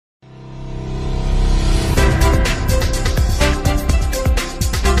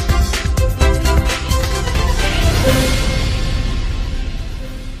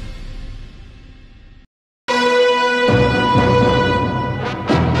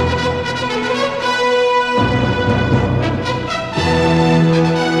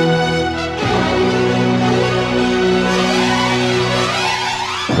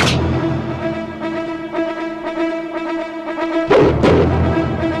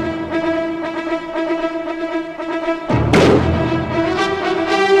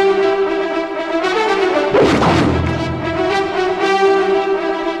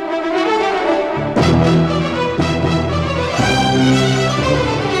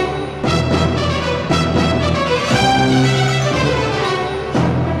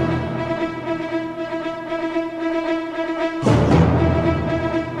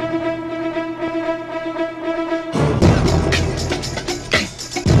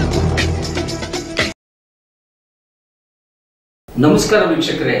ನಮಸ್ಕಾರ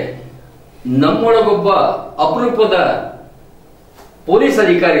ವೀಕ್ಷಕರೇ, ನಮ್ಮೊಳಗೊಬ್ಬ ಅಪರೂಪದ ಪೊಲೀಸ್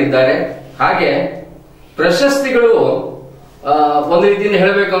ಅಧಿಕಾರಿ ಇದ್ದಾರೆ. ಹಾಗೆ ಪ್ರಶಸ್ತಿಗಳು ಒಂದು ರೀತಿಯಿಂದ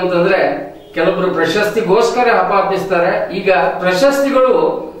ಹೇಳಬೇಕು ಅಂತಂದ್ರೆ ಕೆಲವರು ಪ್ರಶಸ್ತಿಗೋಸ್ಕರ ಹಪಾಪಿಸ್ತಾರೆ. ಈಗ ಪ್ರಶಸ್ತಿಗಳು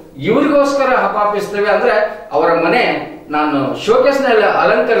ಇವರಿಗೋಸ್ಕರ ಹಪಾಪಿಸ್ತೇವೆ. ಅಂದ್ರೆ ಅವರ ಮನೆ ನಾನು ಶೋಕೇಸ್ ನಲ್ಲಿ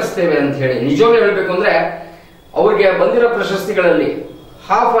ಅಲಂಕರಿಸ್ತೇವೆ ಅಂತ ಹೇಳಿ. ನಿಜವಾಗ್ಲೂ ಹೇಳ್ಬೇಕು ಅಂದ್ರೆ ಅವ್ರಿಗೆ ಬಂದಿರೋ ಪ್ರಶಸ್ತಿಗಳಲ್ಲಿ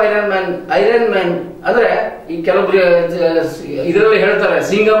ಹಾಫ್ ಐರನ್ ಮ್ಯಾನ್ ಅಂದ್ರೆ ಈ ಕೆಲವೊಬ್ರು ಇದರಲ್ಲಿ ಹೇಳ್ತಾರೆ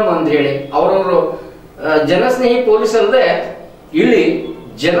ಸಿಂಗಮ್ ಅಂತ ಹೇಳಿ. ಅವರವರು ಜನಸ್ನೇಹಿ ಪೊಲೀಸ್ ಅಲ್ಲದೆ ಇಲ್ಲಿ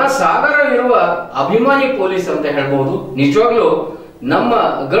ಜನಸಾಗರ ಇರುವ ಅಭಿಮಾನಿ ಪೊಲೀಸ್ ಅಂತ ಹೇಳ್ಬಹುದು. ನಿಜವಾಗ್ಲೂ ನಮ್ಮ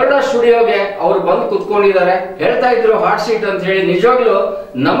ಗರುಡ ಸ್ಟುಡಿಯೋಗೆ ಅವರು ಬಂದು ಕುತ್ಕೊಂಡಿದ್ದಾರೆ. ಹೇಳ್ತಾ ಇದ್ರು ಹಾಟ್ ಸೀಟ್ ಅಂತ ಹೇಳಿ. ನಿಜವಾಗ್ಲೂ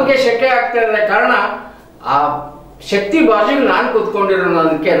ನಮಗೆ ಶೆಕೆ ಆಗ್ತಾ ಇದೆ. ಕಾರಣ ಆ ಶಕ್ತಿ ಬಾಜುಗೆ ನಾನು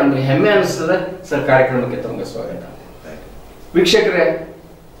ಕುತ್ಕೊಂಡಿರೋದಕ್ಕೆ ನಮ್ಗೆ ಹೆಮ್ಮೆ ಅನಿಸ್ತದೆ. ಸರ್, ಕಾರ್ಯಕ್ರಮಕ್ಕೆ ತಮಗೆ ಸ್ವಾಗತ. ವೀಕ್ಷಕರೇ,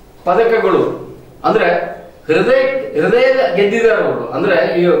 ಪದಕಗಳು ಅಂದ್ರೆ ಹೃದಯ ಗೆದ್ದಿದ್ದಾರೆ ಅವರು. ಅಂದ್ರೆ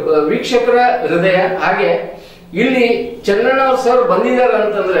ಈ ವೀಕ್ಷಕರ ಹೃದಯ. ಹಾಗೆ ಇಲ್ಲಿ ಚನ್ನಣ್ಣವ್ರ ಸರ್ ಬಂದಿದ್ದಾರೆ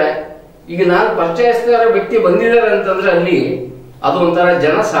ಅಂತಂದ್ರೆ, ಈಗ ನಾನು ಪರಿಚಯಿಸ್ತಾ ಇರೋ ವ್ಯಕ್ತಿ ಬಂದಿದ್ದಾರೆ ಅಂತಂದ್ರೆ ಅಲ್ಲಿ ಅದು ಒಂಥರ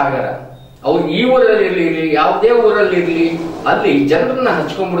ಜನಸಾಗರ. ಅವ್ರು ಈ ಊರಲ್ಲಿ ಇರ್ಲಿ, ಯಾವುದೇ ಊರಲ್ಲಿ ಇರ್ಲಿ, ಅಲ್ಲಿ ಜನರನ್ನ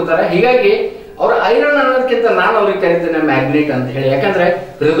ಹಚ್ಕೊಂಡ್ಬಿಡ್ತಾರೆ. ಹೀಗಾಗಿ ಅವ್ರ ಐರನ್ ಅನ್ನೋದಕ್ಕಿಂತ ನಾನು ಅವ್ರಿಗೆ ಕರಿತೇನೆ ಮ್ಯಾಗ್ನೆಟ್ ಅಂತ ಹೇಳಿ. ಯಾಕಂದ್ರೆ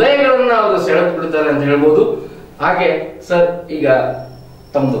ಹೃದಯಗಳನ್ನ ಅವರು ಸೆಳೆದು ಬಿಡ್ತಾರೆ ಅಂತ ಹೇಳ್ಬೋದು. ಹಾಗೆ ಸರ್, ಈಗ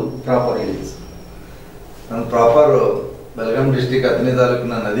ತಮ್ಮದು ಪ್ರಾಪರ್ ಹೇಳಿ. ನನ್ನ ಪ್ರಾಪರ್ ಬೆಳಗಾಂ ಡಿಸ್ಟಿಕ್ ಹತ್ತನೇ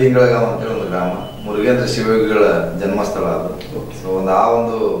ತಾಲೂಕಿನ ನದಿಗಳಗಾಂವ ಅಂತೇಳಿ ಒಂದು ಗ್ರಾಮ. ಮುರುಗೇಂದ್ರ ಶಿವಯೋಗಿಗಳ ಜನ್ಮಸ್ಥಳ ಅದು. ಸೊ ಆ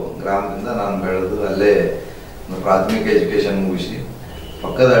ಒಂದು ಗ್ರಾಮದಿಂದ ನಾನು ಬೆಳೆದು ಅಲ್ಲೇ ಪ್ರಾಥಮಿಕ ಎಜುಕೇಶನ್ ಮುಗಿಸಿ,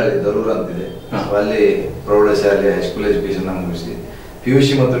 ಪಕ್ಕದ ಹಳ್ಳಿ ದರೂರ್ ಅಂತಿದೆ, ಅಲ್ಲಿ ಪ್ರೌಢಶಾಲೆ ಹೈಸ್ಕೂಲ್ ಎಜುಕೇಶನ್ ಮುಗಿಸಿ PUC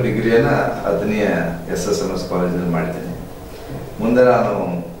ಮತ್ತು ಡಿಗ್ರಿಯನ್ನ 10ನೇ SSMS ಕಾಲೇಜಲ್ಲಿ ಮಾಡಿದ್ದೇನೆ. ಮುಂದೆ ನಾನು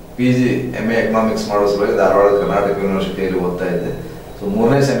PG MA ಎಕನಾಮಿಕ್ಸ್ ಮಾಡೋ ಸಲುವಾಗಿ ಧಾರವಾಡ ಕರ್ನಾಟಕ ಯೂನಿವರ್ಸಿಟಿಯಲ್ಲಿ ಓದ್ತಾ ಇದ್ದೆ. ಸೊ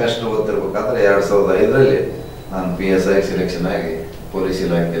 3ನೇ ಸೆಮಿಸ್ಟರ್ ಓದ್ತಿರ್ಬೇಕಾದ್ರೆ 2005ರಲ್ಲಿ ನಾನು PSI ಸೆಲೆಕ್ಷನ್ ಆಗಿ ಪೊಲೀಸ್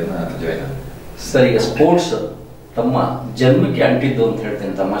ಇಲಾಖೆಯನ್ನು ಜಾಯ್ನ್ ಆದೆ. ಸರ್, ಈಗ ಸ್ಪೋರ್ಟ್ಸ್ ತಮ್ಮ ಜನ್ಮಕ್ಕೆ ಅಂಟಿದ್ದು ಅಂತ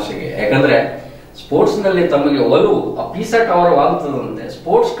ಹೇಳ್ತೇನೆ ತಮಾಷೆಗೆ. ಯಾಕಂದ್ರೆ ಸ್ಪೋರ್ಟ್ಸ್ ನಲ್ಲಿ ತಮಗೆ ಒಲವು ಆ ಪೀಸ ಟವರ್ ವಾಗ್ತದಂತೆ,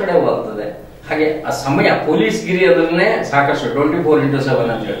 ಸ್ಪೋರ್ಟ್ಸ್ ಕಡೆ ವಾಗ್ತದೆ. ಹಾಗೆ ಆ ಸಮಯ ಪೊಲೀಸ್ ಗಿರಿ ಅದನ್ನೇ ಸಾಕಷ್ಟು 24x7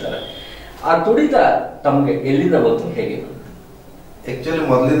 ಅಂತ ಹೇಳ್ತಾರೆ. ಆ ತುಡಿತ ತಮಗೆ ಎಲ್ಲಿಂದ ಬಂತು, ಹೇಗೆ? ಆಕ್ಚುಲಿ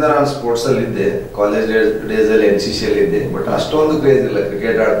ಮೊದಲಿಂದ ನಾನು ಸ್ಪೋರ್ಟ್ಸ್ ಅಲ್ಲಿ ಇದ್ದೆ. ಕಾಲೇಜ್ ಡೇಸ್ ಅಲ್ಲಿ NCC ಅಲ್ಲಿ ಇದ್ದೆ. ಬಟ್ ಅಷ್ಟೊಂದು ಕ್ರೇಜ್ ಇಲ್ಲ.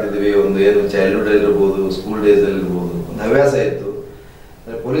 ಕ್ರಿಕೆಟ್ ಆಡ್ತಿದ್ವಿ, ಒಂದು ಏನು ಚೈಲ್ಡ್ಹುಡ್ ಅಲ್ಲಿ ಇರ್ಬೋದು, ಸ್ಕೂಲ್ ಡೇಸ್ ಅಲ್ಲಿ ಇರ್ಬೋದು, ಒಂದು ಹವ್ಯಾಸ ಇತ್ತು.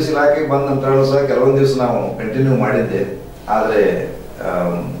 ಪೊಲೀಸ್ ಇಲಾಖೆಗೆ ಬಂದ ನಂತರ ಸಹ ಕೆಲವೊಂದು ದಿವಸ ನಾವು ಕಂಟಿನ್ಯೂ ಮಾಡಿದ್ದೆ. ಆದ್ರೆ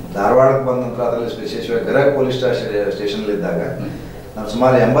ಧಾರವಾಡಕ್ಕೆ ಬಂದ ನಂತರ ಅದರಲ್ಲಿ ವಿಶೇಷವಾಗಿ ಗರಗ ಪೊಲೀಸ್ ಸ್ಟೇಷನ್ ಇದ್ದಾಗ ನಾನು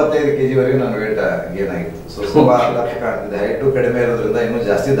ಸುಮಾರು 85 kg ವರೆಗೂ ನನ್ನ ವೇಟ್ ಗೇನ್ ಆಗಿತ್ತು. ಸೊ ತುಂಬಾ ದಪ್ಪ ಕಾಣ್ತಿದ್ದೆ. ಹೈಟು ಕಡಿಮೆ ಇರೋದ್ರಿಂದ ಇನ್ನೂ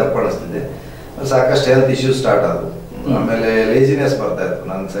ಜಾಸ್ತಿ ದಪ್ಪ ಅನಿಸ್ತಿದ್ದೆ. ಸಾಕಷ್ಟು ಹೆಲ್ತ್ ಇಶ್ಯೂಸ್ ಸ್ಟಾರ್ಟ್ ಆದವು. ಆಮೇಲೆ ಲೇಜಿನೆಸ್ ಬರ್ತಾ ಇತ್ತು.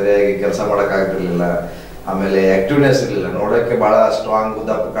 ನನ್ಗೆ ಸರಿಯಾಗಿ ಕೆಲಸ ಮಾಡಕ್ ಆಗ್ತಿರ್ಲಿಲ್ಲ. ಆಮೇಲೆ ಆಕ್ಟಿವ್ನೆಸ್ ಇರಲಿಲ್ಲ. ನೋಡೋಕೆ ಬಹಳ ಸ್ಟ್ರಾಂಗ್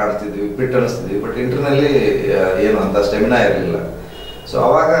ದಪ್ಪ ಕಾಣಿಸ್ತಿದ್ವಿ, ಫಿಟ್ ಅನಿಸ್ತಿದ್ವಿ. ಬಟ್ ಇಂಟರ್ನಲ್ಲಿ ಏನು ಅಂತ ಸ್ಟೆಮಿನಾ ಇರಲಿಲ್ಲ. ಸೊ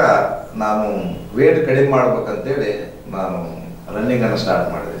ಅವಾಗ ನಾನು ವೇಟ್ ಕಡಿಮೆ ಮಾಡ್ಬೇಕಂತೇಳಿ ನಾನು ರನ್ನಿಂಗ್ ಅನ್ನು ಸ್ಟಾರ್ಟ್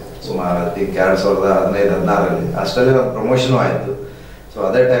ಮಾಡಿದೆ. ಸುಮಾರು 2015-16ರಲ್ಲಿ. ಅಷ್ಟರಲ್ಲಿ ನನ್ನ ಪ್ರಮೋಷನ್ ಆಯಿತು. ಸೊ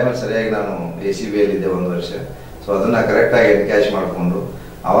ಅದೇ ಟೈಮಲ್ಲಿ ಸರಿಯಾಗಿ ನಾನು ACB ಇದ್ದೆ 1 ವರ್ಷ. ಸೊ ಅದನ್ನ ಕರೆಕ್ಟಾಗಿ ಎನ್ಕ್ಯಾಶ್ ಮಾಡಿಕೊಂಡು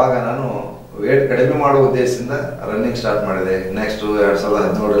ಅವಾಗ ನಾನು ವೇಟ್ ಕಡಿಮೆ ಮಾಡುವ ಉದ್ದೇಶದಿಂದ ರನ್ನಿಂಗ್ ಸ್ಟಾರ್ಟ್ ಮಾಡಿದೆ. ನೆಕ್ಸ್ಟ್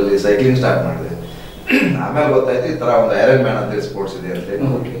 2017ರಲ್ಲಿ ಸೈಕ್ಲಿಂಗ್ ಸ್ಟಾರ್ಟ್ ಮಾಡಿದೆ. ಆಮೇಲೆ ಗೊತ್ತಾಯ್ತು ಈ ತರ ಒಂದು ಐರನ್ ಮ್ಯಾನ್ ಅಂತೇಳಿ ಸ್ಪೋರ್ಟ್ಸ್ ಇದೆ ಅಂತ.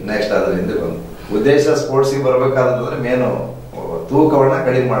 ನೆಕ್ಸ್ಟ್ ಅದರಿಂದ ಬಂದು ಉದ್ದೇಶ ಸ್ಪೋರ್ಟ್ಸ್ಗೆ ಬರ್ಬೇಕಾದ್ರೆ ಮೇನು ತೂಕವನ್ನ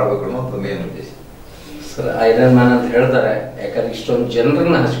ಕಡಿಮೆ ಮಾಡಬೇಕು ಅನ್ನೋ ಮೇನ್ ಉದ್ದೇಶ. ಸರ್, ಐರನ್ ಮ್ಯಾನ್ ಅಂತ ಹೇಳ್ತಾರೆ. ಯಾಕಂದ್ರೆ ಇಷ್ಟೊಂದು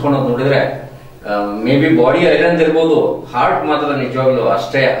ಜನರನ್ನ ಹಚ್ಕೊಳೋದು ನೋಡಿದ್ರೆ ಮೇ ಬಿ ಬಾಡಿ ಐರನ್ ಇರ್ಬೋದು, ಹಾರ್ಟ್ ಮಾತ್ರ ನಿಜವಾಗ್ಲೂ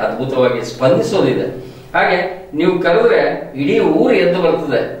ಅಷ್ಟೇ ಅದ್ಭುತವಾಗಿ ಸ್ಪಂದಿಸೋದಿದೆ. ಹಾಗೆ ನೀವು ಕರೆದ್ರೆ ಇಡೀ ಊರು ಎದ್ದು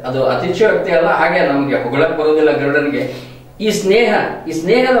ಬರ್ತದೆ. ಅದು ಅತಿಶಯೋಕ್ತಿ ಅಲ್ಲ. ಹಾಗೆ ನಮ್ಗೆ ಹೊಗಳಕ್ ಬರೋದಿಲ್ಲ ಗರುಡನ್ಗೆ. ಈ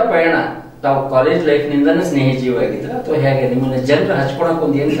ಸ್ನೇಹದ ಪಯಣ ತಾವು ಕಾಲೇಜ್ ಲೈಫ್ ನಿಂದಾನೇ ಸ್ನೇಹ ಜೀವಾಗಿದ್ರ ಅಥವಾ ಹೇಗೆ? ನಿಮ್ಮನ್ನ ಜನರು ಹಚ್ಕೊಳಕ್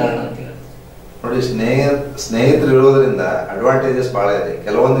ಒಂದು ಏನ್ ಕಾರಣ ಅಂತೀರ? ನೋಡಿ, ಸ್ನೇಹಿತರು ಇರೋದ್ರಿಂದ ಅಡ್ವಾಂಟೇಜಸ್ ಬಹಳ ಇದೆ.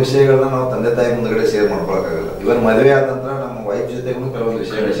 ಕೆಲವೊಂದು ವಿಷಯಗಳನ್ನ ನಾವು ತಂದೆ ತಾಯಿ ಮುಂದ್ಗಡೆ ಶೇರ್ ಮಾಡ್ಕೊಳಕ್ಕಾಗಲ್ಲ. ಇವನ್ ಮದುವೆ ಆದ ನಂತರ ನಮ್ಮ ವೈಫ್ ಜೊತೆಗೂ ಕೆಲವೊಂದು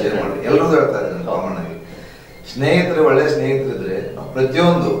ವಿಷಯಗಳು ಶೇರ್ ಮಾಡಿ ಎಲ್ಲರೂ ಹೇಳ್ತಾರೆ ಕಾಮನ್ ಆಗಿ. ಸ್ನೇಹಿತರು, ಒಳ್ಳೆ ಸ್ನೇಹಿತರಿದ್ರೆ ನಾವು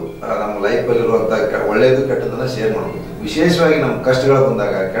ಪ್ರತಿಯೊಂದು ನಮ್ಮ ಲೈಫ್ ಅಲ್ಲಿ ಇರುವಂತಹ ಒಳ್ಳೇದು ಕೆಟ್ಟದನ್ನ ಶೇರ್ ಮಾಡ್ಬೋದು. ವಿಶೇಷವಾಗಿ ನಮ್ಮ ಕಷ್ಟಗಳು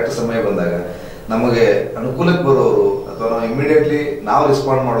ಬಂದಾಗ, ಕೆಟ್ಟ ಸಮಯ ಬಂದಾಗ ನಮಗೆ ಅನುಕೂಲಕ್ಕೆ ಬರೋರು ಅಥವಾ ನಾವು ಇಮಿಡಿಯೇಟ್ಲಿ ನಾವು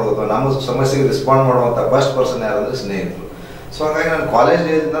ರೆಸ್ಪಾಂಡ್ ಮಾಡೋದು ಅಥವಾ ನಮ್ಮ ಸಮಸ್ಯೆಗೆ ರೆಸ್ಪಾಂಡ್ ಮಾಡುವಂತ ಫಸ್ಟ್ ಪರ್ಸನ್ ಯಾರಂದ್ರೆ ಸ್ನೇಹಿತರು. ಸೊ ಹಾಗಾಗಿ ನಾನು ಕಾಲೇಜ್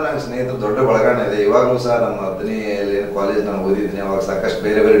ಡೇಸಿಂದ ನಂಗೆ ಸ್ನೇಹಿತರು ದೊಡ್ಡ ಬಳಗಾಣ ಇದೆ. ಇವಾಗಲೂ ಸಹ ನಮ್ಮ 10ನೇ ಕಾಲೇಜ್ ನಾನು ಓದಿದ್ದೀನಿ. ಅವಾಗ ಸಾಕಷ್ಟು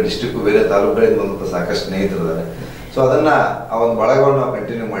ಬೇರೆ ಬೇರೆ ಡಿಸ್ಟ್ರಿಕ್ಟ್, ಬೇರೆ ತಾಲೂಕುಗಳಿಂದ ಬಂದಂತ ಸಾಕಷ್ಟು ಸ್ನೇಹಿತರು ಇದ್ದಾರೆ. ಸೊ ಅದನ್ನ ಆ ಒಂದು ಬಳಗವನ್ನು ನಾವು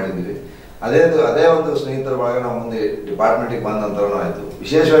ಕಂಟಿನ್ಯೂ ಮಾಡಿದ್ವಿ. ಅದೇ ಒಂದು ಸ್ನೇಹಿತರ ಬಳಗ ನಾವು ಮುಂದೆ ಡಿಪಾರ್ಟ್ಮೆಂಟಿಗೆ ಬಂದ ನಂತರನೂ ಆಯ್ತು.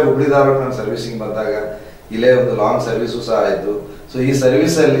 ವಿಶೇಷವಾಗಿ ಹುಬ್ಳಿ ಧಾರವಾಡಕ್ಕೆ ನಾನು ಸರ್ವಿಸಿಂಗ್ ಬಂದಾಗ ಇಲ್ಲೇ ಒಂದು ಲಾಂಗ್ ಸರ್ವಿಸು ಸಹ ಆಯ್ತು. ಸೊ ಈ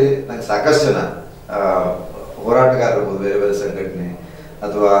ಸರ್ವಿಸ್ ಅಲ್ಲಿ ನಂಗೆ ಸಾಕಷ್ಟು ಜನ ಹೋರಾಟಗಾರ ಇರ್ಬೋದು, ಬೇರೆ ಬೇರೆ ಸಂಘಟನೆ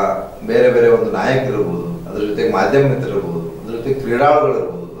ಅಥವಾ ಬೇರೆ ಬೇರೆ ಒಂದು ನಾಯಕರಿರ್ಬೋದು, ಅದ್ರ ಜೊತೆಗೆ ಮಾಧ್ಯಮ ಮಿತ್ರರಿರ್ಬೋದು, ಅದ್ರ ಜೊತೆ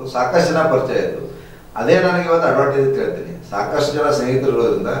ಕ್ರೀಡಾಳುಗಳಿರ್ಬೋದು, ಸಾಕಷ್ಟು ಜನ ಪರಿಚಯ ಆಯ್ತು. ಅದೇ ನನಗೆ ಇವತ್ತು ಅಡ್ವಾಂಟೇಜ್ ಅಂತ ಹೇಳ್ತೀನಿ. ಸಾಕಷ್ಟು ಜನ ಸ್ನೇಹಿತರು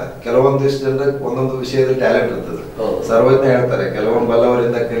ಇರೋದ್ರಿಂದ ಕೆಲವೊಂದಿಷ್ಟು ಜನರಿಗೆ ಒಂದೊಂದು ವಿಷಯದಲ್ಲಿ ಟ್ಯಾಲೆಂಟ್ ಇರ್ತದೆ. ಸರ್ವಜ್ಞ ಹೇಳ್ತಾರೆ, ಕೆಲವೊಂದು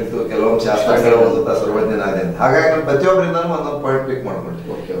ಬಲ್ಲವರಿಂದ ಕಲಿತು ಕೆಲವೊಂದು ಶಾಸ್ತ್ರಗಳ ಓದುತ್ತಾ ಸರ್ವಜ್ಞನಾದೆ ಅಂತ. ಹಾಗಾಗಿ ನಾನು ಪ್ರತಿಯೊಬ್ಬರಿಂದನೂ ಒಂದೊಂದು ಪಾಯಿಂಟ್ ಪಿಕ್ ಮಾಡ್ಕೊಂಡೆ.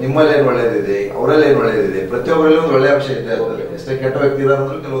 ನಿಮ್ಮಲ್ಲಿ ಏನ್ ಒಳ್ಳೇದಿದೆ, ಅವರಲ್ಲಿ ಏನ್ ಒಳ್ಳೇದಿದೆ, ಪ್ರತಿಯೊಬ್ಬರಲ್ಲಿ ಒಂದು ಒಳ್ಳೆ ಅಂಶ ಇದೆ. ಎಷ್ಟೇ ಕೆಟ್ಟ ವ್ಯಕ್ತಿ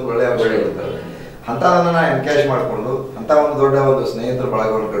ಇರೋದ್ರೂ ಕೆಲವೊಂದು ಒಳ್ಳೆ ಅಂಶ ಇರ್ತಾರೆ. ಅಂತದನ್ನ ನಾ ಎನ್ಕ್ಯಾಶ್ ಮಾಡ್ಕೊಂಡು ಅಂತ ಒಂದು ದೊಡ್ಡ ಒಂದು ಸ್ನೇಹಿತರ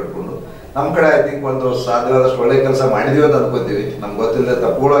ಬಳಗವನ್ನು ಕಟ್ಕೊಂಡು ನಮ್ಮ ಕಡೆ ಐ ಥಿಂಕ್ ಒಂದು ಸಾಧ್ಯವಾದಷ್ಟು ಒಳ್ಳೆ ಕೆಲಸ ಮಾಡಿದೀವಿ ಅಂತ ಅನ್ಕೋತೀವಿ. ನಮ್ಗೆ ಗೊತ್ತಿಲ್ಲದೆ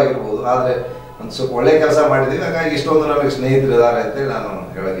ತಪ್ಪುಗಳು ಆಗಿರ್ಬೋದು, ಆದ್ರೆ ಒಂದು ಸ್ವಲ್ಪ ಒಳ್ಳೆ ಕೆಲಸ ಮಾಡಿದೀವಿ. ಹಾಗಾಗಿ ಇಷ್ಟೊಂದು ನಮಗೆ ಸ್ನೇಹಿತರು ಇದ್ದಾರೆ ಅಂತೇಳಿ ನಾನು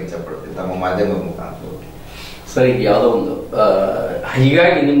ಹೇಳಕ್ ಇಚ್ಛೆ ಪಡ್ತೀನಿ ತಮ್ಮ ಮಾಧ್ಯಮದ ಮುಖಾಂತರ. ಸರ್, ಈಗ ಯಾವುದೋ ಒಂದು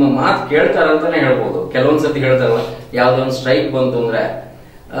ಹೀಗಾಗಿ ನಿಮ್ಮ ಮಾತು ಕೇಳ್ತಾರಂತಾನೆ ಹೇಳ್ಬೋದು. ಕೆಲವೊಂದ್ಸತಿ ಹೇಳ್ತಾರಲ್ಲ, ಯಾವುದೋ ಒಂದು ಸ್ಟ್ರೈಕ್ ಬಂತು ಅಂದ್ರೆ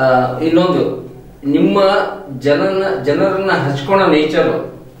ಇನ್ನೊಂದು ನಿಮ್ಮ ಜನರನ್ನ ಹಚ್ಕೊಳೋ ನೇಚರ್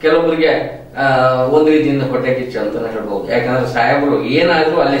ಕೆಲವೊಬ್ಬರಿಗೆ ಒಂದು ರೀತಿಯಿಂದ ಹೊಟ್ಟೆ ಕಿಚ್ಚು ಅಂತಾನೆ ಹೇಳ್ಬೋದು. ಯಾಕಂದ್ರೆ ಸಾಹೇಬರು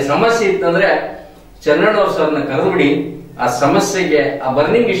ಏನಾದ್ರು ಅಲ್ಲಿ ಸಮಸ್ಯೆ ಇತ್ತಂದ್ರೆ ಚನ್ನಣ್ಣವ್ರ ಸರ್ನ ಕರೆದುಬಿಡಿ, ಆ ಸಮಸ್ಯೆಗೆ ಆ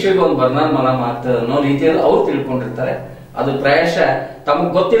ಬರ್ನಿಂಗ್ ಇಶ್ಯೂಗೆ ಒಂದು ಬರ್ನರ್ ಮನ ಮಾತು ಅನ್ನೋ ರೀತಿಯಲ್ಲಿ ಅವ್ರು ತಿಳ್ಕೊಂಡಿರ್ತಾರೆ. ಅದು ಪ್ರಾಯಶಃ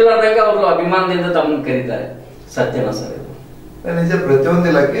ತಮಗ್ ಗೊತ್ತಿಲ್ಲದಾಗ ಅವರು ಅಭಿಮಾನದಿಂದ ತಮ್ಮನ್ನ ಕರೀತಾರೆ. ಸತ್ಯನ ಸರ್? ನಿಜ. ಪ್ರತಿಯೊಂದು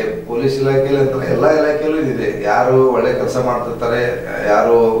ಇಲಾಖೆ, ಪೊಲೀಸ್ ಇಲಾಖೆಯಲ್ಲಿ ಅಂತ ಎಲ್ಲಾ ಇಲಾಖೆಯಲ್ಲೂ ಇದಿದೆ. ಯಾರು ಒಳ್ಳೆ ಕೆಲಸ ಮಾಡ್ತಿರ್ತಾರೆ,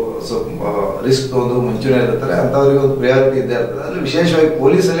 ಯಾರು ಸ್ವಲ್ಪ ರಿಸ್ಕ್ ತಗೊಂಡು ಮುಂಚೂಣಿ ಇರ್ತಾರೆ, ಅಂತವ್ರಿಗೆ ಒಂದು ಪ್ರಿಯಾರಿಟಿ ಇದ್ದೇ ಇರ್ತದೆ. ಅಲ್ಲಿ ವಿಶೇಷವಾಗಿ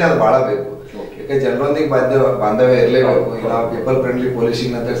ಪೊಲೀಸಲ್ಲಿ ಅದು ಬಹಳ ಬೇಕು. ಯಾಕೆ ಜನರೊಂದಿಗೆ ಬಾಂಧವ್ಯ ಇರಲೇಬೇಕು. ಈಗ ನಾವು ಪೀಪಲ್ ಫ್ರೆಂಡ್ಲಿ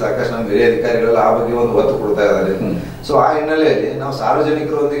ಪೊಲೀಸಿಂಗ್ ಅಂತ ಸಾಕಷ್ಟು ನಮ್ಮ ಹಿರಿಯ ಅಧಿಕಾರಿಗಳೆಲ್ಲ ಆ ಬಗ್ಗೆ ಒಂದು ಒತ್ತು ಕೊಡ್ತಾ ಇದ್ದಾರೆ. ಸೊ ಆ ಹಿನ್ನೆಲೆಯಲ್ಲಿ ನಾವು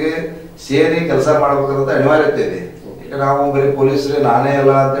ಸಾರ್ವಜನಿಕರೊಂದಿಗೆ ಸೇರಿ ಕೆಲಸ ಮಾಡ್ಬೇಕಂತ ಅನಿವಾರ್ಯತೆ ಇದೆ. ಈಗ ನಾವು ಬರೀ ಪೊಲೀಸರೇ ನಾನೇ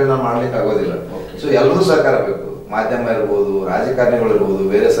ಎಲ್ಲ ಅಂತೇಳಿ ನಾವು ಮಾಡ್ಲಿಕ್ಕೆ ಆಗೋದಿಲ್ಲ. ಸೊ ಎಲ್ಲರೂ ಸಹಕಾರ ಬೇಕು. ಮಾಧ್ಯಮ ಇರ್ಬೋದು, ರಾಜಕಾರಣಿಗಳು ಇರ್ಬೋದು,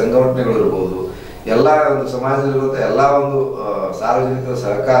 ಬೇರೆ ಸಂಘಟನೆಗಳು ಇರ್ಬೋದು, ಎಲ್ಲ ಒಂದು ಸಮಾಜದಲ್ಲಿರುವಂತ ಎಲ್ಲ ಒಂದು ಸಾರ್ವಜನಿಕರ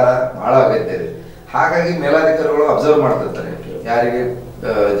ಸಹಕಾರ ಬಹಳ ಅಗತ್ಯ ಇದೆ. ಹಾಗಾಗಿ ಮೇಲಾಧಿಕಾರಿಗಳು ಅಬ್ಸರ್ವ್ ಮಾಡ್ತಿರ್ತಾರೆ ಯಾರಿಗೆ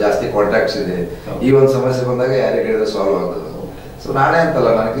ಜಾಸ್ತಿ ಕಾಂಟ್ಯಾಕ್ಟ್ಸ್ ಇದೆ, ಈ ಒಂದು ಸಮಸ್ಯೆ ಬಂದಾಗ ಯಾರಿಗೆ ಹೇಳಿದ್ರೆ ಸಾಲ್ವ್ ಆಗ್ತದೆ. ಸೊ ನಾನೇ ಅಂತಲ್ಲ,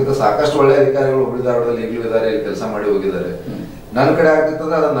 ನನಗಿಂತ ಸಾಕಷ್ಟು ಒಳ್ಳೆ ಅಧಿಕಾರಿಗಳು ಹುಬ್ಳಿ ಧಾರವಾಡದಲ್ಲಿ ಈಗಲೂ ಇದ್ದಾರೆ, ಇಲ್ಲಿ ಕೆಲಸ ಮಾಡಿ ಹೋಗಿದ್ದಾರೆ. ನನ್ನ ಕಡೆ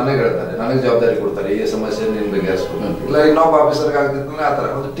ಆಗ್ತಿತ್ತಂದ್ರೆ ಅದನ್ನ ನನಗೆ ಹೇಳ್ತಾರೆ, ನನಗೆ ಜವಾಬ್ದಾರಿ ಕೊಡ್ತಾರೆ, ಈ ಸಮಸ್ಯೆ ನಿನ್ ಬಗೆಹರಿಸ್ಬೇಕು. ಇಲ್ಲ ಇನ್ನೊಬ್ಬ ಆಫೀಸರ್ಗೆ ಆಗ್ತಿತ್ತಂದ್ರೆ ಆತರ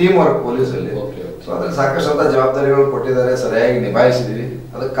ಒಂದು ಟೀಮ್ ವರ್ಕ್ ಪೊಲೀಸಲ್ಲಿ. ಸೊ ಅದ್ರಲ್ಲಿ ಸಾಕಷ್ಟು ಅಂತ ಜವಾಬ್ದಾರಿಗಳು ಕೊಟ್ಟಿದ್ದಾರೆ, ಸರಿಯಾಗಿ ನಿಭಾಯಿಸಿದೀವಿ.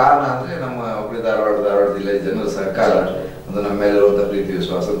 ಅದಕ್ಕೆ ಕಾರಣ ಅಂದ್ರೆ ನಮ್ಮ ಹುಬ್ಳಿ ಧಾರವಾಡ ಜಿಲ್ಲೆ ಜನರ ಸಹಕಾರ, ಒಂದು ನಮ್ಮ ಮೇಲಿರುವಂತ ಪ್ರೀತಿ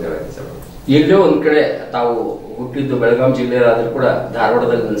ವಿಶ್ವಾಸ ಅಂತ ಹೇಳಕ್ ಇಷ್ಟಪಡ್ತೀನಿ. ಎಲ್ಲೋ ಒಂದ್ ಕಡೆ ತಾವು ಹುಟ್ಟಿದ್ದು ಬೆಳಗಾವಿ ಜಿಲ್ಲೆಯಾದ್ರೂ ಕೂಡ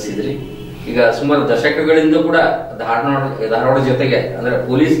ಧಾರವಾಡದಲ್ಲಿ ನೆಲೆಸಿದ್ರಿ. ಈಗ ಸುಮಾರು ದಶಕಗಳಿಂದ ಕೂಡ ಧಾರವಾಡ ಜೊತೆಗೆ ಅಂದ್ರೆ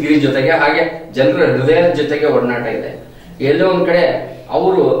ಪೊಲೀಸ್ ಗಿರಿ ಜೊತೆಗೆ ಹಾಗೆ ಜನರ ಹೃದಯದ ಜೊತೆಗೆ ಒಡನಾಟ ಇದೆ. ಎಲ್ಲೋ ಒಂದ್ ಕಡೆ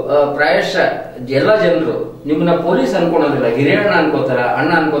ಅವರು ಪ್ರಾಯಶಃ ಎಲ್ಲ ಜನರು ನಿಮ್ಮನ್ನ ಪೊಲೀಸ್ ಅನ್ಕೊಳೋದಿಲ್ಲ, ಹಿರಿಯಣ್ಣ ಅನ್ಕೋತಾರ,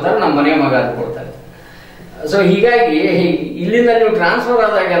 ಅಣ್ಣ ಅನ್ಕೋತಾರ, ನಮ್ಮ ಮನೆ ಮಗ ಅನ್ಕೊಳ್ತಾರೆ. ಸೊ ಹೀಗಾಗಿ ಇಲ್ಲಿಂದ ನೀವು ಟ್ರಾನ್ಸ್ಫರ್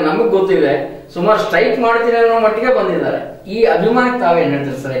ಆದಾಗ ನಮಗ್ ಗೊತ್ತಿದೆ ಸುಮಾರು ಸ್ಟ್ರೈಕ್ ಮಾಡ್ತೀನಿ ಅನ್ನೋ ಮಟ್ಟಿಗೆ ಬಂದಿದ್ದಾರೆ. ಈ ಅಭಿಮಾನಕ್ಕೆ ತಾವೇನ್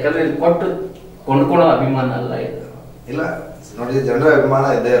ಹೇಳ್ತೀರಿ ಸರ್? ಯಾಕಂದ್ರೆ ಇದು ಕೊಟ್ಟು ಕೊಂಡ್ಕೊಳ್ಳೋ ಅಭಿಮಾನ ಅಲ್ಲ ಇದು. ಇಲ್ಲ ನೋಡಿ, ಜನರ ಅಭಿಮಾನ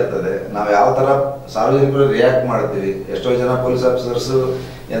ಇದ್ದೇ ಇರ್ತದೆ. ನಾವು ಯಾವ ತರ ಸಾರ್ವಜನಿಕರು ರಿಯಾಕ್ಟ್ ಮಾಡ್ತೀವಿ. ಎಷ್ಟೋ ಜನ ಪೊಲೀಸ್ ಆಫೀಸರ್ಸ್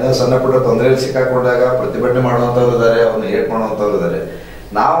ಏನೋ ಸಣ್ಣ ಪುಟ್ಟ ತೊಂದರೆಯಲ್ಲಿ ಸಿಕ್ಕಾಕೊಂಡಾಗ ಪ್ರತಿಭಟನೆ ಮಾಡುವಂತವ್ರು ಇದ್ದಾರೆ, ಅವ್ರನ್ನ ಏಟ್ ಮಾಡುವಂತವ್ರು ಇದ್ದಾರೆ.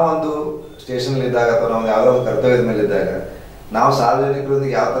 ನಾವು ಒಂದು ಸ್ಟೇಷನ್ ಇದ್ದಾಗ ಅಥವಾ ನಾವು ಯಾವ್ದೋ ಒಂದು ಕರ್ತವ್ಯದ ಮೇಲೆ ಇದ್ದಾಗ ನಾವು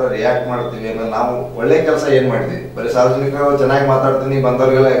ಸಾರ್ವಜನಿಕರೊಂದಿಗೆ ಯಾವ ತರ ರಿಯಾಕ್ಟ್ ಮಾಡ್ತೀವಿ, ಆಮೇಲೆ ನಾವು ಒಳ್ಳೆ ಕೆಲಸ ಏನ್ ಮಾಡ್ತೀವಿ. ಬರೀ ಸಾರ್ವಜನಿಕರು ಚೆನ್ನಾಗಿ ಮಾತಾಡ್ತೀನಿ,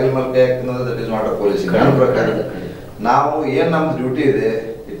 ಬಂದವ್ರಿಗೆಲ್ಲ ಹೆಗಲ ಮೇಲೆ ಕೈ ಹಾಕ್ತೀನಿ, that is not a police. ನನ್ನ ಪ್ರಕಾರ ನಾವು ಏನ್ ನಮ್ದು ಡ್ಯೂಟಿ ಇದೆ,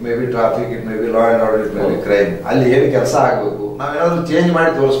 it may be traffic, it may be law and order, it may be crime, ಅಲ್ಲಿ ಏನ್ ಕೆಲಸ ಆಗ್ಬೇಕು ನಾವೇನಾದ್ರೂ ಚೇಂಜ್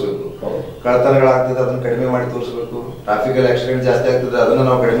ಮಾಡಿ ತೋರಿಸ್ಬೇಕು. ಕಳ್ಳತನಗಳಾಗ್ತದೆ ಅದನ್ನ ಕಡಿಮೆ ಮಾಡಿ ತೋರಿಸ್ಬೇಕು. ಟ್ರಾಫಿಕ್ ಅಲ್ಲಿ ಆಕ್ಸಿಡೆಂಟ್ ಜಾಸ್ತಿ ಆಗ್ತದೆ ಅದನ್ನ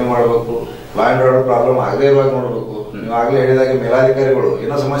ನಾವು ಕಡಿಮೆ ಮಾಡಬೇಕು. ಲಾ ಅಂಡ್ ಆರ್ಡರ್ ಪ್ರಾಬ್ಲಮ್ ಆಗದೇ ಇರುವಾಗ ನೋಡ್ಬೇಕು. ನೀವು ಆಗ್ಲೇ ಹೇಳಿದಾಗ ಮೇಲಾಧಿಕಾರಿಗಳು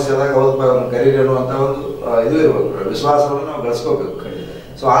ಏನೋ ಸಮಸ್ಯೆ ಆದಾಗ ಹೌದಪ್ಪ ಅವ್ರನ್ನ ಕರೀರಿ ಅನ್ನುವಂತ ಒಂದು ಇದು ಇರ್ಬೇಕು, ವಿಶ್ವಾಸವನ್ನು ನಾವು ಗಳಿಸ್ಕೋಬೇಕು.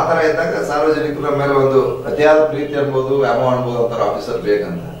 ಸೊ ಆ ತರ ಇದ್ದಾಗ ಸಾರ್ವಜನಿಕರ ಮೇಲೆ ಒಂದು ಅತಿಯಾದ ಪ್ರೀತಿ ಅನ್ಬೋದು, ವ್ಯಾಮೋಹ ಅನ್ಬೋದು ಅಂತಾರೆ ಆಫೀಸರ್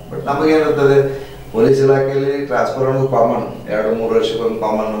ಬೇಕಂತ. ಬಟ್ ನಮಗೇನಿರ್ತದೆ, ಪೊಲೀಸ್ ಇಲಾಖೆಯಲ್ಲಿ ಟ್ರಾನ್ಸ್ಫರ್ ಅನ್ನೋದು ಕಾಮನ್, 2-3 ವರ್ಷಕ್ಕೊಂದು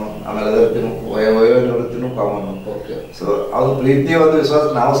ಕಾಮನ್, ಆಮೇಲೆ ಅದರ ವಯೋನಿವೃತ್ತಿನೂ ಕಾಮನ್. ಸೊ ಅದು ಪ್ರೀತಿ ಒಂದು ವಿಶ್ವಾಸ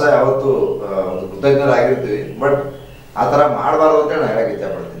ನಾವು ಸಹ ಯಾವತ್ತು ಕೃತಜ್ಞರಾಗಿರ್ತೀವಿ. ಬಟ್ ಆ ತರ ಮಾಡಬಾರ್ದು ಅಂತ ನಾನು ಹೇಳಕ್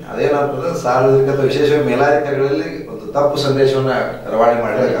ಇಷ್ಟಪಡ್ತೀನಿ. ಅದೇನಾಗ್ತದೆ, ಸಾರ್ವಜನಿಕತೆ ವಿಶೇಷವಾಗಿ ಮೇಲಾಧಿಕಾರಿಗಳಲ್ಲಿ ಒಂದು ತಪ್ಪು ಸಂದೇಶವನ್ನ ರವಾನೆ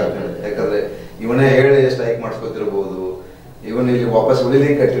ಮಾಡಬೇಕಾಗ್ತದೆ. ಯಾಕಂದ್ರೆ ಇವನೇ ಹೇಳಿ ಸ್ಟ್ರೈಕ್ ಮಾಡಿಸ್ಕೊತಿರ್ಬೋದು, ಇವನ್ ಇಲ್ಲಿ ವಾಪಸ್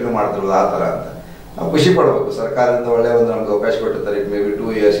ಉಳಿಲಿಕ್ಕೆ ಕಂಟಿನ್ಯೂ ಮಾಡ್ತಿರ್ಬೋದು, ಆ ತರ ಅಂತ ನಾವು ಖುಷಿ ಪಡ್ಬೇಕು. ಸರ್ಕಾರದಿಂದ ಒಳ್ಳೆ ಒಂದು ನಮ್ಗೆ ಅವಕಾಶ ಕೊಟ್ಟಿರ್ತಾರೆ. It may be 2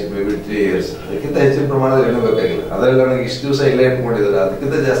 years, it may be 3 years, ಅದಕ್ಕಿಂತ ಹೆಚ್ಚಿನ ಪ್ರಮಾಣದಲ್ಲಿ ಏನೂ ಬೇಕಾಗಿಲ್ಲ. ಅದರಲ್ಲಿ ನನಗೆ ಇಷ್ಟು ದಿವಸ ಇಲ್ಲೇ ಇಟ್ಕೊಂಡಿದ್ದಾರೆ,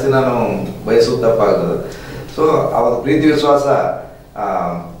 ಅದಕ್ಕಿಂತ ಜಾಸ್ತಿ ನಾನು ಬಯಸುವುದು ತಪ್ಪಾಗ್ತದೆ. ಸೊ ಆ ಒಂದು ಪ್ರೀತಿ ವಿಶ್ವಾಸ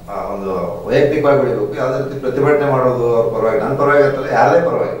ಒಂದು ವೈಯಕ್ತಿಕವಾಗಿ ಬೆಳಿಬೇಕು. ಯಾವುದೇ ರೀತಿ ಪ್ರತಿಭಟನೆ ಮಾಡೋದು ಅವ್ರ ಪರವಾಗಿ, ನನ್ನ ಪರವಾಗಿ ಅಂತಲ್ಲ, ಯಾರದೇ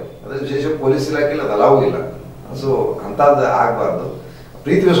ಪರವಾಗಿ, ಅದ್ರ ವಿಶೇಷ ಪೊಲೀಸ್ ಇಲಾಖೆಯಲ್ಲಿ ಅದು ಅಲಾವು ಇಲ್ಲ. ಸೊ ಅಂತದ್ದು ಆಗ್ಬಾರ್ದು,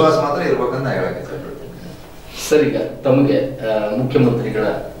 ಪ್ರೀತಿ ವಿಶ್ವಾಸ ಮಾತ್ರ ಇರ್ಬೇಕಂತ ಹೇಳಕ್ಕೆ ಇಷ್ಟಪಡ್ತೀನಿ. ಸರ್, ಈಗ ತಮಗೆ ಮುಖ್ಯಮಂತ್ರಿಗಳ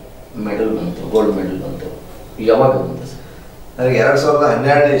ಮೆಡಲ್ ಬಂತು, ಗೋಲ್ಡ್ ಮೆಡಲ್ ಬಂತು, ಯಾವಾಗ ಬಂತು ಸರ್? ನನಗೆ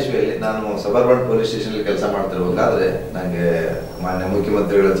 2012ನೇ ಇಸ್ವಿಯಲ್ಲಿ ನಾನು ಸಬರ್ಬನ್ ಪೊಲೀಸ್ ಸ್ಟೇಷನ್ ಕೆಲಸ ಮಾಡ್ತಿರ್ಬೇಕಾದ್ರೆ ನನಗೆ ಮಾನ್ಯ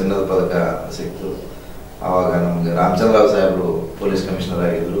ಮುಖ್ಯಮಂತ್ರಿಗಳ ಚಿನ್ನದ ಪದಕ ಸಿಕ್ತು. ಆವಾಗ ನಮಗೆ ರಾಮಚಂದ್ರರಾವ್ ಸಾಹೇಬರು ಪೊಲೀಸ್ ಕಮಿಷನರ್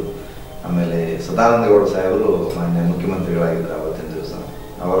ಆಗಿದ್ರು. ಆಮೇಲೆ ಸದಾನಂದಗೌಡ ಸಾಹೇಬರು ಮಾನ್ಯ ಮುಖ್ಯಮಂತ್ರಿಗಳಾಗಿದ್ದರು. ಅವತ್ತಿನ ದಿವಸ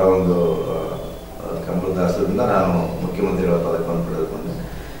ಅವರ ಒಂದು ಕಂಬಳದ ಹಸ್ತದಿಂದ ನಾನು ಮುಖ್ಯಮಂತ್ರಿಗಳ ಪದಕವನ್ನು ಪಡೆದುಕೊಂಡೆ.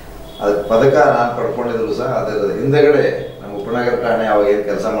 ಅದಕ್ಕೆ ಪದಕ ನಾನು ಪಡ್ಕೊಂಡಿದ್ರು ಸಹ ಅದರ ಹಿಂದೆಗಡೆ ನಮ್ಮ ಉಪನಗರ ಠಾಣೆ ಅವಾಗ ಏನು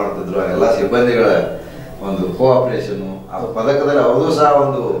ಕೆಲಸ ಮಾಡ್ತಿದ್ರು ಎಲ್ಲ ಸಿಬ್ಬಂದಿಗಳ ಒಂದು ಕೋಆಪರೇಷನ್, ಆ ಪದಕದಲ್ಲಿ ಅವ್ರದ್ದು ಸಹ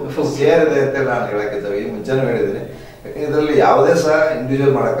ಒಂದು ಸೇರಿದೆ ಅಂತ ನಾನು ಹೇಳಕ್ಕಿದ್ದೇವೆ. ಈ ಮುಂಚೆನೂ ಹೇಳಿದ್ದೀನಿ. ಯಾಕಂದ್ರೆ ಇದರಲ್ಲಿ ಯಾವುದೇ ಸಹ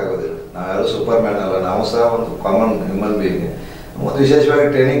ಇಂಡಿವಿಜುವಲ್ ಮಾಡೋಕ್ಕಾಗೋದಿಲ್ಲ. ನಾವು ಯಾರು ಸೂಪರ್ ಮ್ಯಾನ್ ಅಲ್ಲ, ನಾವು ಸಹ ಒಂದು ಕಾಮನ್ ಹ್ಯೂಮನ್ ಬೀಯಿಂಗ್. ಮತ್ತು ವಿಶೇಷವಾಗಿ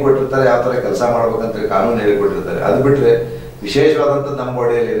ಟ್ರೈನಿಂಗ್ ಕೊಟ್ಟಿರ್ತಾರೆ, ಯಾವ ಥರ ಕೆಲಸ ಮಾಡ್ಬೇಕಂತ ಕಾನೂನು ಹೇಳಿಕೊಟ್ಟಿರ್ತಾರೆ. ಅದು ಬಿಟ್ಟರೆ ವಿಶೇಷವಾದಂಥದ್ದು ನಮ್ಮ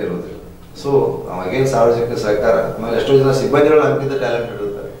ಬಾಡಿಯಲ್ಲಿ ಏನಿರೋದಿಲ್ಲ. ಸೊ ಅವಾಗೇನು ಸಾರ್ವಜನಿಕ ಸಹಕಾರ, ಆಮೇಲೆ ಎಷ್ಟೋ ಜನ ಸಿಬ್ಬಂದಿಗಳು ನಮ್ಗಿಂತ ಟ್ಯಾಲೆಂಟೆಡ್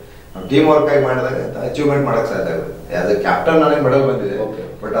ಇರ್ತಾರೆ. ನಾವು ಟೀಮ್ ವರ್ಕ್ ಆಗಿ ಮಾಡಿದಾಗ ಅಚೀವ್ಮೆಂಟ್ ಮಾಡೋಕ್ಕೆ ಸಾಧ್ಯ ಆಗುತ್ತೆ. ಆಸ್ ಎ ಕ್ಯಾಪ್ಟನ್ ನನಗೆ ಮೆಡಲ್ ಬಂದಿದೆ,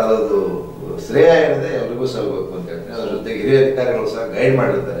 ಬಟ್ ಅದೊಂದು ಶ್ರೇಯ ಏನಿದೆ ಎಲ್ರಿಗೂ ಸಲ್ಲಬೇಕು ಅಂತ ಹೇಳ್ತೀನಿ. ಅದ್ರ ಜೊತೆಗೆ ಹಿರಿಯ ಅಧಿಕಾರಿಗಳು ಸಹ ಗೈಡ್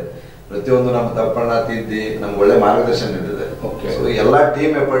ಮಾಡಿರ್ತಾರೆ. ಪ್ರತಿಯೊಂದು ನಮ್ಮ ತಪ್ಪನ್ನ ತಿದ್ದಿ ನಮ್ಗೆ ಒಳ್ಳೆ ಮಾರ್ಗದರ್ಶನ ನೀಡಿದ್ದಾರೆ. ಸೊ ಎಲ್ಲ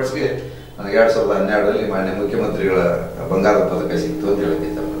ಟೀಮ್ ಎಫರ್ಟ್ಸ್ಗೆ ನನಗೆ 2012ರಲ್ಲಿ ಮಾನ್ಯ ಮುಖ್ಯಮಂತ್ರಿಗಳ ಬಂಗಾರದ ಪದಕ ಸಿಕ್ತು ಅಂತ ಹೇಳಿದ್ದೆ.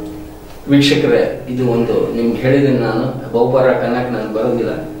 ವೀಕ್ಷಕರೇ, ಇದು ಒಂದು ನಿಮ್ಗೆ ಹೇಳಿದ್ದೀನಿ ನಾನು, ಬಹುಪಾರ ಕನ್ನಕ್ಕೆ ನಾನು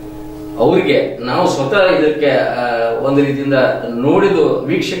ಬರೋದಿಲ್ಲ. ಅವರಿಗೆ ನಾವು ಸ್ವತಃ ಇದಕ್ಕೆ ಒಂದು ರೀತಿಯಿಂದ ನೋಡಿದ್ದು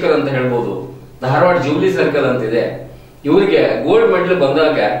ವೀಕ್ಷಕರು ಅಂತ ಹೇಳ್ಬೋದು. ಧಾರವಾಡ ಜೂಬ್ಲಿ ಸರ್ಕಲ್ ಅಂತಿದೆ, ಇವರಿಗೆ ಗೋಲ್ಡ್ ಮೆಡಲ್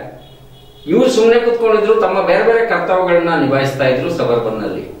ಬಂದಾಗ ಇವ್ರು ಸುಮ್ಮನೆ ಕೂತ್ಕೊಂಡಿದ್ರು, ತಮ್ಮ ಬೇರೆ ಬೇರೆ ಕರ್ತವ್ಯಗಳನ್ನ ನಿಭಾಯಿಸ್ತಾ ಇದ್ರು.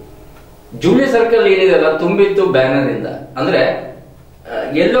 ಸಬರ್ಬನ್ನಲ್ಲಿ ಜೂಬ್ಲಿ ಸರ್ಕಲ್ ಏನಿದೆಲ್ಲ ತುಂಬಿತ್ತು ಬ್ಯಾನರ್ ಇಂದ. ಅಂದ್ರೆ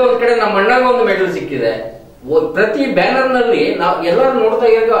ಎಲ್ಲೋ ಒಂದ್ ಕಡೆ ನಮ್ಮ ಅಣ್ಣಾಗ ಒಂದು ಮೆಡಲ್ ಸಿಕ್ಕಿದೆ. ಪ್ರತಿ ಬ್ಯಾನರ್ ನಲ್ಲಿ ನಾವು ಎಲ್ಲರೂ ನೋಡ್ತಾ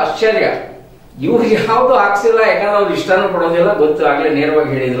ಇರೋದು ಆಶ್ಚರ್ಯ. ಇವ್ರಿಗೆ ಯಾವ್ದು ಹಾಕ್ಸಿಲ್ಲ, ಯಾಕಂದ್ರೆ ಅವ್ರು ಇಷ್ಟನೂ ಪಡೋದಿಲ್ಲ, ಗೊತ್ತು, ಆಗ್ಲೇ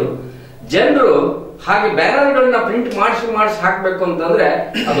ನೇರವಾಗಿ ಹೇಳಿದ್ರು. ಜನರು ಹಾಗೆ ಬ್ಯಾನರ್ಗಳನ್ನ ಪ್ರಿಂಟ್ ಮಾಡಿಸಿ ಹಾಕ್ಬೇಕು ಅಂತಂದ್ರೆ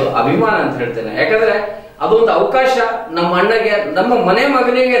ಅದು ಅಭಿಮಾನ ಅಂತ ಹೇಳ್ತೇನೆ. ಯಾಕಂದ್ರೆ ಅದೊಂದು ಅವಕಾಶ. ನಮ್ಮ ಅಣ್ಣಗೆ, ನಮ್ಮ ಮನೆ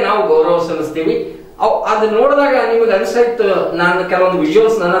ಮಗನಿಗೆ ನಾವು ಗೌರವ ಸಲ್ಲಿಸ್ತೀವಿ. ಅದು ನೋಡಿದಾಗ ನಿಮಗೆ ಅನ್ಸಾಯ್ತು, ನಾನು ಕೆಲವೊಂದು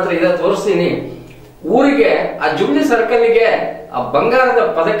ವಿಜುವಲ್ಸ್ ನನ್ನ ಹತ್ರ ಇದೆ, ತೋರಿಸ್ತೀನಿ. ಊರಿಗೆ ಆ ಜುಬ್ಲಿ ಸರ್ಕಲ್ಗೆ ಆ ಬಂಗಾರದ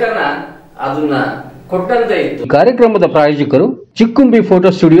ಪದಕನ ಅದನ್ನ ಕೊಟ್ಟಂತೆ ಇತ್ತು. ಕಾರ್ಯಕ್ರಮದ ಪ್ರಾಯೋಜಕರು ಚಿಕ್ಕುಂಬಿ ಫೋಟೋ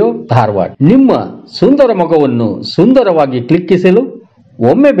ಸ್ಟುಡಿಯೋ, ಧಾರವಾಡ. ನಿಮ್ಮ ಸುಂದರ ಮಗುವನ್ನು ಸುಂದರವಾಗಿ ಕ್ಲಿಕ್ಕಿಸಲು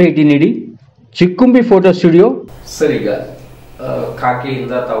ಒಮ್ಮೆ ಭೇಟಿ ನೀಡಿ ಚಿಕ್ಕುಂಬಿ ಫೋಟೋ ಸ್ಟುಡಿಯೋ. ಸರ್, ಈಗ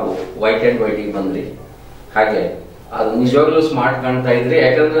ಖಾಕಿಯಿಂದ ತಾವು ವೈಟ್ ಅಂಡ್ ವೈಟಿಗೆ ಬಂದ್ರಿ. ಹಾಗೆ ಅದು ನಿಜವಾಗ್ಲೂ ಸ್ಮಾರ್ಟ್ ಕಾಣ್ತಾ ಇದ್ರಿ,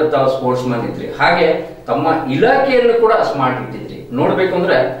 ಯಾಕಂದ್ರೆ ತಾವು ಸ್ಪೋರ್ಟ್ಸ್ ಮ್ಯಾನ್ ಇದ್ರಿ. ಹಾಗೆ ತಮ್ಮ ಇಲಾಖೆಯನ್ನು ಕೂಡ ಸ್ಮಾರ್ಟ್ ಇಟ್ಟಿದ್ರಿ. ನೋಡ್ಬೇಕು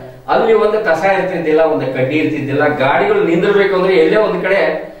ಅಂದ್ರೆ ಅಲ್ಲಿ ಒಂದು ಕಸ ಇರ್ತಿದ್ದಿಲ್ಲ, ಒಂದು ಕಡ್ಡಿ ಇರ್ತಿದ್ದಿಲ್ಲ. ಗಾಡಿಗಳು ನಿಂದಿರ್ಬೇಕು ಅಂದ್ರೆ ಎಲ್ಲೇ ಒಂದ್ ಕಡೆ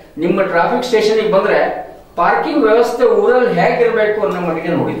ನಿಮ್ಮ ಟ್ರಾಫಿಕ್ ಸ್ಟೇಷನ್ಗೆ ಬಂದ್ರೆ ಪಾರ್ಕಿಂಗ್ ವ್ಯವಸ್ಥೆ ಊರಲ್ಲಿ ಹೇಗಿರ್ಬೇಕು ಅನ್ನೋ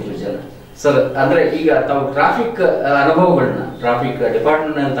ಮಟ್ಟಿಗೆ ನೋಡಿದ್ರು ಜನ. ಸರ್, ಅಂದ್ರೆ ಈಗ ತಾವು ಟ್ರಾಫಿಕ್ ಅನುಭವಗಳನ್ನ, ಟ್ರಾಫಿಕ್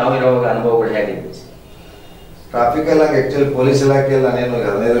ಡಿಪಾರ್ಟ್ಮೆಂಟ್ ತಾವಿರುವಾಗ ಅನುಭವಗಳು ಹೇಗಿದ್ವಿ? ಟ್ರಾಫಿಕ್ ಎಲ್ಲ ಆಕ್ಚುಲಿ ಪೊಲೀಸ್ ಇಲಾಖೆಯಲ್ಲಿ ನಾನೇನು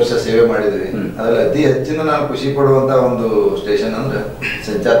 15 ವರ್ಷ ಸೇವೆ ಮಾಡಿದ್ವಿ. ಅದ್ರಲ್ಲಿ ಅತಿ ಹೆಚ್ಚಿನ ನಾನು ಖುಷಿ ಪಡುವಂತ ಒಂದು ಸ್ಟೇಷನ್ ಅಂದ್ರೆ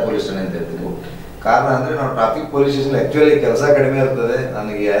ಸಂಚಾರ್ ಪೊಲೀಸ್ ಠಾಣೆ ಅಂತ ಹೇಳ್ತೀನಿ. ಕಾರಣ ಅಂದ್ರೆ ನಾವು ಟ್ರಾಫಿಕ್ ಪೊಲೀಸ್ ಸ್ಟೇಷನ್ ಆಕ್ಚುಲಿ ಕೆಲಸ ಕಡಿಮೆ ಇರ್ತದೆ,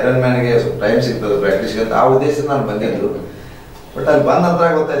 ನನಗೆ ಐರನ್ ಮ್ಯಾನ್ಗೆ ಟೈಮ್ ಸಿಗ್ತದೆ ಪ್ರಾಕ್ಟೀಸ್ಗೆ ಅಂತ ಆ ಉದ್ದೇಶದಿಂದ ನಾನು ಬಂದಿದ್ದು. ಬಟ್ ಅಲ್ಲಿ ಬಂದ ನಂತರ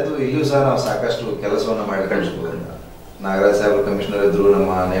ಗೊತ್ತಾಯ್ತು ಇಲ್ಲಿಯೂ ಸಹ ನಾವು ಸಾಕಷ್ಟು ಕೆಲಸವನ್ನು ಮಾಡಿ ಕಳಿಸ್ಬೋದು ಅಂತ. ನಾಗರಾಜ್ ಸಾಹೇಬ್ ಕಮಿಷನರ್ ಇದ್ರು,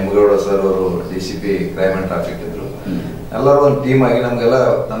 ನಮ್ಮ ನೇಮಗೌಡ ಸರ್ ಅವರು DCP ಕ್ರೈಮ್ ಅಂಡ್ ಟ್ರಾಫಿಕ್ ಇದ್ರು. ಎಲ್ಲರೂ ಒಂದು ಟೀಮ್ ಆಗಿ ನಮ್ಗೆಲ್ಲ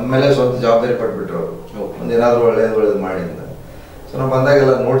ನಮ್ಮ ಮೇಲೆ ಸ್ವಂತ ಜವಾಬ್ದಾರಿ ಪಟ್ಬಿಟ್ರು. ಒಂದೇನಾದ್ರೂ ಒಳ್ಳೇದು ಮಾಡಿ ಅಂತ. ಸೊ ನಾವು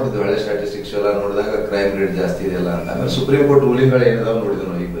ಬಂದಾಗೆಲ್ಲ ನೋಡ್ತಿದ್ವಿ, ಒಳ್ಳೆ ಸ್ಟ್ಯಾಟಿಸ್ಟಿಕ್ಸ್ ಎಲ್ಲ ನೋಡಿದಾಗ ಕ್ರೈಮ್ ರೇಟ್ ಜಾಸ್ತಿ ಇದೆಯಲ್ಲ ಅಂತ. ಆಮೇಲೆ ಸುಪ್ರೀಂ ಕೋರ್ಟ್ ರೂಲಿಂಗ್ಗಳು ಏನಿದಾವೆ ನೋಡಿದ್ವಿ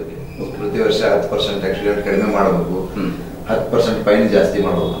ನಾವು ಈ ಬಗ್ಗೆ. ಪ್ರತಿ ವರ್ಷ 10% ಆಕ್ಸಿಡೆಂಟ್ ಕಡಿಮೆ ಮಾಡಬೇಕು, 10% ಫೈನ್ ಜಾಸ್ತಿ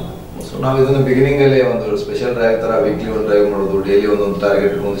ಮಾಡಬೇಕು. ಸೊ ನಾವು ಇದನ್ನ ಬಿಗಿನಿಂಗ್ ಅಲ್ಲಿ ಒಂದು ಸ್ಪೆಷಲ್ ಡ್ರೈವ್ ತರ ವೀಕ್ಲಿ ಒಂದು ಡ್ರೈವ್ ಮಾಡೋದು, ಡೈಲಿ ಒಂದೊಂದು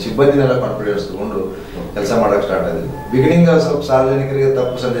ಟಾರ್ಗೆಟ್, ಒಂದು ಸಿಬ್ಬಂದಿನೆಲ್ಲ ಕಾನ್ಫಿಡೆನ್ಸ್ ತಗೊಂಡು ಕೆಲಸ ಮಾಡಕ್ ಸ್ಟಾರ್ಟ್ ಆಗಿದೆ. ಬಿಗಿನಿಂಗ್ ಸ್ವಲ್ಪ ಸಾರ್ವಜನಿಕರಿಗೆ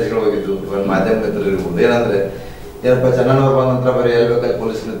ತಪ್ಪು ಸಂದೇಶಗಳು ಹೋಗಿದ್ದು, ಮಾಧ್ಯಮ ಇರ್ಬೋದು. ಏನಂದ್ರೆ ಏನಪ್ಪ ಚನ್ನಣ್ಣವ್ರು ಬಂದ ನಂತರ ಬರೀ ಹೇಳ್ಬೇಕಲ್ಲಿ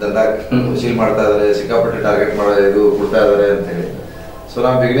ಪೊಲೀಸರು ದಂಡ ಶೀಲ್ ಮಾಡ್ತಾ ಇದಾರೆ, ಸಿಕ್ಕಾಪಟ್ಟೆ ಟಾರ್ಗೆಟ್ ಮಾಡೋ ಇದು ಕೊಡ್ತಾ ಇದಾರೆ ಅಂತ ಹೇಳಿ. ಸೊ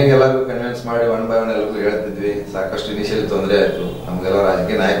ನಾವು ಬಿಗಿನಿಂಗ್ ಎಲ್ಲರಿಗೂ ಕನ್ವಿನ್ಸ್ ಮಾಡಿ 1 by 1 ಎಲ್ಲರಿಗೂ ಹೇಳ್ತಿದ್ವಿ. ಸಾಕಷ್ಟು ಇನಿಷಿಯಲಿ ತೊಂದರೆ ಆಯ್ತು. ನಮ್ಗೆಲ್ಲ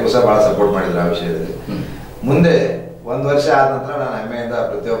ರಾಜಕೀಯ ನಾಯಕರು ಸಹ ಬಹಳ ಸಪೋರ್ಟ್ ಮಾಡಿದ್ರು ಆ ವಿಷಯದಲ್ಲಿ. ಮುಂದೆ 1 ವರ್ಷ ಆದ ನಂತರ ನಾನು ಹೆಮ್ಮೆಯಿಂದ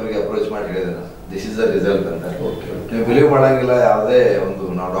ಪ್ರತಿಯೊಬ್ಬರಿಗೆ ಅಪ್ರೋಚ್ ಮಾಡಿ ಹೇಳಿದೆ, ದಿಸ್ ಇಸ್ ದ ರಿಸಲ್ಟ್ ಅಂತ. ನೀವು ಬಿಲೀವ್ ಮಾಡಂಗಿಲ್ಲ, ಯಾವುದೇ ಒಂದು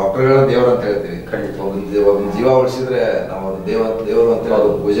ನಾವು ಡಾಕ್ಟರ್ಗಳ ದೇವರು ಅಂತ ಹೇಳ್ತೀವಿ. ಒಬ್ಬ ಜೀವ ಉಳಿಸಿದ್ರೆ ನಾವು ದೇವರು ಅಂತ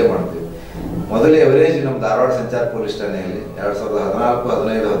ಹೇಳಿ ಪೂಜೆ ಮಾಡ್ತೀವಿ. ಮೊದಲೇ ಎವರೇಜ್ ನಮ್ಮ ಧಾರವಾಡ ಸಂಚಾರ ಪೊಲೀಸ್ ಠಾಣೆಯಲ್ಲಿ 2014,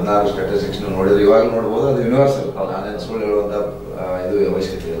 15, 16 ಸ್ಟ್ಯಾಟಿಸ್ಟಿಕ್ಸ್ ನೋಡಿದ್ರೆ ಇವಾಗ ನೋಡ್ಬೋದು, ಅದು ಯೂನಿವರ್ಸಲ್, ನಾನೇನು ಸುಳ್ಳು ಹೇಳುವಂತ ಇದು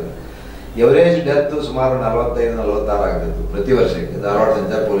ಅವಶ್ಯಕತೆ ಇಲ್ಲ. ಎವರೇಜ್ ಡೆತ್ ಸುಮಾರು 45-46 ಆಗ್ತಿತ್ತು ಪ್ರತಿ ವರ್ಷಕ್ಕೆ ಧಾರವಾಡ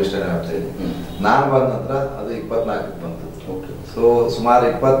ಸಂಚಾರ ಪೊಲೀಸ್ ಠಾಣೆ ವ್ಯಾಪ್ತಿಯಲ್ಲಿ. ನಾನು ಬಂದ ನಂತರ ಅದು 24 ಬಂತು. ಸೊ ಸುಮಾರು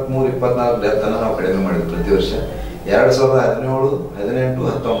 23-24 ಡೆತ್ ಅನ್ನು ನಾವು ಕಡಿಮೆ ಮಾಡಿದ್ವಿ ಪ್ರತಿ ವರ್ಷ. 2017, 18,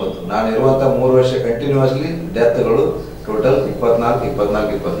 19 ನಾನು ಇರುವಂತ 3 ವರ್ಷ continuously ಡೆತ್ಗಳು total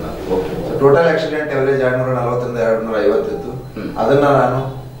 24. Total accident average 240 250 ಇತ್ತು. ಅದನ್ನ ನಾನು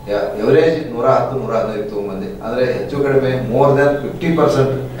ಎವರೇಜ್ 110-115 ತಗೊಂಡ್ಬಂದೆ. ಅಂದ್ರೆ ಹೆಚ್ಚು ಕಡಿಮೆ ಮೋರ್ ದನ್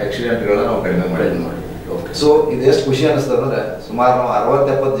 50% ಆಕ್ಸಿಡೆಂಟ್ ಗಳನ್ನ ನಾವು ಕಡಿಮೆ ಮಾಡಿ. ಸೊ ಇದು ಎಷ್ಟು ಖುಷಿ ಅನಿಸ್ತದ ಅಂದ್ರೆ ಸುಮಾರು ನಾವು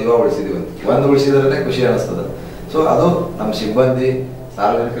 60-70 ಜೀವ ಉಳಿಸಿದೀವಿ. ಒಂದು ಉಳಿಸಿದ್ರೆ ಖುಷಿ ಅನಿಸ್ತದ. ಸೊ ಅದು ನಮ್ಮ ಸಿಬ್ಬಂದಿ,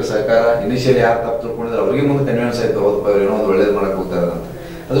 ಸಾರ್ವಜನಿಕರ ಸಹಕಾರ. ಇನಿಷಿಯಲಿ ಯಾರು ತಪ್ಪು ತಿಳ್ಕೊಂಡಿದ್ರೆ ಅವ್ರಿಗೆ ಮುಂದೆ ಕನ್ವಿನ್ಸ್ ಆಯ್ತು, ಹೌದಪ್ಪ ಏನೋ ಒಂದು ಒಳ್ಳೇದು ಮಾಡಕ್ ಹೋಗ್ತಾರೆ ಅಂತ.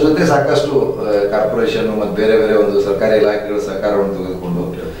 ಅದ್ರ ಜೊತೆ ಸಾಕಷ್ಟು ಕಾರ್ಪೊರೇಷನ್ ಮತ್ತು ಬೇರೆ ಬೇರೆ ಒಂದು ಸರ್ಕಾರಿ ಇಲಾಖೆಗಳ ಸಹಕಾರವನ್ನು ತೆಗೆದುಕೊಂಡು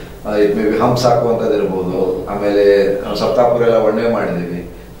ಇಟ್ ಮೇ ಬಿ ಹಂಪ್ಸ್ ಹಾಕುವಂಥದ್ದು ಇರ್ಬೋದು. ಆಮೇಲೆ ನಾವು ಸಪ್ತಾಪುರ ಎಲ್ಲ ಒಣ್ಣೆ ಮಾಡಿದೀವಿ.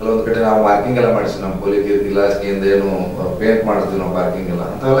 ಕೆಲವೊಂದು ಕಡೆ ನಾವು ಮಾರ್ಕಿಂಗ್ ಎಲ್ಲ ಮಾಡಿಸ್ತೀವಿ, ನಮ್ಮ ಪೊಲೀಸ್ ಇಲಾಖೆಯಿಂದ ಏನು ಪೇಂಟ್ ಮಾಡಿಸ್ತೀವಿ ನಾವು ಪಾರ್ಕಿಂಗ್ ಎಲ್ಲ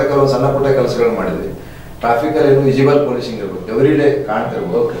ಅಂತೆಲ್ಲ ಕೆಲವೊಂದು ಸಣ್ಣ ಪುಟ್ಟ ಕೆಲಸಗಳು ಮಾಡಿದ್ವಿ. ಟ್ರಾಫಿಕ್ ಅಲ್ಲಿ ಏನು ವಿಜಿಬಲ್ ಪೊಲೀಸಿಂಗ್ ಇರ್ಬೇಕು, ಎವ್ರಿ ಡೇ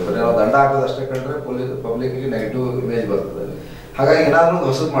ಕಾಣ್ತಿರ್ಬೇಕು. ನಾವು ದಂಡ ಹಾಕೋದಷ್ಟೇ ಕಂಡ್ರೆ ಪಬ್ಲಿಕ್ ನೆಗೆಟಿವ್ ಇಮೇಜ್ ಬರ್ತದೆ. ಹಾಗಾಗಿ ಏನಾದ್ರೂ ಒಂದು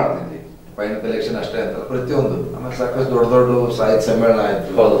ಹೊಸದು ಮಾಡ್ತಿದ್ವಿ, ಫೈನ್ ಕಲೆಕ್ಷನ್ ಅಷ್ಟೇ ಅಂತ ಪ್ರತಿಯೊಂದು. ಆಮೇಲೆ ಸಾಕಷ್ಟು ದೊಡ್ಡ ದೊಡ್ಡ ಸಾಹಿತ್ಯ ಸಮ್ಮೇಳನ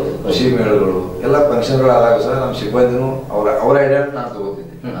ಆಯ್ತು, ಕೃಷಿ ಮೇಳಗಳು ಎಲ್ಲ ಫಂಕ್ಷನ್ಗಳು ಆದಾಗ ಸಹ ನಮ್ಮ ಸಿಬ್ಬಂದಿನೂ ಅವ್ರ ಐಡಿಯಾ ನಾನು ತಗೋತಿದ್ದೆ.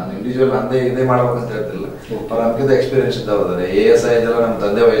 ನಾನು ಇಂಡಿವಿಜುವಲ್ ನಂದೇ ಇದೇ ಮಾಡ್ಬೇಕಂತ ಹೇಳ್ತಿಲ್ಲ, ಅವ್ರ ನಮ್ಗಿಂತ ಎಕ್ಸ್ಪೀರಿಯನ್ಸ್ ಇದ್ದವ್ರಿದ್ದಾರೆ, ASI ಎಲ್ಲ ನಮ್ಮ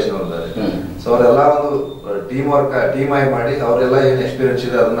ತಂದೆ ವಯಸ್ಸಿನವ್ರಿದ್ದಾರೆ. ಸೊ ಅವರೆಲ್ಲ ಒಂದು ಟೀಮ್ ಆಗಿ ಮಾಡಿ ಅವರೆಲ್ಲ ಏನ್ ಎಕ್ಸ್ಪೀರಿಯನ್ಸ್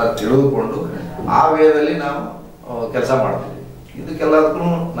ಇದೆ ಅದನ್ನ ತಿಳಿದುಕೊಂಡು ಆ ವೇದಲ್ಲಿ ನಾವು ಕೆಲಸ ಮಾಡ್ತೀವಿ. ಇದಕ್ಕೆಲ್ಲದಕ್ಕೂ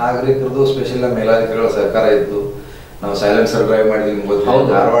ನಾಗರಿಕರದು ಸ್ಪೆಷಲ್ ಮೇಲಾಧಿಕಾರಿಗಳ ಸಹಕಾರ ಇತ್ತು. ನಾವು ಸೈಲೆನ್ಸರ್ ಡ್ರೈವ್ ಮಾಡಿದ್ವಿ, ನಿಮ್ಗೆ ಗೊತ್ತು,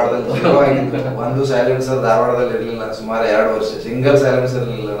 ಧಾರವಾಡದಲ್ಲಿ ಒಂದು ಸೈಲೆನ್ಸರ್ ಧಾರವಾಡದಲ್ಲಿ ಇರಲಿಲ್ಲ, ಸುಮಾರು 2 ವರ್ಷ ಸಿಂಗಲ್ ಸೈಲೆನ್ಸರ್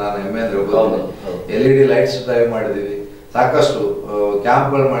ಇರಲಿಲ್ಲ. ನಾನು ಹೆಮ್ಮೆ ಅಂದ್ರೆ ಹೇಳ್ಬೋದು. LED ಲೈಟ್ಸ್ ಡ್ರೈವ್ ಮಾಡಿದೀವಿ, ಸಾಕಷ್ಟು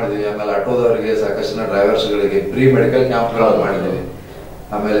ಕ್ಯಾಂಪ್ಗಳು ಮಾಡಿದ್ವಿ. ಆಮೇಲೆ ಆಟೋದವರಿಗೆ ಸಾಕಷ್ಟು ಡ್ರೈವರ್ಸ್ಗಳಿಗೆ ಪ್ರೀ ಮೆಡಿಕಲ್ ಕ್ಯಾಂಪ್ಗಳು ಮಾಡಿದ್ವಿ.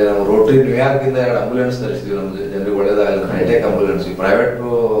 ಆಮೇಲೆ ನಾವು ರೋಟರಿ ನ್ಯೂಯಾರ್ಕ್ ಇಂದ 2 ಆಂಬುಲೆನ್ಸ್ ತರಿಸಿದ್ವಿ, ನಮ್ಗೆ ಜನರಿಗೆ ಒಳ್ಳೇದಾಗಲ್ಲ. ಹೈಟೆಕ್ ಆಂಬುಲೆನ್ಸ್, ಪ್ರೈವೇಟ್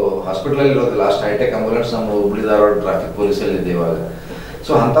ಹಾಸ್ಪಿಟಲ್ ಇರೋದಿಲ್ಲ, ಅಷ್ಟು ಹೈಟೆಕ್ ಆಂಬುಲೆನ್ಸ್ ನಮ್ಮ ಹುಬ್ಬಳ್ಳಿ ಧಾರವಾಡ ಟ್ರಾಫಿಕ್ ಪೊಲೀಸಲ್ಲಿ ಇದೆ ಇವಾಗ.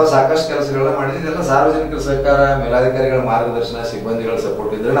 ಸೊ ಅಂತ ಸಾಕಷ್ಟು ಕೆಲಸಗಳನ್ನ ಮಾಡಿದ್ವಿ. ಇದೆಲ್ಲ ಸಾರ್ವಜನಿಕರ ಸಹಕಾರ, ಮೇಲಾಧಿಕಾರಿಗಳ ಮಾರ್ಗದರ್ಶನ, ಸಿಬ್ಬಂದಿಗಳ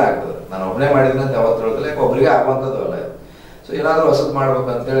ಸಪೋರ್ಟ್ ಇದ್ರೆ ಆಗ್ತದೆ. ನಾನು ಒಬ್ಬನೇ ಮಾಡಿದ್ರೆ ಅಂತ ಯಾವತ್ತು ಹೇಳ್ತಿಲ್ಲ, ಯಾಕೆ ಒಬ್ಬರಿಗೆ ಆಗುವಂಥದ್ದು ಅಲ್ಲ. ಸೊ ಏನಾದ್ರೂ ಹೊಸದು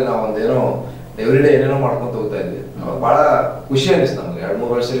ಮಾಡ್ಬೇಕಂತೇಳಿ ನಾವು ಒಂದೇನೋ ಎವ್ರಿ ಡೇ ಏನೇನೋ ಮಾಡ್ಕೊಂತ ಹೋಗ್ತಾ ಇದ್ವಿ. ಅವಾಗ ಬಹಳ ಖುಷಿ ಅನಿಸ್ತು ನಮ್ಗೆ. 2-3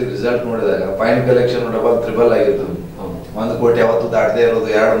 ವರ್ಷದಲ್ಲಿ ರಿಸಲ್ಟ್ ನೋಡಿದಾಗ ಫೈನ್ ಕಲೆಕ್ಷನ್ ಡಬಲ್ ತ್ರಿಬಲ್ ಆಗಿತ್ತು. 1 ಕೋಟಿ ಯಾವತ್ತು ದಾಟದೇ ಇರೋದು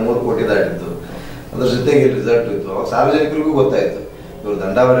 2-3 ಕೋಟಿ ದಾಟಿತ್ತು. ಅದ್ರ ಜೊತೆಗೆ ರಿಸಲ್ಟ್ ಇತ್ತು. ಅವಾಗ ಸಾರ್ವಜನಿಕರಿಗೂ ಗೊತ್ತಾಯ್ತು, ಇವರು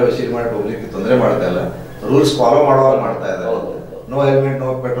ದಂಡಾವರಿ ವಸೂಲಿ ಮಾಡಿ ಪಬ್ಲಿಕ್ ತೊಂದರೆ ಮಾಡ್ತಾ ಇಲ್ಲ, ರೂಲ್ಸ್ ಫಾಲೋ ಮಾಡೋವಾಗ ಮಾಡ್ತಾ ಇದ್ದಾರೆ. ನೋ ಹೆಲ್ಮೆಟ್ ನೋ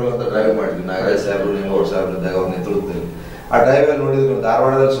ಪೆಟ್ರೋಲ್ ಅಂತ ಡ್ರೈವ್ ಮಾಡಿದ್ವಿ. ನಾಗರಾಜ್ ಸಾಹೇಬ್ರು, ನಿಂಗೋಡ್ ಸಾಹೇಬ್ರು ಇದ್ದಾಗ ಅವ್ರ ನೇತೃತ್ವದಲ್ಲಿ ಆ ಡ್ರೈವ್ ಅಲ್ಲಿ ನೋಡಿದ್ರು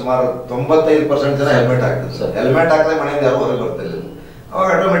ಧಾರವಾಡದಲ್ಲಿ ಸುಮಾರು 95% ಜನ ಹೆಲ್ಮೆಟ್ ಹಾಕ್ತಿದ್ರು. ಹೆಲ್ಮೆಟ್ ಹಾಕದೆ ಮನೆಯಿಂದ ಯಾರು ಹೊರಗೆ ಬರ್ತಿಲ್ಲ. ಅವಾಗ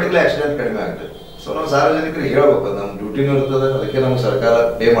ಆಟೋಮೆಟಿಕ್ಲಿ ಆಕ್ಸಿಡೆಂಟ್ ಕಡಿಮೆ ಆಗ್ತದೆ. ಸೊ ನಾವು ಸಾರ್ವಜನಿಕರಿಗೆ ಹೇಳ್ಬೇಕು, ನಮ್ಮ ಡ್ಯೂಟಿನೂ ಇರ್ತದೆ, ಅದಕ್ಕೆ ನಮ್ಗೆ ಸರ್ಕಾರ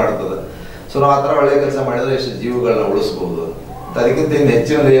ಪೇ ಮಾಡ್ತದೆ. ಸೊ ನಾವು ಆ ಥರ ಒಳ್ಳೆ ಕೆಲಸ ಮಾಡಿದ್ರೆ ಎಷ್ಟು ಜೀವಗಳನ್ನ ಉಳಿಸ್ಬಹುದು. ಅದಕ್ಕಿಂತ ಇನ್ನು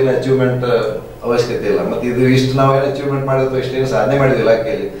ಹೆಚ್ಚಿನ ಏನು ಅಚೀವ್ಮೆಂಟ್ ಅವಶ್ಯಕತೆ ಇಲ್ಲ. ಮತ್ತೆ ಇದು ಇಷ್ಟು ನಾವೇನು ಅಚೀವ್ಮೆಂಟ್ ಮಾಡಿದ್ವಿ, ಇಷ್ಟೇನು ಸಾಧನೆ ಮಾಡಿದ್ವಿ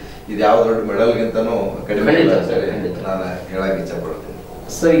ಇಲಾಖೆಯಲ್ಲಿ, ಇದು ಯಾವ ದೊಡ್ಡ ಮೆಡಲ್ಗಿಂತನೂ ಕಡಿಮೆ ಇಲ್ಲ ಅಂತ ಹೇಳಿ ನಾನು ಹೇಳಕ್ ಇಚ್ಛೆ ಪಡ್ತೀನಿ.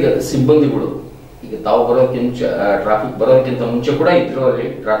 ಸರ್, ಈಗ ಸಿಬ್ಬಂದಿಗಳು ಈಗ ತಾವು ಬರೋದಕ್ಕಿಂತ ಮುಂಚೆ, ಟ್ರಾಫಿಕ್ ಬರೋದಕ್ಕಿಂತ ಮುಂಚೆ ಕೂಡ ಇದ್ರು ಅಲ್ಲಿ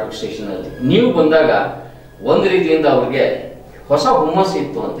ಟ್ರಾಫಿಕ್ ಸ್ಟೇಷನ್ ಅಲ್ಲಿ. ನೀವು ಬಂದಾಗ ಒಂದು ರೀತಿಯಿಂದ ಅವ್ರಿಗೆ ಹೊಸ ಹುಮ್ಮಸ್ಸು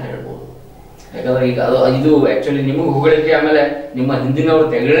ಇತ್ತು ಅಂತ ಹೇಳ್ಬೋದು. ಯಾಕಂದ್ರೆ ಈಗ ಇದು ಆಕ್ಚುಲಿ ನಿಮಗೆ ಹೊಗಳಿಕೆ, ಆಮೇಲೆ ನಿಮ್ಮ ಹಿಂದಿನವರು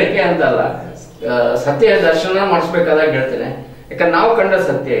ತೆಗಳಿಕೆ ಅಂತ ಅಲ್ಲ, ಸತ್ಯ ದರ್ಶನ ಮಾಡಿಸ್ಬೇಕಾದಾಗ ಹೇಳ್ತೇನೆ. ಯಾಕಂದ್ರೆ ನಾವು ಕಂಡ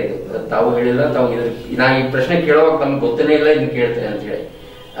ಸತ್ಯ ಇದು. ತಾವು ಹೇಳಿಲ್ಲ, ತಾವು ನಾ ಈ ಪ್ರಶ್ನೆ ಕೇಳುವಾಗ ತಮ್ಗೆ ಗೊತ್ತನೇ ಇಲ್ಲ, ಇದನ್ನ ಕೇಳ್ತೇನೆ ಅಂತ ಹೇಳಿ.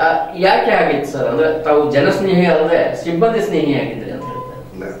 ಯಾಕೆ ಆಗಿತ್ತು ಸರ್? ಅಂದ್ರೆ ತಾವು ಜನಸ್ನೇಹಿ ಅಲ್ಲದೆ ಸಿಬ್ಬಂದಿ ಸ್ನೇಹಿ ಆಗಿದ್ರಿ ಅಂತ ಹೇಳ್ತಾರೆ.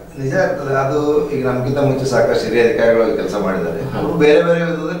 ಇಲ್ಲ, ನಿಜ ಇರ್ತದೆ ಅದು. ಈಗ ನಮ್ಗಿಂತ ಮುಂಚೆ ಸಾಕಷ್ಟು ಹಿರಿಯ ಅಧಿಕಾರಿಗಳು ಕೆಲಸ ಮಾಡಿದ್ದಾರೆ. ಅವರು ಬೇರೆ ಬೇರೆ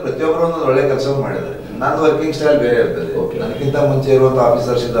ವಿಧದಲ್ಲಿ ಪ್ರತಿಯೊಬ್ಬರು ಒಂದು ಒಳ್ಳೆ ಕೆಲಸವನ್ನು ಮಾಡಿದ್ದಾರೆ. ನಂದು ವರ್ಕಿಂಗ್ ಸ್ಟೈಲ್ ಬೇರೆ ಇರ್ತದೆ, ನನಗಿಂತ ಮುಂಚೆ ಇರುವಂತ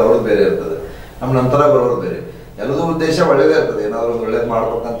ಆಫೀಸರ್ಸ್ ಇದ್ದ ಅವ್ರದ್ದು ಬೇರೆ ಇರ್ತದೆ, ನಮ್ಮ ನಂತರ ಬರೋರು ಬೇರೆ. ಎಲ್ಲದೂ ಉದ್ದೇಶ ಒಳ್ಳೇದೇ ಇರ್ತದೆ, ಏನಾದ್ರು ಒಂದು ಒಳ್ಳೇದು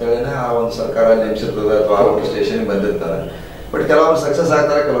ಮಾಡ್ಬೇಕಂತೇಳಿನೇ ಆ ಒಂದು ಸರ್ಕಾರ ನೇಮಿಸಿರ್ತದೆ ಅಥವಾ ಆ ಒಂದು ಸ್ಟೇಷನ್ ಬಂದಿರ್ತಾರೆ. ಬಟ್ ಕೆಲವರು ಸಕ್ಸಸ್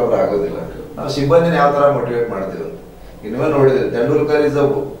ಆಗ್ತಾರೆ, ಕೆಲವರು ಆಗೋದಿಲ್ಲ. ನಾವು ಸಿಬ್ಬಂದಿನ ಯಾವ ತರ ಮೋಟಿವೇಟ್ ಮಾಡ್ತೀವಿ ಅಂತ ನೀವೇ ನೋಡಿದ್ರಿ. Tendulkar is a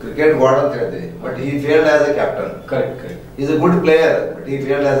cricket god ಅಂತ ಹೇಳ್ತೀವಿ, ಬಟ್ ಈ failed as A captain. Is a good player, but ಈ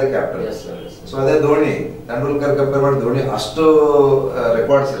failed as A captain. So ಅದೇ ಧೋನಿ, ತೆಂಡೂಲ್ಕರ್ ಕಂಪೇರ್ ಮಾಡಿ ಧೋನಿ ಅಷ್ಟು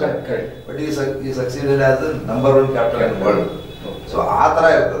ರೆಕಾರ್ಡ್ಸ್ ಇಲ್ಲ, ಬಟ್ ಈ succeeded as number 1 captain in world. So ಆ ತರ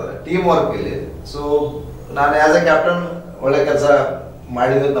ಇರ್ತದೆ ಟೀಮ್ ವರ್ಕ್ ಇಲ್ಲಿ. ಸೊ ನಾನು ಆಸ್ ಎ ಕ್ಯಾಪ್ಟನ್ ಒಳ್ಳೆ ಕೆಲಸ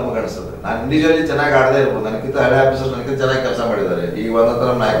ಮಾಡಿದ್ರೆ ನಮಗೆ ಅನಿಸ್ತದೆ. ನಾನು ಇಂಡಿವಿಜುವಲಿ ಚೆನ್ನಾಗಿ ಆಡದೇ ಇರ್ಬೋದು, ನನಗಿಂತ ಹಳೆ ಆಫೀಸರ್ಸ್ ನನಗಿಂತ ಚೆನ್ನಾಗಿ ಕೆಲಸ ಮಾಡಿದ್ದಾರೆ. ಈಗ ಒಂದಂತರ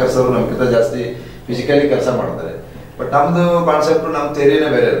ನಮ್ಮ ನಾಯಕರ್ಸ್ ಅವರು ನಮ್ಗಿಂತ ಜಾಸ್ತಿ ಫಿಸಿಕಲಿ ಕೆಲಸ ಮಾಡ್ತಾರೆ. ಬಟ್ ನಮ್ದು ಕಾನ್ಸೆಪ್ಟ್, ನಮ್ಮ ಥಿಯರಿನೇ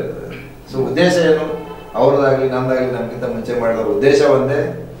ಬೇರೆ ಇರ್ತದೆ. ಸೊ ಉದ್ದೇಶ ಏನು, ಅವ್ರದ್ದಾಗ್ಲಿ ನಮ್ದಾಗ್ಲಿ ನಮ್ಗಿಂತ ಮುಂಚೆ ಮಾಡಿದವ್ರ ಉದ್ದೇಶ ಒಂದೇ,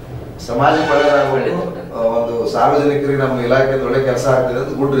 ಸಮಾಜಕ್ಕೆ ಒಳ್ಳೆಯದಾಗಬೇಕು, ಒಂದು ಸಾರ್ವಜನಿಕರಿಗೆ ನಮ್ಮ ಇಲಾಖೆಯಿಂದ ಒಳ್ಳೆ ಕೆಲಸ ಆಗ್ತದೆ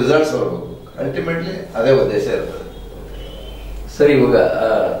ಅಂತ ಗುಡ್ ರಿಸಲ್ಟ್ಸ್ ಬರಬೇಕು. ಅಲ್ಟಿಮೇಟ್ಲಿ ಅದೇ ಉದ್ದೇಶ ಇರ್ತದೆ. ಸರಿ, ಇವಾಗ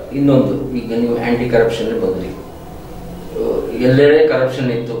ಇನ್ನೊಂದು, ಈಗ ನೀವು ಆಂಟಿ ಕರಪ್ಷನ್ ಬಂದ್ರಿ, ಎಲ್ಲೆಡೆ ಕರಪ್ಷನ್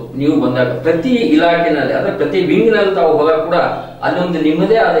ಇತ್ತು. ನೀವು ಬಂದಾಗ ಪ್ರತಿ ಇಲಾಖೆನಲ್ಲಿ, ಅಂದ್ರೆ ಪ್ರತಿ ವಿಂಗ್ ನಲ್ಲಿ ತಾವು ಹೋದಾಗ ಕೂಡ ಅಲ್ಲೊಂದು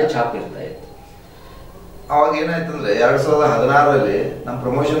ನಿಮ್ಮದೇ ಆದ ಛಾಪ್ ಇರ್ತಾ ಇತ್ತು. ಅವಾಗ ಏನಾಯ್ತಂದ್ರೆ 2016ರಲ್ಲಿ ನಮ್ಮ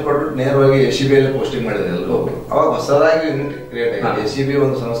ಪ್ರಮೋಷನ್ ಕೊಟ್ಬಿಟ್ಟು ನೇರವಾಗಿ SCB ಅಲ್ಲಿ ಪೋಸ್ಟಿಂಗ್ ಮಾಡಿದ್ರು ಎಲ್ಲರೂ. ಅವಾಗ ಹೊಸದಾಗಿ ಯೂನಿಟ್ ಕ್ರಿಯೇಟ್ ಆಗಿದೆ, SCB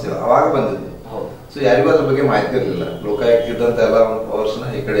ಒಂದು ಸಂಸ್ಥೆ ಅವಾಗ ಬಂದಿದ್ದು. ಸೊ ಯಾರಿಗೂ ಅದ್ರ ಬಗ್ಗೆ ಮಾಹಿತಿ ಇರಲಿಲ್ಲ. ಲೋಕಾಯುಕ್ತ ಇದ್ದಂತ ಎಲ್ಲ ಒಂದು ಪವರ್ಸ್ ನ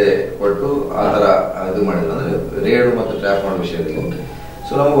ಈ ಕಡೆ ಕೊಟ್ಟು ಆ ತರ ಇದು ಮಾಡಿದ್ರು, ಅಂದ್ರೆ ರೇಡ್ ಮತ್ತು ಟ್ರ್ಯಾಪ್ ಮಾಡೋ ವಿಷಯದಲ್ಲಿ.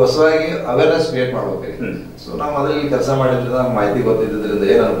 ಸೊ ನಮ್ಗೆ ಹೊಸದಾಗಿ ಅವೇರ್ನೆಸ್ ಕ್ರಿಯೇಟ್ ಮಾಡ್ಬೇಕಾಗಿತ್ತು. ಸೊ ನಾವು ಮೊದಲಲ್ಲಿ ಕೆಲಸ ಮಾಡಿದ್ರೆ ನಮ್ಗೆ ಮಾಹಿತಿ ಗೊತ್ತಿದ್ದರಿಂದ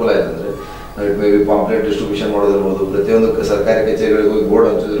ಏನು ಅನುಕೂಲ ಆಯ್ತಂದ್ರೆ, ಮೇ ಬಿ ಪಾಂಪ್ಲೆಟ್ ಡಿಸ್ಟ್ರಿಬ್ಯೂಷನ್ ಮಾಡೋದಿರ್ಬೋದು, ಪ್ರತಿಯೊಂದು ಸರ್ಕಾರಿ ಕಚೇರಿಗಳಿಗೆ ಹೋಗಿ ಬೋರ್ಡ್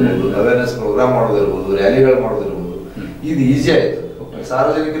ಹಂಚೋದಿರ್ಬೋದು, ಅವೇರ್ನೆಸ್ ಪ್ರೋಗ್ರಾಮ್ ಮಾಡೋದಿರ್ಬೋದು, ರ್ಯಾಲಿಗಳು ಮಾಡೋದಿರ್ಬೋದು, ಇದು ಈಸಿ ಆಯ್ತು.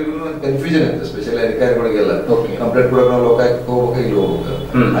 ಸಾರ್ವಜನಿಕರಿಗೂ ಕನ್ಫ್ಯೂಷನ್ ಇತ್ತು, ಸ್ಪೆಷಲಿ ಅಧಿಕಾರಿಗಳಿಗೆಲ್ಲ. ಕಂಪ್ಲೇಂಟ್ ಕೊಡೋಕೆ ನಾವು ಲೋಕಾಯುಕ್ತಕ್ಕೆ ಹೋಗ್ಬೇಕು, ಇಲ್ಲಿ ಹೋಗ್ಬೇಕು,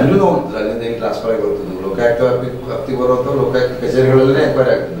 ಅಲ್ಲೂ ಹೋಗ್ತಿದ್ರು, ಅಲ್ಲಿಂದ ಇಲ್ಲಿ ಟ್ರಾನ್ಸ್ಫರ್ ಆಗಿ ಬರ್ತಿದ್ವು. ಲೋಕಾಯುಕ್ತ ವ್ಯಾಪ್ತಿಗೆ ಬರುವಂತ ಲೋಕಾಯುಕ್ತ ಕಚೇರಿಗಳಲ್ಲೇ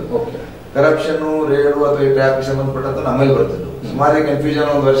ಎಂಕ್ವೈರಿ ಆಗ್ತಿದ್ದು. ಕರಪ್ಷನ್, ರೇಡು ಅಥವಾ ಈ ಟ್ರ್ಯಾಪ್ ಸಂಬಂಧಪಟ್ಟಂತ ನಮ್ಮಲ್ಲಿ ಬರ್ತಿದ್ದು. ಸುಮಾರು ಕನ್ಫ್ಯೂಷನ್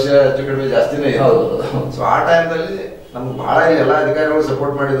ಒಂದು ವರ್ಷ ಹೆಚ್ಚು ಕಡಿಮೆ ಜಾಸ್ತಿನೇ ಇತ್ತು. ಸೊ ಆ ಟೈಮ್ದಲ್ಲಿ ನಮ್ಗೆ ಬಹಳ ಎಲ್ಲ ಅಧಿಕಾರಿಗಳು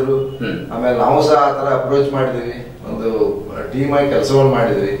ಸಪೋರ್ಟ್ ಮಾಡಿದ್ರು. ಆಮೇಲೆ ನಾವು ಸಹ ಆ ತರ ಅಪ್ರೋಚ್ ಮಾಡಿದ್ವಿ. ಒಂದು ಟೀಮ್ ಆಗಿ ಕೆಲಸವನ್ನು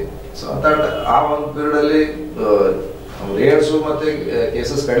ಮಾಡಿದ್ವಿ. ಸೊ ಅಂತ ಆ ಒಂದು ಪೀರಿಯಡ್ ಅಲ್ಲಿ ರೇಟ್ಸು ಮತ್ತೆ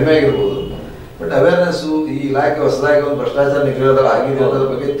ಕೇಸಸ್ ಕಡಿಮೆ ಆಗಿರ್ಬೋದು, ಬಟ್ ಅವೇರ್ನೆಸ್ ಈ ಇಲಾಖೆ ಹೊಸದಾಗಿ ಒಂದು ಭ್ರಷ್ಟಾಚಾರ ನಿಗ್ರಹದಲ್ಲಿ ಆಗಿದೆ ಅನ್ನೋದ್ರ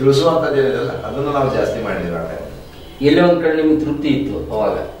ಬಗ್ಗೆ ತಿಳಿಸುವಂತದ್ದು ಏನಿದೆಲ್ಲ ಅದನ್ನು ನಾವು ಜಾಸ್ತಿ ಮಾಡಿದ್ವಿ ಆ ಟೈಮ್. ಎಲ್ಲೇ ಒಂದ್ ಕಡೆ ನಿಮ್ಗೆ ತೃಪ್ತಿ ಇತ್ತು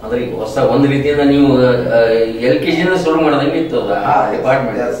ಅವಾಗ, ಅಂದ್ರೆ ಈಗ ಹೊಸ ಒಂದ್ ರೀತಿಯಿಂದ ನೀವು LKG ಶುರು ಮಾಡೋದಂಗೆ ಇತ್ತು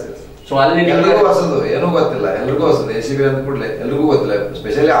ಡಿಪಾರ್ಟ್ಮೆಂಟ್. ಸೊ ಅಲ್ಲಿ ಎಲ್ರಿಗೂ ಹೊಸದು, ಏನೂ ಗೊತ್ತಿಲ್ಲ, ಎಲ್ರಿಗೂ ಹೊಸದು. ACB ಅಂದ ಕೂಡಲೇ ಎಲ್ರಿಗೂ ಗೊತ್ತಿಲ್ಲ,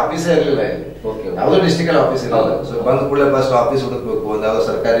 ಸ್ಪೆಷಲಿ ಆಫೀಸೇ ಇರಲಿಲ್ಲ ಇಲ್ಲಿ, ಯಾವ್ದೋ ಡಿಸ್ಟಿಕ್ ಅಲ್ಲಿ ಆಫೀಸ್ ಇರಲ್ಲ. ಸೊ ಬಂದ ಕೂಡಲೇ ಫಸ್ಟ್ ಆಫೀಸ್ ಹುಡುಕ್ಬೇಕು, ಒಂದ್ ಯಾವ್ದೋ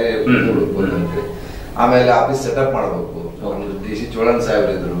ಸರ್ಕಾರಿ ಹುಡುಕ್ಬೇಕು ಅಂತೇಳಿ, ಆಮೇಲೆ ಆಫೀಸ್ ಸೆಟಪ್ ಮಾಡ್ಬೇಕು. DC ಚೋಳನ್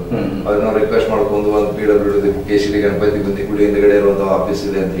ಸಾಹೇಬ್ರು ಇದ್ರು, ಅವ್ರನ್ನ ನಾವು ರಿಕ್ವೆಸ್ಟ್ ಮಾಡ್ಕೊಂಡು ಒಂದು PWD KCD ಗಣಪತಿ ಗುಂದಿ ಗುಡಿ ಹಿಂದ್ಗಡೆ ಇರುವಂತ ಆಫೀಸ್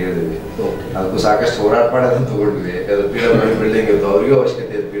ಇದೆ ಅಂತ ಹೇಳಿದ್ವಿ. ಅದಕ್ಕೂ ಸಾಕಷ್ಟು ಹೋರಾಟ ಮಾಡೋದನ್ನ ತಗೊಂಡ್ವಿ. PWD ಬಿಲ್ಡಿಂಗ್ ಇತ್ತು, ಅವ್ರಿಗೂ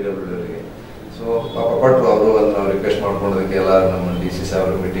ಅವಶ್ಯಕತೆ ಇತ್ತು PWD ಅವರಿಗೆ. ಸೊ ಪಾಪ ಕೊಟ್ಟರು ಅವರು, ಅದನ್ನ ನಾವು ರಿಕ್ವೆಸ್ಟ್ ಮಾಡ್ಕೊಂಡೋದಕ್ಕೆ ಎಲ್ಲ ನಮ್ಮ DC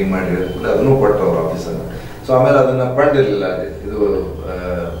ಸಾಹೇಬ್ರು ಮೀಟಿಂಗ್ ಮಾಡಿ ಅದನ್ನು ಕೊಟ್ಟರು ಅವ್ರ ಆಫೀಸನ್ನು. ಸೊ ಆಮೇಲೆ ಅದನ್ನ ಫಂಡ್ ಇರಲಿಲ್ಲ, ಇದು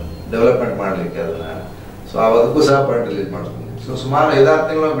ಡೆವಲಪ್ಮೆಂಟ್ ಮಾಡ್ಲಿಕ್ಕೆ ಅದನ್ನ. ಸೊ ಅದಕ್ಕೂ ಸಹ ಫಂಡ್ ರಿಲೀಸ್ ಮಾಡ್ಕೊಂಡು ಸೊ ಸುಮಾರು 5-6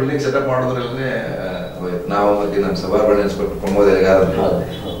 ತಿಂಗಳು ಬಿಲ್ಡಿಂಗ್ ಸೆಟಪ್ ಮಾಡೋದ್ರಲ್ಲೇ ಹೋಯ್ತು. ನಾವು ಮತ್ತೆ ನಮ್ಮ ಸಬಾರ್ಬನ್ ಇನ್ಸ್ಪೆಕ್ಟರ್ ಪ್ರಮೋದ್ ಎಲೆಗಾರ್,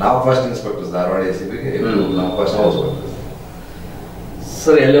 ನಾವು ಫಸ್ಟ್ ಇನ್ಸ್ಪೆಕ್ಟರ್ಸ್ ಧಾರವಾಡ ACB ಗೆ, ನಾವು ಫಸ್ಟ್ ಇನ್ಸ್ಪೆಕ್ಟರ್.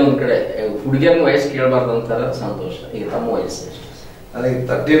 ಸರ್ ಎಲ್ಲೇ ಒಂದ್ ಕಡೆ ಹುಡುಗಿಯರ ವಯಸ್ಸು ಕೇಳಬಾರ್ದು ಅಂತಾರ, ಸಂತೋಷ. ಈಗ ತಮ್ಮ ವಯಸ್ಸು ನನಗೆ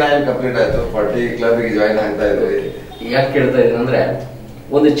 39 ಕಂಪ್ಲೀಟ್ ಆಯ್ತು. 40 ಕ್ಲಬ್ಗೆ ಜಾಯಿನ್ ಆಗ್ತಾ ಇದ್ವಿ. ಯಾಕೆ ಕೇಳ್ತಾ ಇದ್ದೀನಿ ಅಂದ್ರೆ,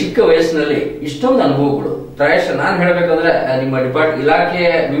 ಒಂದು ಚಿಕ್ಕ ವಯಸ್ಸಿನಲ್ಲಿ ಇಷ್ಟೊಂದು ಅನುಭವಗಳು. ಪ್ರಾಯಶಃ ನಾನು ಹೇಳ್ಬೇಕಂದ್ರೆ ನಿಮ್ಮ ಇಲಾಖೆಯ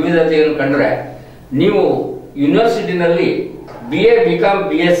ವಿವಿಧತೆಯನ್ನು ಕಂಡ್ರೆ ನೀವು ಯೂನಿವರ್ಸಿಟಿನಲ್ಲಿ BA BCom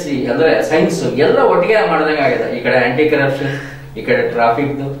BSc ಅಂದ್ರೆ ಸೈನ್ಸ್ ಎಲ್ಲ ಒಟ್ಟಿಗೆ ಮಾಡ್ದಂಗೆ ಆಗಿದೆ. ಈ ಕಡೆ ಆಂಟಿ ಕರಪ್ಷನ್, ಈ ಕಡೆ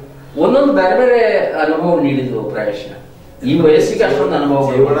ಟ್ರಾಫಿಕ್, ಒಂದೊಂದು ಬೇರೆ ಬೇರೆ ಅನುಭವ ನೀಡಿದ್ವು. ಪ್ರಾಯಶಃ ಈ ವಯಸ್ಸಿಗೆ ಅಷ್ಟೊಂದು ಅನುಭವ.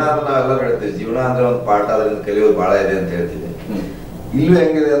 ಜೀವನ ನಾವೆಲ್ಲ ಹೇಳ್ತೀವಿ, ಜೀವನ ಅಂದ್ರೆ ಒಂದು ಪಾಠ, ಅದರಿಂದ ಕಲಿಯೋದು ಬಹಳ ಇದೆ ಅಂತ ಹೇಳ್ತೀವಿ. ಇಲ್ಲೂ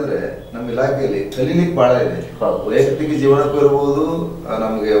ಹೆಂಗಿದೆ ಅಂದ್ರೆ ನಮ್ಮ ಇಲಾಖೆಯಲ್ಲಿ ಕಲೀಲಿಕ್ಕೆ ಬಹಳ ಇದೆ. ವೈಯಕ್ತಿಕ ಜೀವನಕ್ಕೂ ಇರ್ಬೋದು,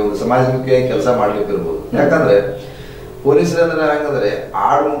 ನಮ್ಗೆ ಒಂದು ಸಮಾಜಮುಖಿಯಾಗಿ ಕೆಲಸ ಮಾಡ್ಲಿಕ್ಕೆ ಇರ್ಬೋದು. ಯಾಕಂದ್ರೆ ಪೊಲೀಸರು ಅಂದ್ರೆ ಹೆಂಗಂದ್ರೆ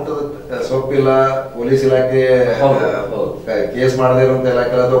ಆಡು ಮುಟ್ಟದ ಸೊಪ್ಪಿಲ್ಲ, ಪೊಲೀಸ್ ಇಲಾಖೆ ಕೇಸ್ ಮಾಡದೇ ಇರುವಂತ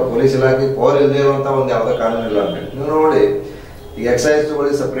ಇಲಾಖೆ ಅಥವಾ ಪೊಲೀಸ್ ಇಲಾಖೆ ಪವರ್ ಇಲ್ಲದೆ ಇರುವಂತ ಒಂದು ಯಾವ್ದೋ ಕಾನೂನು ಇಲ್ಲ ಅಂತ ನೀವು ನೋಡಿ. ಈಗ ಎಕ್ಸೈಸ್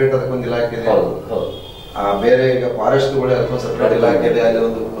ತಗೊಳ್ಳಿ, ಸಪರೇಟ್ ಅದಕ್ಕೊಂದು ಇಲಾಖೆ ಇದೆ. ಬೇರೆ ಈಗ ಫಾರೆಸ್ಟ್ ತಗೊಳ್ಳಿ, ಅದಕ್ಕೊಂದು ಸಪರೇಟ್ ಇಲಾಖೆ ಇದೆ,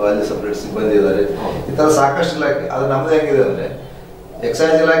 ಅಲ್ಲಿ ಸಪರೇಟ್ ಸಿಬ್ಬಂದಿ ಇದ್ದಾರೆ. ಈ ತರ ಸಾಕಷ್ಟು ಇಲಾಖೆ. ಅದು ನಮ್ದು ಹೆಂಗಿದೆ ಅಂದ್ರೆ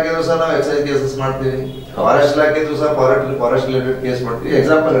ಎಕ್ಸೈಸ್ ಇಲಾಖೆದು ಸಹ ನಾವು ಎಕ್ಸೈಸ್ ಕೇಸಸ್ ಮಾಡ್ತೀವಿ, ಫಾರೆಸ್ಟ್ ಇಲಾಖೆದು ಸಹ ಫಾರೆಸ್ಟ್ ರಿಲೇಟೆಡ್ ಕೇಸ್ ಮಾಡ್ತೀವಿ.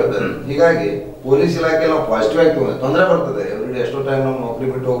 ಎಕ್ಸಾಂಪಲ್ ಹೇಳ್ತಾರೆ. ಹೀಗಾಗಿ ಪೊಲೀಸ್ ಇಲಾಖೆ ನಾವು ಪಾಸಿಟಿವ್ ಆಗಿ ತೊಂದರೆ ಬರ್ತದೆ. ಎವ್ರಿಡೇ ಎಷ್ಟೋ ಟೈಮ್ ನಾವು ನೌಕರಿ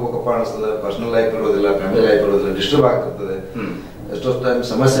ಬಿಟ್ಟು ಹೋಗ್ಬೇಕಪ್ಪ ಅನಿಸ್ತದೆ, ಪರ್ಸನಲ್ ಲೈಫ್ ಇರೋದಿಲ್ಲ, ಫ್ಯಾಮಿಲಿ ಲೈಫ್ ಇರೋದಿಲ್ಲ, ಡಿಸ್ಟರ್ಬ್ ಆಗ್ತಿರ್ತದೆ. ಎಷ್ಟೋ ಟೈಮ್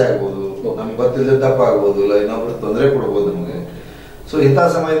ಸಮಸ್ಯೆ ಆಗ್ಬೋದು, ನಮ್ಗೆ ಗೊತ್ತಿಲ್ಲದೆ ತಪ್ಪ ಆಗ್ಬೋದು, ಇಲ್ಲ ಇನ್ನೊಬ್ರು ತೊಂದರೆ ಕೊಡ್ಬೋದು ನಮಗೆ. ಸೊ ಇಂಥ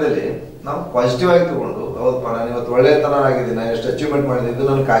ಸಮಯದಲ್ಲಿ ನಾವು ಪಾಸಿಟಿವ್ ಆಗಿ ತಗೊಂಡು, ಹೌದಪ್ಪ ನಾನು ಇವತ್ತು ಒಳ್ಳೆತನ ಆಗಿದ್ದೀನಿ, ನಾನು ಎಷ್ಟು ಅಚೀವ್ಮೆಂಟ್ ಮಾಡಿದ್ದು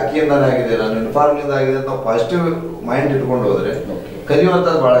ನನ್ನ ಕಾಕಿಯಿಂದಾನೇ ಆಗಿದೆ, ನಾನು ಯೂನಿಫಾರ್ಮ್ನಿಂದ ಆಗಿದೆ ಅಂತ ನಾವು ಪಾಸಿಟಿವ್ ಮೈಂಡ್ ಇಟ್ಕೊಂಡು ಹೋದ್ರೆ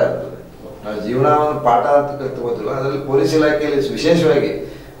ಕಲಿಯುವಂಥದ್ದು ಬಹಳ ಇರ್ತದೆ. ನಾವು ಜೀವನವನ್ನು ಪಾಠ ಅಂತ ತಗೋತಿಲ್ಲ. ಅದರಲ್ಲಿ ಪೊಲೀಸ್ ಇಲಾಖೆಯಲ್ಲಿ ವಿಶೇಷವಾಗಿ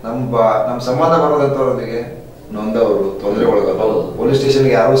ನಮ್ಮ ಸಂಬಂಧ ಬರೋದಂತವ್ರೊಂದಿಗೆ ನೊಂದವರು, ತೊಂದರೆ ಒಳಗೋದು, ಪೊಲೀಸ್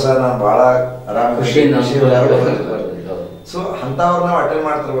ಸ್ಟೇಷನ್ಗೆ ಯಾರು ಸಹ ನಾನು ಬಹಳ ಆರಾಮ. ಸೊ ಅಂತವ್ರು ನಾವು ಅಟೆಂಡ್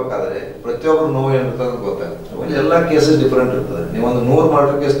ಮಾಡ್ತಿರ್ಬೇಕಾದ್ರೆ ಪ್ರತಿಯೊಬ್ಬರು ನೋವು ಏನಿರ್ತದೆ ಅಂತ ಗೊತ್ತಾಗುತ್ತೆ. ಅಲ್ಲಿ ಎಲ್ಲ ಕೇಸಸ್ ಡಿಫರೆಂಟ್ ಇರ್ತದೆ. ನೀವೊಂದು 100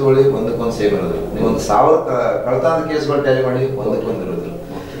 ಮರ್ಡರ್ ಕೇಸ್ ತಗೊಳ್ಳಿ, ಒಂದಕ್ಕೊಂದು ಸೇಮ್ ಇರೋದಿಲ್ಲ. ನೀವೊಂದು 1000 ಕಳ್ತನದ ಕೇಸ್ಗಳು ಟ್ಯಾಲಿ ಮಾಡಿ, ಒಂದಕ್ಕೊಂದು ಇರೋದಿಲ್ಲ.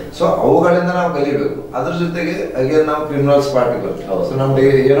 ಸೊ ಅವುಗಳಿಂದ ನಾವು ಕಲಿಬೇಕು. ಅದ್ರ ಜೊತೆಗೆ ಅಗೇನ್ ನಾವು ಕ್ರಿಮಿನಲ್ಸ್ ಪಾರ್ಟಿಗೆ ಬರ್ತೀವಿ. ಸೊ ನಮ್ಗೆ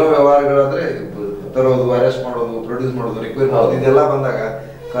ಏನೋ ವ್ಯವಹಾರಗಳಾದ್ರೆ ತರೋದು, ಅರೆಸ್ಟ್ ಮಾಡೋದು, ಪ್ರೊಡ್ಯೂಸ್ ಮಾಡೋದು, ರಿಕ್ವೈರ್ ಮಾಡೋದು, ಇದೆಲ್ಲ ಬಂದಾಗ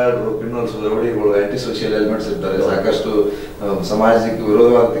ಕಳ್ಳರು, ಕ್ರಿಮಿನಲ್ಸ್, ರೌಡಿಗಳು, ಆಂಟಿ ಸೋಷಿಯಲ್ ಎಲಿಮೆಂಟ್ಸ್ ಇರ್ತಾರೆ, ಸಾಕಷ್ಟು ಸಮಾಜಕ್ಕೆ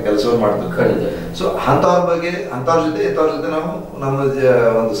ವಿರೋಧವಾದ ಕೆಲಸವನ್ನು ಮಾಡ್ತಾರೆ. ಸೊ ಅಂತವ್ರ ಜೊತೆ ನಾವು ನಮ್ಮ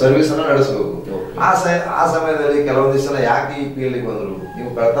ಒಂದು ಸರ್ವಿಸ್ ಅನ್ನ ನಡೆಸಬೇಕು. ಆ ಸಮಯದಲ್ಲಿ ಕೆಲವೊಂದು ದಿವಸ ಯಾಕೆ ಈ ಫೀಲ್ಡಿಗೆ ಬಂದ್ರು, ನೀವು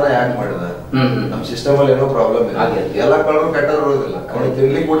ಕಳ್ತನ ಯಾಕೆ ಮಾಡಿದ, ನಮ್ಮ ಸಿಸ್ಟಮ್ ಅಲ್ಲಿ ಏನೋ ಪ್ರಾಬ್ಲಮ್ ಇದೆ. ಎಲ್ಲ ಕಳ್ಳರು ಕೆಟ್ಟರು ಇರೋದಿಲ್ಲ, ಅವ್ನಿಗೆ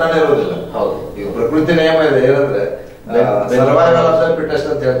ತಿನ್ಲಿಕ್ಕೆ ಊಟನೇ ಇರೋದಿಲ್ಲ. ಈಗ ಪ್ರಕೃತಿ ನಿಯಮ ಇದೆ, ಏನಂದ್ರೆ ಸರ್ವೈವಲ್ ಆಫ್ ದ ಫಿಟ್ಟೆಸ್ಟ್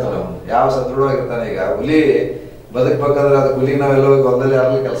ಅಂತ ಹೇಳ್ತಾನೆ ನಾವು. ಯಾವ ಸದೃಢವಾಗಿರ್ತಾನೆ. ಈಗ ಹುಲಿ ಬದುಕ್ಬೇಕಂದ್ರೆ ಅದು ಹುಲಿ ನಾವೆಲ್ಲ ಹೊಲದಲ್ಲಿ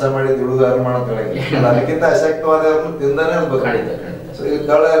ಯಾರು ಕೆಲಸ ಮಾಡಿ ದುಡಿದು ಯಾರು ಮಾಡೋ ಹೇಳಂಗಿಲ್ಲ. ಅದಕ್ಕಿಂತ ಅಶಕ್ತವಾದ ತಿಂದಾನೆ ಅದು ಬದುಕ. ಸೊ ಈಗ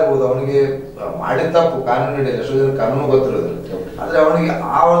ಕಳ್ಳ ಇರ್ಬೋದು, ಅವನಿಗೆ ಮಾಡಿದ ತಪ್ಪು ಕಾನೂನು ಹಿಡಿಯಲ್ಲ, ಎಷ್ಟೋ ಜನ ಕಾನೂನು ಗೊತ್ತಿರೋದಿಲ್ಲ. ಆದ್ರೆ ಅವನಿಗೆ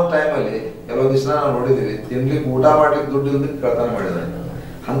ಆ ಒಂದು ಟೈಮಲ್ಲಿ ಕೆಲವೊಂದು ದಿವಸ ನಾವು ನೋಡಿದೀವಿ, ತಿನ್ಲಿಕ್ಕೆ ಊಟ ಮಾಡ್ಲಿಕ್ಕೆ ದುಡ್ಡು ಇಲ್ದಕ್ಕೆ ಕಳ್ತನ ಮಾಡಿದ್ದಾರೆ.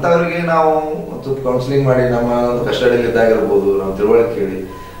 ಅಂತವರಿಗೆ ನಾವು ಒಂದು ಕೌನ್ಸಿಲಿಂಗ್ ಮಾಡಿ, ನಮ್ಮ ಒಂದು ಕಸ್ಟಡಿಯಲ್ಲಿ ಇದ್ದಾಗಿರ್ಬೋದು, ನಾವು ತಿಳುವಳಿಕೆ ಕೇಳಿ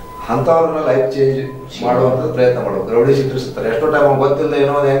ಅಂತವ್ರನ್ನ ಲೈಫ್ ಚೇಂಜ್ ಮಾಡುವಂತ ಪ್ರಯತ್ನ ಮಾಡ್ಬೇಕು. ರೌಡಿ ಶೀಟರ್ಸ್ ಇರ್ತಾರೆ, ಎಷ್ಟೋ ಟೈಮ್ ಅವ್ನು ಗೊತ್ತಿಲ್ಲದೆ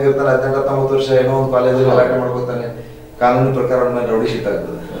ಏನೋ ಒಂದು ಹೆಂಗಿರ್ತಾನೆ, 18-19 ವರ್ಷ ಏನೋ ಒಂದು ಕಾಲೇಜಲ್ಲಿ ಗಲಾಟೆ ಮಾಡ್ಕೊತಾನೆ, ಕಾನೂನು ಪ್ರಕಾರ ರೌಡಿ ಶೀಟ್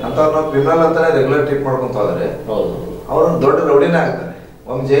ಆಗ್ತದೆ. ಅಂತವ್ರು ನಾವು ಕ್ರಿಮಿನಲ್ ಅಂತಾನೆ ರೆಗ್ಯುಲರ್ ಟ್ರೀಟ್ ಮಾಡ್ಕೊಂತ ಹೋದ್ರೆ ಅವ್ರನ್ನ ದೊಡ್ಡ ರೌಡಿನೇ ಆಗ್ತಾರೆ.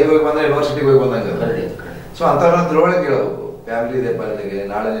 ಒಮ್ಮೆ ಜೈಲಿಗೆ ಹೋಗಿ ಬಂದ್ರೆ ಯೂನಿವರ್ಸಿಟಿಗೆ ಹೋಗಿ ಬಂದಂಗೆ. ಸೊ ಅಂತವ್ರನ್ನ ತಿಳುವಳಿಕೆ ಹೇಳ್ಬೇಕು. ಫ್ಯಾಮಿಲಿ ಇದೆ ನಿನಗೆ,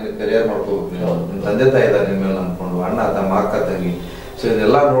 ನಾಳೆ ನಿನಗೆ ಕರಿಯರ್ ಮಾಡ್ಕೋಬೇಕು, ನಿಮ್ಮ ತಂದೆ ತಾಯಿ ಇದ್ದಾರೆ ನಿಮ್ಮ ಮೇಲೆ ನಂಬ್ಕೊಂಡು, ಅಣ್ಣ ತಮ್ಮ ಅಕ್ಕ ತಂಗಿ. ಸೊ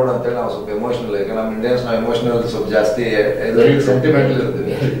ಇದೆಲ್ಲ ನೋಡು ಅಂತೇಳಿ ನಾವು ಸ್ವಲ್ಪ ಎಮೋಷನಲ್, ಯಾಕೆ ನಮ್ಮ ಇಂಡಿಯನ್ಸ್ ನಾವು ಎಮೋಷನಲ್ ಸ್ವಲ್ಪ ಜಾಸ್ತಿ ಸೆಂಟಿಮೆಂಟಲ್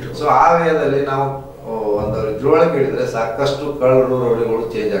ಇರ್ತೀವಿ. ಸೊ ಆ ವೇಯದಲ್ಲಿ ನಾವು ಒಂದು ತಿಳುವಳಿಕೆ ಹೇಳಿದ್ರೆ ಸಾಕಷ್ಟು ಕಳ್ಳರು, ರೌಡಿಗಳು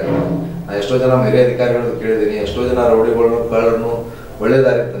ಚೇಂಜ್ ಆಗ್ತವೆ. ಎಷ್ಟೋ ಜನ ಹಿರಿಯ ಅಧಿಕಾರಿಗಳು ಕೇಳಿದೀನಿ, ಎಷ್ಟೋ ಜನ ರೌಡಿಗಳನ್ನು, ಕಳ್ಳರನ್ನು ಒಳ್ಳೆ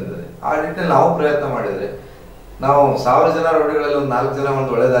ದಾರಿ ತಂದಿದ್ದಾರೆ. ಆ ನಿಟ್ಟಿನಲ್ಲಿ ನಾವು ಪ್ರಯತ್ನ ಮಾಡಿದ್ರೆ, ನಾವು 1000 ಜನ ರೌಡಿಗಳಲ್ಲಿ ಒಂದು 4 ಜನ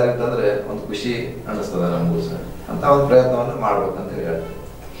ಒಂದು ಒಳ್ಳೆ ದಾರಿ ತಂದ್ರೆ ಒಂದು ಖುಷಿ ಅನ್ನಿಸ್ತದ ನಮಗೂ ಸರ್. ಅಂತ ಒಂದು ಪ್ರಯತ್ನವನ್ನು ಮಾಡ್ಬೇಕಂತ ಹೇಳ್ತಾರೆ.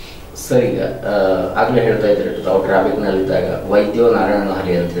 ಸರ್, ಈಗ ಆಗ್ಲೇ ಹೇಳ್ತಾ ಇದ್ರೆ ತಾವು ಟ್ರಾಫಿಕ್ ನಲ್ಲಿ ಇದ್ದಾಗ ವೈದ್ಯೋ ನಾರಾಯಣ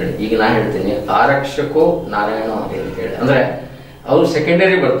ಹರಿ ಅಂತ ಹೇಳಿ, ಈಗ ನಾ ಹೇಳ್ತೀನಿ ಆರಕ್ಷಕೋ ನಾರಾಯಣ ಹರಿ ಅಂತ ಹೇಳಿ. ಅಂದ್ರೆ ಅವ್ರು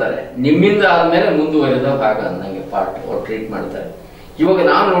ಸೆಕೆಂಡರಿ ಬರ್ತಾರೆ, ನಿಮ್ಮಿಂದ ಆದ್ಮೇಲೆ ಮುಂದುವರೆದ ಭಾಗ ಅನ್ನಂಗೆ ಪಾರ್ಟ್ ಅವ್ರು ಟ್ರೀಟ್ ಮಾಡ್ತಾರೆ. ಇವಾಗ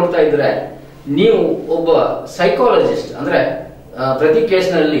ನಾವು ನೋಡ್ತಾ ಇದ್ರೆ ನೀವು ಒಬ್ಬ ಸೈಕಾಲಜಿಸ್ಟ್, ಅಂದ್ರೆ ಪ್ರತಿ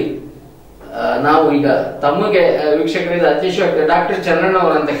ಕೇಸ್ನಲ್ಲಿ ನಾವು ಈಗ ತಮಗೆ ವೀಕ್ಷಕರಿಂದ ಅತಿಶಯ ಡಾಕ್ಟರ್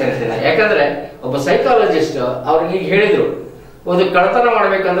ಚನ್ನಣ್ಣವರ್ ಅಂತ ಕರಿತೇನೆ. ಯಾಕಂದ್ರೆ ಒಬ್ಬ ಸೈಕಾಲಜಿಸ್ಟ್ ಅವ್ರಿಗೆ ಈಗ ಹೇಳಿದ್ರು, ಒಂದು ಕಳ್ಳತನ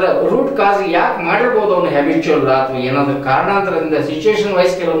ಮಾಡ್ಬೇಕಂದ್ರೆ ರೂಟ್ ಕಾಸ್ ಯಾಕೆ ಮಾಡಿರ್ಬೋದು, ಅವನು ಹ್ಯಾಬಿಚುವಲ್ ಅಥವಾ ಏನಾದ್ರು ಕಾರಣಾಂತರದಿಂದ ಸಿಚುವೇಶನ್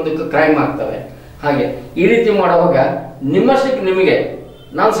ವೈಸ್ ಕೆಲವೊಂದಕ್ಕೆ ಕ್ರೈಮ್ ಆಗ್ತವೆ. ಹಾಗೆ ಈ ರೀತಿ ಮಾಡುವಾಗ ನಿಮ್ಮಷ್ಟಕ್ಕೆ ನಿಮಗೆ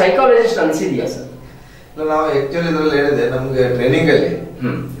ನಾವು ಸೈಕಾಲಜಿಸ್ಟ್ ಅನ್ಸಿದ್ಯಾ ಸರ್? ನಾವು ಆಕ್ಚುಲಿ ಇದ್ರಲ್ಲಿ ಏನಿದೆ, ನಮ್ಗೆ ಟ್ರೈನಿಂಗ್ ಅಲ್ಲಿ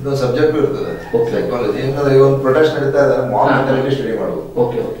ಇದೊಂದು ಸಬ್ಜೆಕ್ಟ್ ಇರ್ತದೆ ಸೈಕಾಲಜಿ. ಏನಂದ್ರೆ ಒಂದು ಪ್ರೊಟೆಸ್ಟ್ ನಡೀತಾ ಇದ್ದಾರೆ, ಮಾಬ್ ಮೆಂಟಾಲಿಟಿ ಸ್ಟಡಿ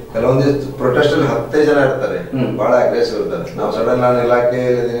ಮಾಡಬೇಕು. ಕೆಲವೊಂದು ಪ್ರೊಟೆಸ್ಟ್ ಅಲ್ಲಿ 10 ಜನ ಇರ್ತಾರೆ, ಬಹಳ ಅಗ್ರೆಸಿವ್ ಇರ್ತಾರೆ. ನಾವು ಸಡನ್ ನಾನು ಇಲಾಖೆ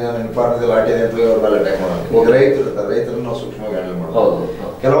ಇನ್ಫಾರ್ಮ್ ಲಾಠಿ ಅಂತ ಅವ್ರ ಮೇಲೆ ಅಟ್ಯಾಕ್ ಮಾಡೋದು. ರೈತರು ಇರ್ತಾರೆ, ರೈತರನ್ನು ನಾವು ಸೂಕ್ಷ್ಮವಾಗಿ ಹ್ಯಾಂಡಲ್ ಮಾಡೋದು.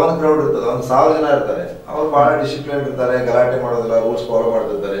 ಕೆಲವೊಂದು ಕ್ರೌಡ್ ಇರ್ತದೆ, ಒಂದು 1000 ಜನ ಇರ್ತಾರೆ, ಅವ್ರು ಬಹಳ ಡಿಸಿಪ್ಲಿನ್ ಇರ್ತಾರೆ, ಗಲಾಟೆ ಮಾಡೋದಿಲ್ಲ, ರೂಲ್ಸ್ ಫಾಲೋ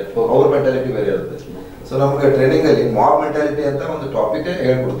ಮಾಡ್ತಿರ್ತಾರೆ. ಅವ್ರ ಮೆಂಟಾಲಿಟಿ ಬೇರೆ ಇರುತ್ತೆ. ಸೊ ನಮ್ಗೆ ಟ್ರೈನಿಂಗ್ ಅಲ್ಲಿ ಮಾಬ್ ಮೆಂಟಾಲಿಟಿ ಅಂತ ಒಂದು ಟಾಪಿಕ್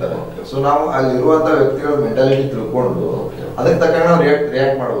ಹೇಳ್ಕೊಡ್ತಾರೆ. ಸೊ ನಾವು ಅಲ್ಲಿ ಇರುವಂತ ವ್ಯಕ್ತಿಗಳ ಮೆಂಟಾಲಿಟಿ ತಿಳ್ಕೊಂಡು ಅದಕ್ಕೆ ತಕ್ಕಂಗೆ ನಾವು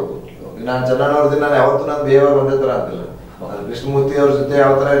ರಿಯಾಕ್ಟ್ ಮಾಡಬೇಕು. ನಾನು ಚನ್ನಣ್ಣವ್ರ ನಾನು ಯಾವತ್ತೂ ನನ್ನ ಬಿಹೇವಿಯರ್ ಒಂದೇ ತರ ಅಂತಿಲ್ಲ. ಕೃಷ್ಣಮೂರ್ತಿ ಅವ್ರ ಜೊತೆ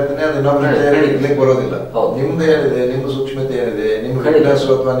ಯಾವ ತರ ಇರ್ತೀನಿ ಅದು ಇನ್ನೊಬ್ಬರ ಜೊತೆ ಇರ್ಲಿಕ್ಕೆ ಬರೋದಿಲ್ಲ. ನಿಮ್ದು ಏನಿದೆ, ನಿಮ್ದು ಸೂಕ್ಷ್ಮತೆ ಏನಿದೆ, ನಿಮ್ ಫಿಟ್ನೆಸ್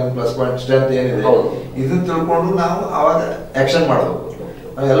ಅಥವಾ ನಿಮ್ ಪ್ಲಸ್ ಪಾಯಿಂಟ್ ಸ್ಟ್ರೆಂತ್ ಏನಿದೆ, ಇದನ್ನ ತಿಳ್ಕೊಂಡು ನಾವು ಅವಾಗ ಆಕ್ಷನ್ ಮಾಡಬೇಕು.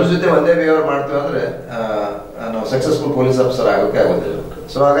 ನಾವು ಎಲ್ಲರ ಜೊತೆ ಒಂದೇ ಬಿಹೇವಿಯರ್ ಮಾಡ್ತೀವಿ ಅಂದ್ರೆ ನಾವು ಸಕ್ಸಸ್ಫುಲ್ ಪೊಲೀಸ್ ಆಫೀಸರ್ ಆಗೋಕೆ ಆಗೋದಿಲ್ಲ.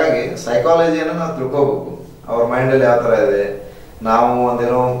 ಸೊ ಹಾಗಾಗಿ ಸೈಕಾಲಜಿಯನ್ನು ನಾವು ತಿಳ್ಕೋಬೇಕು. ಅವ್ರ ಮೈಂಡ್ ಅಲ್ಲಿ ಯಾವ ತರ ಇದೆ, ನಾವು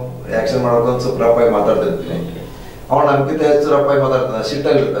ಒಂದೇನೋ ಆಕ್ಷನ್ ಮಾಡ್ಬೇಕು ಅಂತ ಸ್ವಲ್ಪ ರಪ್ಪಾಗಿ ಮಾತಾಡ್ತಿರ್ತೀವಿ, ಅವ್ನು ನಮ್ಗಿಂತ ಹೆಚ್ಚು ರಪ್ಪಾಗಿ ಮಾತಾಡ್ತಾನೆ,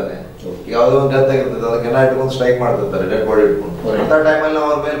 ಸಿಟ್ಟಲ್ಲಿ ಇರ್ತಾನೆ. ಯಾವ್ದೋ ಒಂದು ಡೆತ್ ಆಗಿರ್ತದೆ, ಅದಕ್ಕೆ ಕೆನ ಇಟ್ಕೊಂಡು ಸ್ಟ್ರೈಕ್ ಮಾಡ್ತಿರ್ತಾರೆ, ಡೆಡ್ ಬಾಡಿ ಇಟ್ಕೊಂಡು. ಅಂತ ಟೈಮಲ್ಲಿ ನಾವು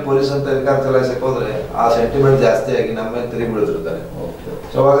ಅವ್ರ ಮೇಲೆ ಪೊಲೀಸ್ ಅಂತ ಅಧಿಕಾರ ಚಲಾಯಿಸಕ್ಕೆ ಹೋದ್ರೆ ಆ ಸೆಂಟಿಮೆಂಟ್ ಜಾಸ್ತಿ ಆಗಿ ನಮ್ಮ ಮೇಲೆ ತಿರುಗಿ ಬೀಳ್ತಿರ್ತಾರೆ.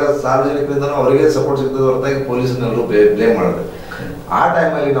 ಸೊ ಅವಾಗ ಸಾರ್ವಜನಿಕರಿಂದ ಅವರಿಗೆ ಸಪೋರ್ಟ್ ಸಿಗ್ತದೆ ಹೊರತಾಗಿ ಪೊಲೀಸನ್ನೆಲ್ಲರೂ ಬ್ಲೇಮ್ ಮಾಡಿದ್ರೆ, ಆ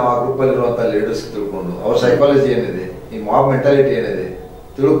ಟೈಮಲ್ಲಿ ನಾವು ಆ ಗ್ರೂಪ್ ಅಲ್ಲಿ ಇರುವಂತ ಲೀಡರ್ಸ್ ತಿಳ್ಕೊಂಡು ಅವ್ರ ಸೈಕಾಲಜಿ ಏನಿದೆ, ಈ ಮಾಬ್ ಮೆಂಟಾಲಿಟಿ ಏನಿದೆ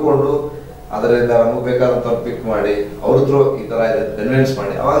ತಿಳ್ಕೊಂಡು ಅದರಿಂದ ನಮಗೆ ಬೇಕಾದಂತ ಪಿಕ್ ಮಾಡಿ ಅವ್ರ ಥ್ರೂ ಈ ತರ ಇದೆ ಕನ್ವಿನ್ಸ್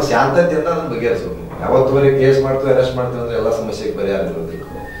ಮಾಡಿ ಅವಾಗ ಶಾಂತತೆಯಿಂದ ಅದನ್ನ ಬಗೆಹರಿಸಬೇಕು. ಯಾವತ್ತು ಬರೀ ಕೇಸ್ ಮಾಡ್ತೀವಿ, ಅರೆಸ್ಟ್ ಮಾಡ್ತೀವಿ ಅಂದ್ರೆ ಎಲ್ಲ ಸಮಸ್ಯೆಗೆ ಪರಿಹಾರ ಇರೋದಿಲ್ಲ.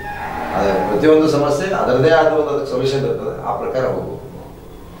 ಪ್ರತಿಯೊಂದು ಸಮಸ್ಯೆ ಅದರದೇ ಆದ ಒಂದು ಅದಕ್ಕೆ ಸೊಲ್ಯೂಷನ್ ಇರ್ತದೆ, ಆ ಪ್ರಕಾರ ಹೋಗ್ಬೇಕು.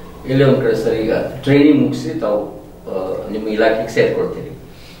 ಇಲ್ಲಿ ಒಂದ್ ಕಡೆ ಸರ್, ಈಗ ಟ್ರೈನಿಂಗ್ ಮುಗಿಸಿ ತಾವು ನಿಮ್ಮ ಇಲಾಖೆಗೆ ಸೇರ್ಕೊಳ್ತೀರಿ.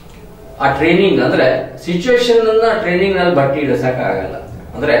 ಆ ಟ್ರೈನಿಂಗ್ ಅಂದ್ರೆ ಸಿಚುವೇಶನ್ ಅನ್ನ ಟ್ರೈನಿಂಗ್ ನಲ್ಲಿ ಬಟ್ಟಿ ಇಡಸಕ್ ಆಗಲ್ಲ.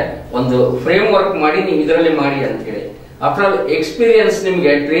 ಅಂದ್ರೆ ಒಂದು ಫ್ರೇಮ್ ವರ್ಕ್ ಮಾಡಿ ನೀವು ಇದರಲ್ಲಿ ಮಾಡಿ ಅಂತ ಹೇಳಿ. ಆಫ್ಟರ್ ಆಲ್ ಎಕ್ಸ್ಪೀರಿಯನ್ಸ್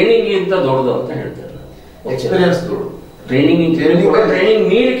ನಿಮ್ಗೆ ಟ್ರೈನಿಂಗ್ ಇಂತ ದೊಡ್ಡದು ಅಂತ ಹೇಳ್ತಾರೆ. ಎಕ್ಸ್ಪೀರಿಯನ್ಸ್ ದೊಡ್ಡದು. ಟ್ರೈನಿಂಗ್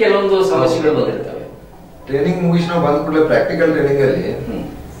ಮೀರಿ ಕೆಲವೊಂದು ಸಮಸ್ಯೆಗಳು ಬಂದಿರ್ತವೆ. ಟ್ರೈನಿಂಗ್ ಮುಗಿಸಿ ನಾವು ಬಂದ ಕೂಡಲೇ ಪ್ರಾಕ್ಟಿಕಲ್ ಟ್ರೈನಿಂಗ್ ಅಲ್ಲಿ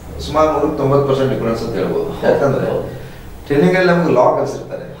ಸುಮಾರು 90% ಡಿಫರೆನ್ಸ್ ಅಂತ ಹೇಳ್ಬೋದು. ಯಾಕಂದ್ರೆ ಟ್ರೈನಿಂಗ್ ಅಲ್ಲಿ ನಮ್ಗೆ ಲಾ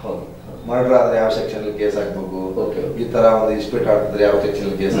ಕಲಿಸಿರ್ತಾರೆ. ಮರ್ಡರ್ ಆದ್ರೆ ಯಾವ ಸೆಕ್ಷನ್ ಅಲ್ಲಿ ಕೇಸ್ ಹಾಕ್ಬೇಕು, ಈ ತರ ಒಂದು ಇಸ್ಪೀಟ್ ಆಡ್ತಿದ್ರೆ ಯಾವ ಸೆಕ್ಷನ್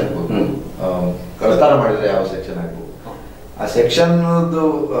ಅಲ್ಲಿ ಕೇಸ್ ಹಾಕ್ಬೇಕು, ಕಳ್ತನ ಮಾಡಿದ್ರೆ ಯಾವ ಸೆಕ್ಷನ್ ಹಾಕ್ಬೇಕು. ಆ ಸೆಕ್ಷನ್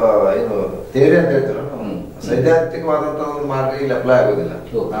ಏನು ಥಿಯರಿ ಅಂತ ಹೇಳ್ತಾರ, ಸೈದ್ಧಾಂತಿಕವಾದಂತ ಒಂದು ಮಾರ್ಗ ಇಲ್ಲಿ ಅಪ್ಲೈ ಆಗೋದಿಲ್ಲ.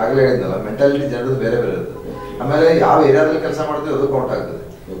 ಆಗ್ಲೇ ಹೇಳಿದ್ನಲ್ಲ, ಮೆಂಟಾಲಿಟಿ ಜನರದ್ದು ಬೇರೆ ಬೇರೆ ಇರುತ್ತೆ. ಆಮೇಲೆ ಯಾವ ಏರಿಯಾದಲ್ಲಿ ಕೆಲಸ ಮಾಡ್ತೀವಿ ಅದು ಕೌಂಟ್ ಆಗ್ತದೆ.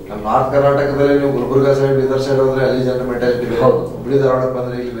 ನಮ್ಮ ನಾರ್ತ್ ಕರ್ನಾಟಕದಲ್ಲಿ ನೀವು ಗುಲ್ಬರ್ಗ ಸೈಡ್, ಬೀದರ್ ಸೈಡ್ ಹೋದ್ರೆ ಅಲ್ಲಿ ಜನರ ಮೆಂಟಾಲಿಟಿ ಬೇರೆ, ಹುಬ್ಳಿ ಧಾರವಾಡಕ್ಕೆ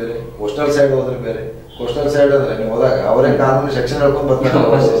ಬಂದ್ರೆ ಇಲ್ಲಿ ಬೇರೆ, ಕೋಸ್ಟಲ್ ಸೈಡ್ ಹೋದ್ರೆ ಬೇರೆ. ಕೋಸ್ಟಲ್ ಸೈಡ್ ಅಂದ್ರೆ ನೀವು ಹೋದಾಗ ಅವರೇ ಕಾನೂನು ಸೆಕ್ಷನ್ ಹೇಳ್ಕೊಂಡು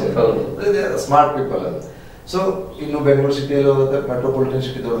ಬರ್ತಾರೆ, ಸ್ಮಾರ್ಟ್ ಪೀಪಲ್ ಅದು. ಸೊ ಇನ್ನು ಬೆಂಗಳೂರು ಸಿಟಿಯಲ್ಲಿ ಹೋಗುತ್ತೆ, ಮೆಟ್ರೋಪಾಲಿಟನ್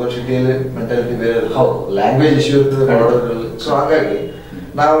ಸಿಟಿ, ದೊಡ್ಡ ದೊಡ್ಡ ಸಿಟಿಯಲ್ಲಿ ಮೆಂಟಾಲಿಟಿ ಬೇರೆ, ಲ್ಯಾಂಗ್ವೇಜ್ ಇಶ್ಯೂ ಇರ್ತದೆ ಬೆಂಗಳೂರಲ್ಲಿ. ಸೊ ಹಾಗಾಗಿ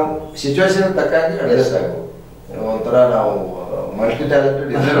ನಾವು ಸಿಚುವೇಶನ್ ತಕ್ಕಂಗೆ ಅಡ್ಜಸ್ಟ್ ಆಗಬೇಕು. ಒಂಥರ ನಾವು ಮಲ್ಟಿ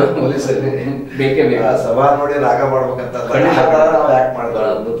ಟ್ಯಾಲೆಂಟೆಡ್ ಪೊಲೀಸ್ ಅಲ್ಲಿ ಸಭಾ ನೋಡಿ ರಾಗ ಮಾಡ್ಬೇಕಂತ ನಾವು ಯಾಕೆ ಮಾಡ್ತಾರೆ.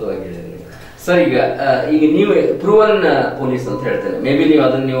 ಅದ್ಭುತವಾಗಿದೆ ಸರ್. ಈಗ ನೀವು ಪ್ರೂವನ್ ಪೊಲೀಸ್ ಅಂತ ಹೇಳ್ತೇನೆ. ಮೇ ಬಿ ನೀವು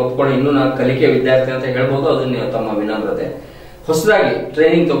ಅದನ್ನ ನೀವು ಒಪ್ಕೊಂಡು ಇನ್ನೂ ನಾನು ಕಲಿಕೆ ವಿದ್ಯಾರ್ಥಿ ಅಂತ ಹೇಳ್ಬೋದು. ಅದನ್ನ ನೀವು ತಮ್ಮ ವಿನಮ್ರತೆ. ಹೊಸದಾಗಿ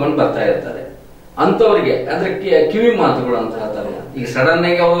ಟ್ರೈನಿಂಗ್ ತಗೊಂಡು ಬರ್ತಾ ಇರ್ತಾರೆ ಅಂತವ್ರಿಗೆ ಅಂದ್ರೆ ಕಿವಿ ಮಾತುಗಳು ಅಂತ ಹೇಳ್ತಾರೆ. ಈಗ ಸಡನ್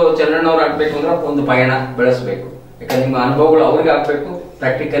ಆಗಿ ಅವರು ಚನ್ನಣ್ಣವ್ರು ಆಗ್ಬೇಕು ಅಂದ್ರೆ ಒಂದು ಪಯಣ ಬೆಳೆಸಬೇಕು. ಯಾಕಂದ್ರೆ ನಿಮ್ಮ ಅನುಭವಗಳು ಅವ್ರಿಗೆ ಆಗ್ಬೇಕು,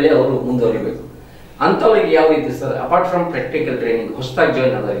 ಪ್ರಾಕ್ಟಿಕಲಿ ಅವರು ಮುಂದುವರಿಬೇಕು. ಅಂತವ್ರಿಗೆ ಯಾವ ರೀತಿ sir, apart from practical training ಹೊಸದಾಗಿ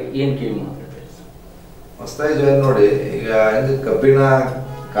ಜಾಯ್ನ್ ಆದವ್ರಿಗೆ ಏನ್ ಕಿವಿ ಮಾತಾಡ್ತಾರೆ? ಹೊಸದಾಗಿ ಜಾಯ್ನ್ ನೋಡಿ, ಈಗ ಹೆಂಗ್ ಕಬ್ಬಿಣ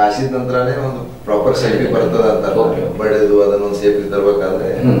ಕಾಸಿದ ನಂತರನೇ ಒಂದು ಪ್ರಾಪರ್ ಸೇಫ್ಟಿ ಬರ್ತದ ಅಂತ ಬಡಿದು ಅದನ್ನೊಂದು ಸೇಫ್ಟಿ ತರಬೇಕಾದ್ರೆ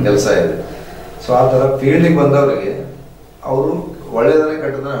ಕೆಲಸ ಇದೆ. ಸೊ ಆ ತರ ಫೀಲ್ಡಿಗೆ ಬಂದವರಿಗೆ ಅವರು ಒಳ್ಳೇದನ್ನೇ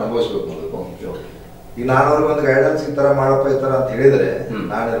ಕೆಟ್ಟದನ್ನ ಅನುಭವಿಸ್ಬೇಕು. ಈಗ ನಾನು ಅವ್ರಿಗೆ ಒಂದು ಗೈಡೆನ್ಸ್ ಈ ತರ ಮಾಡಪ್ಪ ಈ ತರ ಅಂತ ಹೇಳಿದ್ರೆ,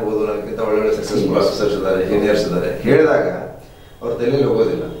 ನಾನಿರ್ಬೋದು, ನನಗಿಂತ ಒಳ್ಳೊಳ್ಳೆ ಸಕ್ಸಸ್ಫುಲ್ ಆಫೀಸರ್ಸ್ ಇದ್ದಾರೆ, ಇಂಜಿನಿಯರ್ಸ್ ಇದ್ದಾರೆ, ಹೇಳಿದಾಗ ಅವ್ರ ತಲೆಯಲ್ಲಿ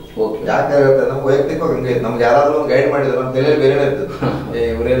ಹೋಗೋದಿಲ್ಲ. ಯಾಕಾಗುತ್ತೆ, ನಮ್ಗೆ ವೈಯಕ್ತಿಕವಾಗಿ ಹಂಗೆ ನಮ್ಗೆ ಯಾರಾದ್ರೂ ಒಂದು ಗೈಡ್ ಮಾಡಿದ್ರೆ ನಮ್ಮ ತಲೆಯಲ್ಲಿ ಬೇರೆನೇ ಇರ್ತದೆ.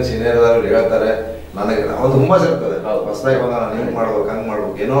 ಇವ್ರೇನು ಸೀನಿಯರ್ ಅದಾರು ಹೇಳ್ತಾರೆ, ನನಗೆ ಒಂದು ಹುಮ್ಮಸ್ ಇರ್ತದೆ. ಹೊಸದಾಗಿ ಬಂದ ನಾನು ಹಿಂಗ್ ಮಾಡ್ಬೇಕು, ಹಂಗ್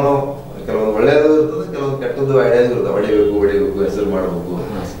ಮಾಡ್ಬೇಕು, ಏನೋ ಕೆಲವೊಂದು ಒಳ್ಳೇದು ಇರ್ತದೆ, ಕೆಲವೊಂದು ಕೆಟ್ಟದ್ದು ಐಡಿಯಾಸ್ ಇರ್ತದೆ. ಹೊಡಿಬೇಕು, ಹೆಸರು ಮಾಡ್ಬೇಕು,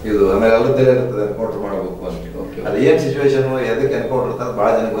 ಇದು ಆಮೇಲೆ ಎಲ್ಲ ತಲೆ ಇರ್ತದೆ, ಎನ್ಕೌಂಟರ್ ಮಾಡ್ಬೇಕು ಅಂತ. ಅದು ಏನ್ ಸಿಚುವೇಶನ್, ಎದಕ್ಕೆ ಎನ್ಕೌಂಟರ್ ಇರ್ತದೆ ಬಹಳ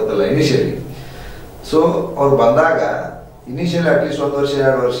ಜನಕ್ಕೆ ಗೊತ್ತಲ್ಲ ಇನಿಷಿಯಲಿ. ಸೊ ಅವ್ರು ಬಂದಾಗ ಇನಿಷಿಯಲಿ ಅಟ್ಲೀಸ್ಟ್ 1 ವರ್ಷ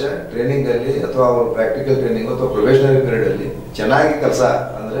 2 ವರ್ಷ ಟ್ರೈನಿಂಗ್ ಅಲ್ಲಿ ಅಥವಾ ಪ್ರಾಕ್ಟಿಕಲ್ ಟ್ರೈನಿಂಗ್ ಅಥವಾ ಪ್ರೊಫೆಷನಲ್ ಪೀರಿಯಡ್ ಅಲ್ಲಿ ಚೆನ್ನಾಗಿ ಕೆಲಸ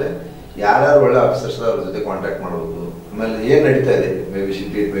ಅಂದ್ರೆ ಯಾರ್ಯಾರು ಒಳ್ಳೆ ಆಫೀಸರ್ಸ್ ಅವ್ರ ಜೊತೆ ಕಾಂಟ್ಯಾಕ್ಟ್ ಮಾಡಬಹುದು. ಆಮೇಲೆ ಏನ್ ನಡೀತಾ ಇದೆ, may be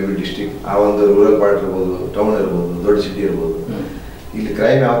city, may be district, ಆ ಒಂದು ರೂರಲ್ ಪಾರ್ಟ್ ಇರ್ಬೋದು, ಟೌನ್ ಇರ್ಬೋದು, ದೊಡ್ಡ ಸಿಟಿ ಇರ್ಬೋದು, ಇಲ್ಲಿ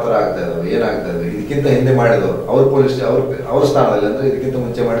ಕ್ರೈಮ್ ಯಾವ ತರ ಆಗ್ತಾ ಇದಾವೆ, ಏನಾಗ್ತಾ ಇದೆ, ಇದಕ್ಕಿಂತ ಹಿಂದೆ ಮಾಡಿದವರು ಅವ್ರ ಪೊಲೀಸ್ ಅವ್ರ ಸ್ಥಾನದಲ್ಲಿ ಅಂದ್ರೆ ಇದಕ್ಕಿಂತ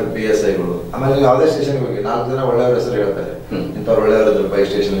ಮುಂಚೆ ಮಾಡಿದ PSIಗಳು. ಆಮೇಲೆ ಯಾವುದೇ ಸ್ಟೇಷನ್ಗೆ ಹೋಗಿ 4 ಜನ ಒಳ್ಳೆಯವ್ರ ಹೆಸರು ಹೇಳ್ತಾರೆ, ಇಂಥವ್ರು ಒಳ್ಳೆಯವ್ರ ಬೈ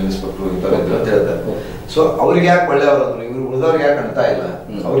ಸ್ಟೇಷನ್ ಇನ್ಸ್ಪೆಕ್ಟರ್ ಇಂಥವ್ರು ಅಂತ ಹೇಳ್ತಾರೆ. ಸೊ ಅವ್ರಿಗೆ ಯಾಕೆ ಒಳ್ಳೆಯವರು ಅಂದ್ರು, ಇವ್ರು ಉಳಿದವ್ರಿಗೆ ಯಾಕೆ ಅಂತ ಇಲ್ಲ,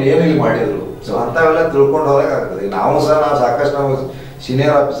 ಅವ್ರು ಏನು ಇಲ್ಲಿ ಮಾಡಿದ್ರು. ಸೊ ಅಂತವೆಲ್ಲ ತಿಳ್ಕೊಂಡು ಹೋದಾಗ ಆಗ್ತದೆ. ನಾವು ಸಾಕಷ್ಟು ನಾವು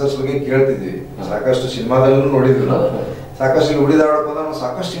ಸೀನಿಯರ್ ಆಫೀಸರ್ಸ್ ಬಗ್ಗೆ ಕೇಳ್ತಿದ್ವಿ, ಸಾಕಷ್ಟು ಸಿನಿಮಾದಲ್ಲೂ ನೋಡಿದ್ವಿ ನಾವು. ಸಾಕಷ್ಟು ಇಲ್ಲಿ ಉಳಿದಾಡಕ್ ಹೋದಾಗ ನಾವು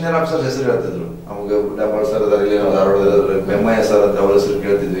ಸಾಕಷ್ಟು ಸೀನಿಯರ್ ಆಫೀಸರ್ಸ್ ಹೆಸರು ಹೇಳ್ತಿದ್ರು. ನಮಗೆ ಡಾಮರ್ ಸರ್ ಅದಾರ, ಇಲ್ಲಿ ನಾವು ಧಾರವಾಡದಲ್ಲಿ ಬೆಮ್ಮಯ್ಯ ಸರ್ ಅಂತ ಅವ್ರ ಹೆಸರು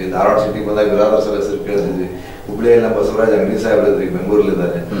ಕೇಳ್ತಿದ್ವಿ. ಧಾರವಾಡ ಸಿಟಿಗೆ ಬಂದಾಗ ಬಿರಾದರ್ ಸರ್ ಹೆಸರು ಕೇಳ್ತಿದ್ವಿ. ಹುಬ್ಳಿಯಲ್ಲಿ ನಮ್ಮ ಬಸವರಾಜ್ ಅಂಗಡಿ ಸಾಹೇಬ್ರ ಇದ್ರಿ,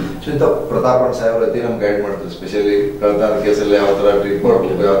 ಬೆಂಗಳೂರಲ್ಲಿದ್ದಾರೆ. ಸೊ ಇಂಥ ಪ್ರತಾಪಣ್ಣ ಸಾಹೇಬ್ರ ಅತಿ ನಮ್ಗೆ ಗೈಡ್ ಮಾಡ್ತಾರೆ, ಸ್ಪೆಷಲಿ ಕಳ್ತನ ಕೇಸಲ್ಲಿ ಯಾವ ತರ ಟ್ರೀಟ್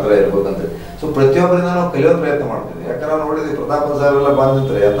ಮಾಡ್ಬೇಕು, ಯಾವ ತರ ಇರ್ಬೇಕಂತ. ಸೊ ಪ್ರತಿಯೊಬ್ಬರಿಂದ ನಾವು ಕಲಿಯೋ ಪ್ರಯತ್ನ ಮಾಡ್ತಿದ್ವಿ. ಯಾಕಂದ್ರೆ ನಾವು ನೋಡಿದ್ವಿ ಪ್ರತಾಪಣ್ಣ ಸಾಹೇಬ್ರೆಲ್ಲ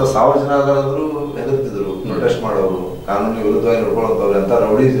ಬಂದಿರ್ತಾರೆ, ಎಂತ 1000 ಜನ ಆದ್ರೂ ಹೆದರ್ತಿದ್ರು, ಪ್ರೊಟೆಸ್ಟ್ ಮಾಡೋರು, ಕಾನೂನು ವಿರುದ್ಧವಾಗಿ ನಡ್ಕೊಳ್ಳೋಂಥವ್ರು, ಅಂತ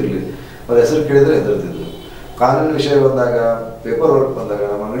ರೌಡೀಸ್ ಇರ್ಲಿ ಅವ್ರ ಹೆಸರು ಕೇಳಿದ್ರೆ ಹೆದರ್ತಿದ್ರು. ಕಾನೂನು ವಿಷಯ ಬಂದಾಗ, ಪೇಪರ್ ವರ್ಕ್ ಬಂದಾಗ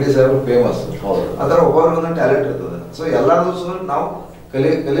ನಮ್ಮ ಅಂಗಡಿ ಸಾಹೇಬ್ರು ಫೇಮಸ್. ಆ ಥರ ಒಬ್ಬರಿಗೊಂದು ಟ್ಯಾಲೆಂಟ್ ಇರ್ತದೆ. ಸೊ ಎಲ್ಲಾದ್ರೂ ನಾವು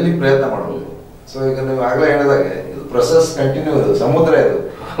ಕಲೀಲಿಕ್ಕೆ ಪ್ರಯತ್ನ ಮಾಡ್ಬೋದು. ಸೊ ಈಗ ನೀವು ಆಗ್ಲೇ ಹೇಳಿದಾಗ ಇದು ಪ್ರೊಸೆಸ್ ಕಂಟಿನ್ಯೂ, ಇದು ಸಮುದ್ರ, ಇದು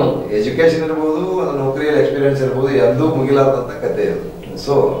ಎಜುಕೇಶನ್ ಇರ್ಬೋದು, ನೌಕರಿಯಲ್ಲಿ ಎಕ್ಸ್ಪೀರಿಯನ್ಸ್ ಇರ್ಬೋದು, ಎಂದೂ ಮುಗಿಲಾರ್ದಂತ ಕತೆ ಇದು.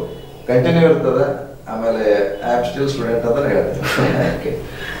 ಸೊ ಕಂಟಿನ್ಯೂ ಇರ್ತದೆ. ಆಮೇಲೆ ಐ ಆಮ್ ಸ್ಟಿಲ್ ಸ್ಟೂಡೆಂಟ್ ಅಂತ ಹೇಳ್ತೀನಿ.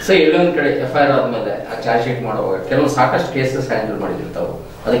 ಸೊ ಎಲ್ಲೊಂದ್ ಕಡೆ FIR ಆದ್ಮೇಲೆ ಆ ಚಾರ್ಜ್ ಶೀಟ್ ಮಾಡುವಾಗ ಕೆಲವು ಸಾಕಷ್ಟು ಕೇಸಸ್ ಹ್ಯಾಂಡಲ್ ಮಾಡಿದಿರ್ತಾವೆ.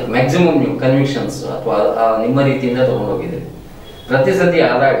 ಅದಕ್ಕೆ ಮ್ಯಾಕ್ಸಿಮಮ್ ನೀವು ಕನ್ವಿಕ್ಷನ್ಸ್ ಅಥವಾ ನಿಮ್ಮ ರೀತಿಯಿಂದ ತಗೊಂಡೋಗಿದ್ದೀರಿ. ಪ್ರತಿ ಸತಿ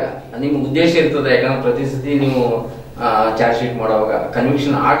ಆದಾಗ ನಿಮ್ಮ ಉದ್ದೇಶ ಇರ್ತದೆ, ಯಾಕಂದ್ರೆ ಪ್ರತಿ ಸತಿ ನೀವು ಚಾರ್ಜ್ ಶೀಟ್ ಮಾಡುವಾಗ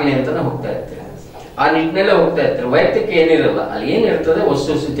ಕನ್ವಿಕ್ಷನ್ ಆಗ್ಲಿ ಅಂತಾನೆ ಹೋಗ್ತಾ ಇರ್ತೀರಿ. ಆ ನಿಟ್ಟಿನಲ್ಲೇ ಹೋಗ್ತಾ ಇರ್ತೀರಿ. ವೈಯಕ್ತಿಕ ಏನಿರಲ್ಲ, ಅಲ್ಲಿ ಏನಿರ್ತದೆ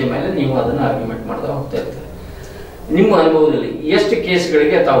ವಸ್ತುಸ್ಥಿತಿ ಮೇಲೆ ನೀವು ಅದನ್ನ ಆರ್ಗ್ಯುಮೆಂಟ್ ಮಾಡ್ತಾ ಹೋಗ್ತಾ ಇರ್ತೀರಿ. ನಿಮ್ಮ ಅನುಭವದಲ್ಲಿ ಎಷ್ಟು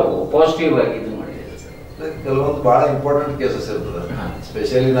ಕೇಸ್ಗಳಿಗೆ ತಾವು ಪಾಸಿಟಿವ್ ಆಗಿ ಇದು ಮಾಡಿದ್ದೀರಿ ಸರ್? ಕೆಲವೊಂದು ಬಹಳ ಇಂಪಾರ್ಟೆಂಟ್ ಕೇಸಸ್ ಇರ್ತದೆ.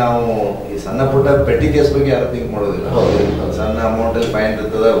 ಸ್ಪೆಷಲಿ ನಾವು ಈ ಸಣ್ಣ ಪುಟ್ಟ ಪೆಟ್ಟಿ ಕೇಸ್ ಬಗ್ಗೆ ಯಾರು ಥಿಂಕ್ ಮಾಡೋದಿಲ್ಲ. ಸಣ್ಣ ಅಮೌಂಟ್ ಅಲ್ಲಿ ಫೈನ್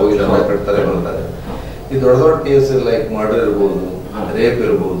ಇರ್ತದೆ, ಹೋಗಿ ಕಟ್ತಾರೆ ಬರ್ತಾರೆ. ಈ ದೊಡ್ಡ ದೊಡ್ಡ ಕೇಸ್ ಲೈಕ್ ಮರ್ಡರ್ ಇರ್ಬೋದು, ರೇಪ್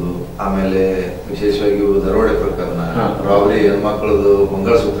ಇರ್ಬೋದು, ಆಮೇಲೆ ವಿಶೇಷವಾಗಿ ದರೋಡೆ ಪ್ರಕರಣ, ರಾಬರಿ, ಹೆಣ್ಮಕ್ಳದು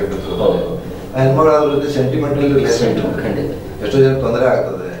ಮಂಗಳಸೂತ್ರ ಕಟ್ಟಿರ್ಬೋದು. ಆ ಹೆಣ್ಮಕ್ಳ ಜೊತೆ ಸೆಂಟಿಮೆಂಟಲ್ ರಿಲೇಷನ್ ಎಷ್ಟೋ ಜನ ತೊಂದರೆ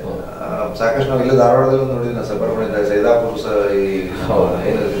ಆಗ್ತದೆ. ಸಾಕಷ್ಟು ನಾವು ಇಲ್ಲೇ ಧಾರವಾಡದಲ್ಲಿ ನೋಡಿದ್ವಿ, ನಾವು ಸಬರ್ಮಣಿದಾಗ ಸೈದಾಪುರ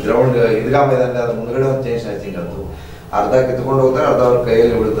ಏನು ಗ್ರೌಂಡ್ ಈದ್ಗಾ ಮೈದಾನ, ಅದ್ರ ಮುಂದ್ಗಡೆ ಒಂದು ಚೈನ್ ಸ್ನ್ಯಾಚಿಂಗ್ ಆಯ್ತು. ಅರ್ಧ ಕಿತ್ಕೊಂಡು ಹೋಗ್ತಾರೆ, ಅರ್ಧ ಅವ್ರ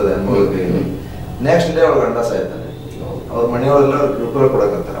ಕೈಯಲ್ಲಿ ಬೀಳ್ತದೆ, ಹೆಣ್ಮಗಳ ಕೈಯಲ್ಲಿ. ನೆಕ್ಸ್ಟ್ ಡೇ ಅವ್ರ ಗಂಡ ಸಾಯ್ತಾನೆ. ಅವ್ರ ಮನೆಯವರೆಲ್ಲ ಅವ್ರ ಕಿರುಕುಳ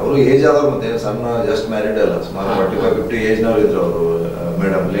ಕೊಡಕತ್ತಾರೆ. ಅವರು ಏಜ್ ಆದವ್ರು, ಮತ್ತೆ ಸಣ್ಣ ಜಸ್ಟ್ ಮ್ಯಾರಿಡ್ ಅಲ್ಲ, ಸುಮಾರು 45-50 ಏಜ್ನವ್ರು ಇದ್ರು ಅವರು,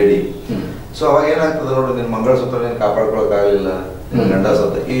 ಮೇಡಮ್ ಲೇಡಿ. ಸೊ ಅವಾಗ ಏನಾಗ್ತದೆ ನೋಡಿ, ನಿನ್ ಮಂಗಳಸೂತ್ರ ನೀನು ಕಾಪಾಡ್ಕೊಳಕ್ ಆಗಲಿಲ್ಲ, ನಿನ್ ಗಂಡ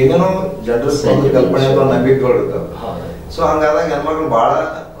ಸತ್ತ, ಏನೇನೋ ಜನರ ಕಲ್ಪನೆ ಅಥವಾ ನಂಬಿಕೆಗಳು ಇರ್ತಾವೆ. ಸೊ ಹಂಗಾದಾಗ ಹೆಣ್ಮಕ್ಳು ಬಹಳ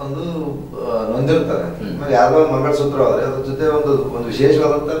ಒಂದು ನೊಂದಿರ್ತಾರೆ. ಆಮೇಲೆ ಯಾವ್ದೋ ಒಂದು ಮಂಗಳಸೂತ್ರ ಆದ್ರೆ ಅದ್ರ ಜೊತೆ ಒಂದು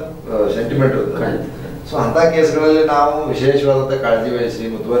ವಿಶೇಷವಾದಂತ ಸೆಂಟಿಮೆಂಟ್ ಇರುತ್ತೆ. ಸೊ ಅಂತ ಕೇಸ್ಗಳಲ್ಲಿ ನಾವು ವಿಶೇಷವಾದಂತ ಕಾಳಜಿ ವಹಿಸಿ,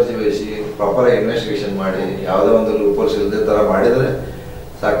 ಮುತುವರ್ಜಿ ವಹಿಸಿ, ಪ್ರಾಪರ್ ಇನ್ವೆಸ್ಟಿಗೇಷನ್ ಮಾಡಿ, ಯಾವುದೋ ಒಂದು ಲೂಪೋಲ್ಸ್ ಇಲ್ಲದೆ ತರ ಮಾಡಿದ್ರೆ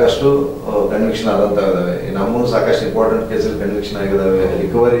ಸಾಕಷ್ಟು ಕನ್ವಿಕ್ಷನ್ ಆದಂತ ಇದಾವೆ. ನಮ್ಮೂ ಸಾಕಷ್ಟು ಇಂಪಾರ್ಟೆಂಟ್ ಕೇಸಲ್ಲಿ ಕನ್ವಿಕ್ಷನ್ ಆಗಿದಾವೆ,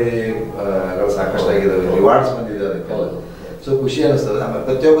 ರಿಕವರಿ ಸಾಕಷ್ಟು ಆಗಿದಾವೆ, ರಿವಾರ್ಡ್ಸ್ ಬಂದಿದೆ ಅದಕ್ಕೆಲ್ಲ. ಸೊ ಖುಷಿ ಅನಿಸ್ತದೆ. ಆಮೇಲೆ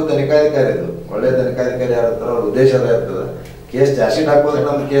ಪ್ರತಿಯೊಬ್ಬ ತನಿಖಾಧಿಕಾರಿ, ಇದು ಒಳ್ಳೆ ತನಿಖಾಧಿಕಾರಿ ಯಾರಿರ್ತಾರೋ ಅವ್ರ ಉದ್ದೇಶ ಅದೇ ಇರ್ತದೆ. ಕೇಸ್ ಚಾರ್ಜ್ ಶೀಟ್ ಹಾಕೋದ್ರೆ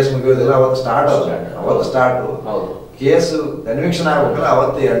ನಮ್ದು ಕೇಸ್ ಮುಗಿಯೋದಿಲ್ಲ, ಅವತ್ತು ಸ್ಟಾರ್ಟ್ ಕೇಸ್ ಕನ್ವಿಕ್ಷನ್ ಆಗ್ಬೇಕಲ್ಲ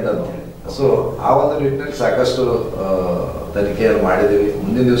ಅವತ್ತೇ ಎಂಡ್ ಅಂತ ಹೇಳಿ. ಸೊ ಆ ಒಂದು ನಿಟ್ಟಿನಲ್ಲಿ ಸಾಕಷ್ಟು ತನಿಖೆಯನ್ನು ಮಾಡಿದೀವಿ.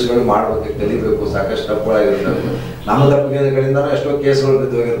 ಮುಂದಿನ ದಿವಸಗಳು ಮಾಡ್ಬೇಕು, ಕಲಿಬೇಕು. ಸಾಕಷ್ಟು ತಪ್ಪುಗಳಾಗಿರ್ತವೆ, ನಮ್ಮ ತಪ್ಪುಗಳಿಂದ ಎಷ್ಟೋ ಕೇಸ್ಗಳು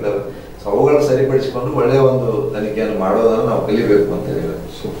ಬಿದ್ದೋಗಿರ್ತವೆ. ಸೊ ಅವುಗಳನ್ನ ಸರಿಪಡಿಸಿಕೊಂಡು ಒಳ್ಳೆಯ ಒಂದು ತನಿಖೆಯನ್ನು ಮಾಡೋದನ್ನು ನಾವು ಕಲಿಬೇಕು ಅಂತ ಹೇಳಿ.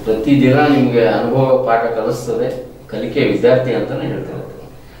 ಸೊ ಪ್ರತಿದಿನ ನಿಮ್ಗೆ ಅನುಭವ ಪಾಠ ಕಲಿಸ್ತದೆ, ಕಲಿಕೆ ವಿದ್ಯಾರ್ಥಿ ಅಂತಾನೆ ಹೇಳ್ತಾರೆ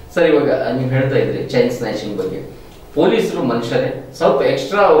ಸರ್. ಇವಾಗ ನೀವು ಹೇಳ್ತಾ ಇದ್ರಿ ಚೈನ್ ಸ್ನ್ಯಾಚಿಂಗ್ ಬಗ್ಗೆ. ಪೊಲೀಸರು ಮನುಷ್ಯರೇ, ಸ್ವಲ್ಪ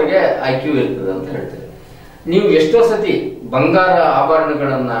ಎಕ್ಸ್ಟ್ರಾ ಅವ್ರಿಗೆ IQ ಇರ್ತದೆ ಅಂತ ಹೇಳ್ತಾರೆ. ನೀವು ಎಷ್ಟೋ ಸತಿ ಬಂಗಾರ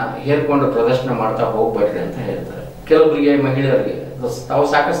ಆಭರಣಗಳನ್ನ ಹೇರ್ಕೊಂಡು ಪ್ರದರ್ಶನ ಮಾಡ್ತಾ ಹೋಗ್ಬೇಡ್ರಿ ಅಂತ ಹೇಳ್ತಾರೆ. ಕೆಲವೊಬ್ಬರಿಗೆ, ಮಹಿಳೆಯರಿಗೆ ತಾವು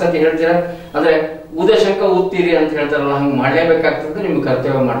ಸಾಕಷ್ಟು ಸತಿ ಹೇಳ್ತೀರಾ, ಅಂದ್ರೆ ಉದಶಂಕ ಊದ್ತೀರಿ ಅಂತ ಹೇಳ್ತಾರಲ್ಲ, ಹಂಗೆ ಮಾಡ್ಲೇಬೇಕಾಗ್ತದೆ, ನಿಮ್ಗೆ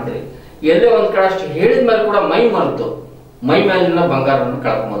ಕರ್ತವ್ಯ ಮಾಡ್ತೀರಿ. ಎಲ್ಲೇ ಒಂದ್ ಕಡೆ ಅಷ್ಟು ಹೇಳಿದ್ಮೇಲೆ ಕೂಡ ಮೈ ಮರೆತು ಮೈ ಮೇಲಿನ ಬಂಗಾರವನ್ನು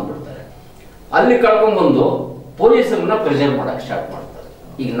ಕಳ್ಕೊಂಡ್ಬಂದ್ಬಿಡ್ತಾರೆ. ಅಲ್ಲಿ ಕಳ್ಕೊಂಡ್ಬಂದು ಪೊಲೀಸರನ್ನ ಪ್ರೆಷರ್ ಮಾಡಕ್ ಸ್ಟಾರ್ಟ್ ಮಾಡ್ತಾರೆ.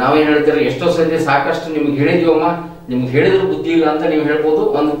 ಈಗ ನಾವೇನ್ ಹೇಳ್ತೀರಿ, ಎಷ್ಟೋ ಸತಿ ಸಾಕಷ್ಟು ನಿಮ್ಗೆ ಹೇಳಿದೀವಮ್ಮ, ನಿಮ್ಗೆ ಹೇಳಿದ್ರು ಬುದ್ಧಿ ಇಲ್ಲ ಅಂತ ನೀವು ಹೇಳ್ಬೋದು.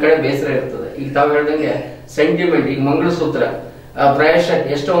 ಒಂದ್ ಕಡೆ ಬೇಸರ ಇರ್ತದೆ. ಈಗ ತಾವು ಹೇಳ್ದಂಗೆ ಸೆಂಟಿಮೆಂಟ್, ಈಗ ಮಂಗಳಸೂತ್ರ ಪ್ರಾಯಶಃ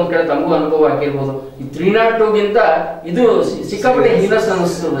ಎಷ್ಟೋ ಒಂದ್ ಕಡೆ ತಮಗೂ ಅನುಭವ ಆಗಿರ್ಬೋದು. ಈ 302ಗಿಂತ ಇದು ಸಿಕ್ಕಾಪಟ್ಟೆ ಹೀನಸ್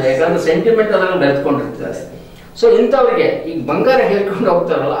ಅನಿಸ್ತದೆ, ಯಾಕಂದ್ರೆ ಸೆಂಟಿಮೆಂಟ್ ಅದನ್ನು ಬೆರೆತ್ಕೊಂಡಿರ್ತಾರೆ. ಸೊ ಇಂಥವ್ರಿಗೆ ಈಗ ಬಂಗಾರ ಹೇಳ್ಕೊಂಡು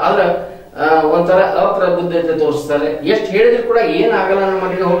ಹೋಗ್ತಾರಲ್ಲ, ಆದ್ರೆ ಒಂಥರ ಅಪ್ರಬುದ್ಧತೆ ತೋರಿಸ್ತಾರೆ. ಎಷ್ಟು ಹೇಳಿದ್ರು ಕೂಡ ಏನಾಗಲ್ಲ ನಮ್ಮ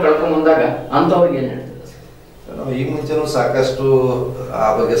ಮನೆಗೆ ಹೋಗಿ ಕಳ್ಕೊಂಡ್ ಬಂದಾಗ ಅಂತವ್ರಿಗೆ ಏನ್ ಹೇಳ್ತಾರೆ? ನಾವು ಈ ಮುಂಚೆನೂ ಸಾಕಷ್ಟು ಆ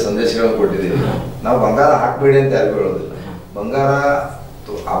ಬಗ್ಗೆ ಸಂದೇಶಗಳನ್ನು ಕೊಟ್ಟಿದ್ದೀವಿ. ನಾವು ಬಂಗಾರ ಹಾಕ್ಬೇಡಿ ಅಂತ ಯಾರಿಗೂ ಹೇಳೋದಿಲ್ಲ. ಬಂಗಾರ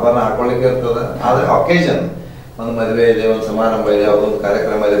ಆಭರಣ ಹಾಕೊಳ್ಳಿಕ್ಕೆ ಇರ್ತದೆ, ಆದ್ರೆ ಅಕೇಶನ್ ಒಂದು ಮದುವೆ ಇದೆ, ಒಂದು ಸಮಾರಂಭ ಇದೆ, ಯಾವುದೊಂದು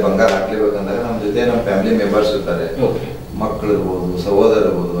ಕಾರ್ಯಕ್ರಮ ಇದೆ, ಬಂಗಾರ ಹಾಕ್ಲೇಬೇಕಂದಾಗ ನಮ್ಮ ಜೊತೆ ನಮ್ಮ ಫ್ಯಾಮಿಲಿ ಮೆಂಬರ್ಸ್ ಇರ್ತಾರೆ, ಮಕ್ಕಳು ಇರ್ಬೋದು, ಸಹೋದರ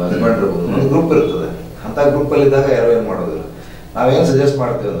ಇರ್ಬೋದು, ಹಸ್ಬೆಂಡ್ ಇರ್ಬೋದು, ಒಂದು ಗ್ರೂಪ್ ಇರ್ತದೆ. ಅಂತ ಗ್ರೂಪಲ್ಲಿ ಇದ್ದಾಗ ಯಾರೋ ಏನು ಮಾಡೋದಿಲ್ಲ. ನಾವೇನು ಸಜೆಸ್ಟ್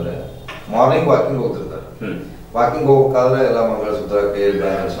ಮಾಡ್ತೀವಿ ಅಂದರೆ ಮಾರ್ನಿಂಗ್ ವಾಕಿಂಗ್ ಹೋಗ್ತಿರ್ತಾರೆ. ವಾಕಿಂಗ್ ಹೋಗ್ಬೇಕಾದ್ರೆ ಎಲ್ಲ ಮಂಗಳಸೂತ್ರ, ಕೈಯಲ್ಲಿ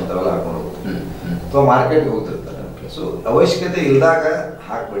ಬ್ಯಾಂಗಲ್ಸ್ ಅಂತಾವೆಲ್ಲ ಹಾಕೊಂಡು ಹೋಗ್ತಾರೆ. ಅಥವಾ ಮಾರ್ಕೆಟ್ಗೆ ಹೋಗ್ತಿರ್ತಾರೆ. ಸೊ ಅವಶ್ಯಕತೆ ಇಲ್ದಾಗ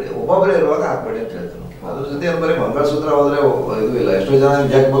ಹಾಕ್ಬೇಡಿ, ಒಬ್ಬೊಬ್ಬರೇ ಇರುವಾಗ ಹಾಕ್ಬೇಡಿ ಅಂತ ಹೇಳ್ತಾರೆ. ಅದ್ರ ಜೊತೆ ಬರೀ ಮಂಗಳಸೂತ್ರ ಹೋದ್ರೆ ಇದು ಇಲ್ಲ. ಎಷ್ಟೋ ಜನ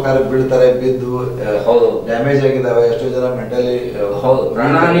ಜಗ್ಬೇಕಾದ್ರೆ ಬೀಳ್ತಾರೆ, ಬಿದ್ದು ಡ್ಯಾಮೇಜ್ ಆಗಿದಾವೆ. ಎಷ್ಟೋ ಜನ ಮೆಂಟಲಿ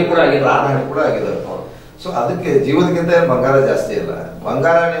ಪ್ರಾಣಹಾನಿ ಕೂಡ ಆಗಿದಾವೆ. ಸೊ ಅದಕ್ಕೆ ಜೀವನಕ್ಕಿಂತ ಬಂಗಾರ ಜಾಸ್ತಿ ಇಲ್ಲ.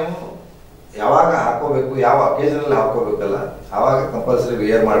 ಬಂಗಾರ ನೀವು ಯಾವಾಗ ಹಾಕೋಬೇಕು, ಯಾವ ಅಕೇಶನಲ್ಲಿ ಹಾಕೋಬೇಕಲ್ಲ ಆವಾಗ ಕಂಪಲ್ಸರಿ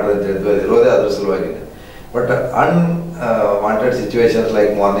ವೇರ್ ಮಾಡ್ರಿ ಅಂತ ಹೇಳ್ತೀವಿ. ಅದು ಇರೋದೇ ಅದ್ರ ಸಲುವಾಗಿದೆ. But wanted situations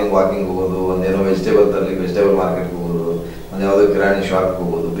like morning walking ಹೋಗೋದು, ಒಂದೇನೋ ವೆಜಿಟೇಬಲ್ ತರಲಿ ವೆಜಿಟೇಬಲ್ ಮಾರ್ಕೆಟ್ಗೆ ಹೋಗೋದು, ಒಂದು ಯಾವುದೋ ಕಿರಾಣಿ ಶಾಪ್ಗೆ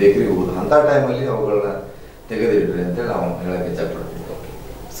ಹೋಗೋದು, ಬೇಕರಿಗೆ ಹೋಗೋದು, ಅಂಥ ಟೈಮಲ್ಲಿ ಅವುಗಳನ್ನ ತೆಗೆದಿಡ್ರಿ ಅಂತೇಳಿ ನಾವು ಹೇಳಕ್ಕೆ ಇಷ್ಟಪಡ್ತೀವಿ.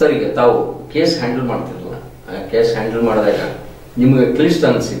 ಸರ್, ಈಗ ತಾವು ಕೇಸ್ ಹ್ಯಾಂಡಲ್ ಮಾಡ್ತಿರಲ್ಲ, ಕೇಸ್ ಹ್ಯಾಂಡಲ್ ಮಾಡಿದಾಗ ನಿಮಗೆ ಕ್ಲಿಷ್ಟ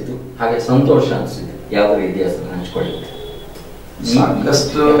ಅನಿಸಿತ್ತು, ಹಾಗೆ ಸಂತೋಷ ಅನಿಸಿತ್ತು, ಯಾವ್ದು ಇತಿಹಾಸ ಹಂಚ್ಕೊಳ್ಳಿ.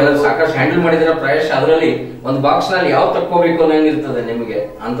 ಸಾಕಷ್ಟು ಹ್ಯಾಂಡಲ್ ಮಾಡಿದ್ರೆ ಪ್ರಾಯಶಃ ಅದರಲ್ಲಿ ಒಂದು ಬಾಕ್ಸ್ ನಲ್ಲಿ ಯಾವ ತಕ್ಕೋಬೇಕು ಅನ್ನಂಗಿರ್ತದೆ ನಿಮಗೆ.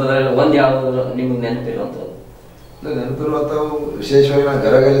 ಅಂತದ್ರಲ್ಲಿ ಒಂದ್ ಯಾವ್ದು ನಿಮ್ಗೆ ನೆನಪಿರುವಂತದ್ದು? ನೆನಪಿರುವಂತವು ವಿಶೇಷವಾಗಿ ನಾವು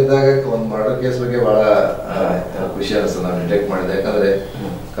ಗರಗಲ್ಲಿದ್ದಾಗ ಒಂದು ಮರ್ಡರ್ ಕೇಸ್ ಬಗ್ಗೆ ಬಹಳ ಖುಷಿ ಅನಿಸ್ತದೆ. ನಾವು ಡಿಟೆಕ್ಟ್ ಮಾಡಿದೆ. ಯಾಕಂದ್ರೆ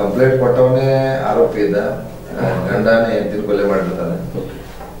ಕಂಪ್ಲೇಂಟ್ ಕೊಟ್ಟವನೇ ಆರೋಪಿ ಇದ್ದ, ಗಂಡನೇ ಹೆಂಡತಿನ ಕೊಲೆ ಮಾಡಿರ್ತಾನೆ.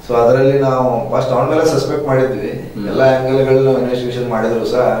 ಸೊ ಅದರಲ್ಲಿ ನಾವು ಫಸ್ಟ್ ಅವನ ಮೇಲೆ ಸಸ್ಪೆಕ್ಟ್ ಮಾಡಿದ್ವಿ. ಎಲ್ಲ ಆಂಗಲ್ಗಳಲ್ಲಿ ನಾವು ಇನ್ವೆಸ್ಟಿಗೇಷನ್ ಮಾಡಿದ್ರು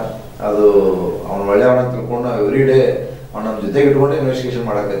ಸಹ ಅದು ಅವ್ನು ಒಳ್ಳೆಯವನ್ನ ತಿಳ್ಕೊಂಡು ನಾವು ಎವ್ರಿ ಡೇ ಅವ್ನು ನಮ್ಮ ಜೊತೆಗೆ ಇಟ್ಕೊಂಡು ಇನ್ವೆಸ್ಟಿಗೇಷನ್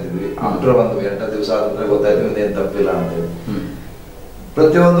ಮಾಡಕತ್ತಿದ್ವಿ. ಆಫ್ಟರ್ ಒಂದು 8 ದಿವಸ ಆದ್ರೆ ಗೊತ್ತಾಯ್ತು ಇದೇನು ತಪ್ಪಿಲ್ಲ ಅಂತೇಳಿ.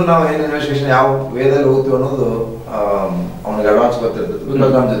 ಪ್ರತಿಯೊಂದು ನಾವು ಏನು ಇನ್ವೆಸ್ಟಿಗೇಷನ್ ಯಾವ ವೇದಲ್ಲಿ ಹೋಗ್ತೀವಿ ಅನ್ನೋದು ಅವ್ನಿಗೆ ಅಡ್ವಾನ್ಸ್ ಗೊತ್ತಿರ್ತದೆ.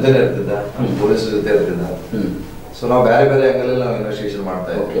 ಬಿಕಾಸ್ ನಮ್ಮ ಜೊತೆನೇ ಇರ್ತಿದ್ದ, ಪೊಲೀಸ್ ಜೊತೆ ಇರ್ತಿದ್ದ. ಸೊ ನಾವು ಬೇರೆ ಬೇರೆ ಆಂಗಲ್ ನಾವು ಇನ್ವೆಸ್ಟಿಗೇಷನ್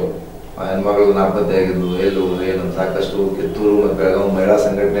ಮಾಡ್ತಾ ಇದ್ವಿ. ಹೆಣ್ಮಗಳು ನಾಪತ್ತೆ ಆಗಿದ್ದು, ಎಲ್ಲೂ ಏನು ಸಾಕಷ್ಟು ಕಿತ್ತೂರು ಮತ್ತು ಬೆಳಗಾವಿ ಮಹಿಳಾ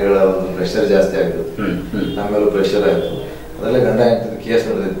ಸಂಘಟನೆಗಳ ಒಂದು ಪ್ರೆಷರ್ ಜಾಸ್ತಿ ಆಗಿತ್ತು. ನಮ್ಮೇಲೂ ಪ್ರೆಷರ್ ಆಯಿತು. ಅದರಲ್ಲೇ ಗಂಡ ಹೆಂಡತಿ ಕೇಸ್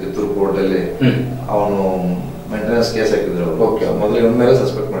ನಡೆದಿತ್ತು ಕಿತ್ತೂರು ಕೋರ್ಟಲ್ಲಿ. ಅವನು ಮೇಂಟೆನೆನ್ಸ್ ಕೇಸ್ ಹಾಕಿದ್ರು. ಮೊದಲು ಇವನ ಮೇಲೆ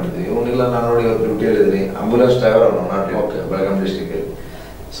ಸಸ್ಪೆಕ್ಟ್ ಮಾಡಿದ್ವಿ. ಇವನಿಲ್ಲ, ನಾನು ನೋಡಿ ಇವತ್ತು ಡ್ಯೂಟಿಯಲ್ಲಿ ಇದ್ದೀನಿ. ಆಂಬುಲೆನ್ಸ್ ಡ್ರೈವರ್ ಅವನು, ನಾಟ್ ಬೆಳಗಾಂ ಡಿಸ್ಟಿಕ್ ಅಲ್ಲಿ.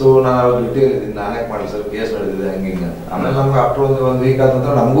 ಸೊ ನಾನು ಅವ್ರ ಡ್ಯೂಟಿಯಲ್ಲಿ ಇದ್ದೀನಿ, ನಾನು ಯಾಕೆ ಮಾಡಲಿ ಸರ್, ಕೇಸ್ ನಡೆದಿದೆ ಹಂಗಿಂಗ. ಆಮೇಲೆ ನಮ್ಗೆ ಆಫ್ಟರ್ ಒಂದು ವೀಕ್ ಆದ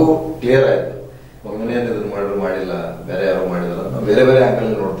ನಂತರ ನಮಗೂ ಕ್ಲಿಯರ್ ಆಯ್ತು ಇವನೇನು ಇದನ್ನ ಮಾಡಿಲ್ಲ, ಬೇರೆ ಯಾರು ಮಾಡಿಲ್ಲ. ನಾವು ಬೇರೆ ಬೇರೆ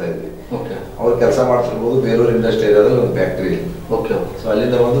ಆಂಗಲ್ ನೋಡ್ತಾ ಇದ್ವಿ. ಅವ್ರು ಕೆಲಸ ಮಾಡ್ತಿರ್ಬೋದು ಬೇರೆಯವ್ರ ಇಂಡಸ್ಟ್ರಿ ಏರಿಯಾದಲ್ಲಿ ಒಂದು ಫ್ಯಾಕ್ಟ್ರಿ. ಸೊ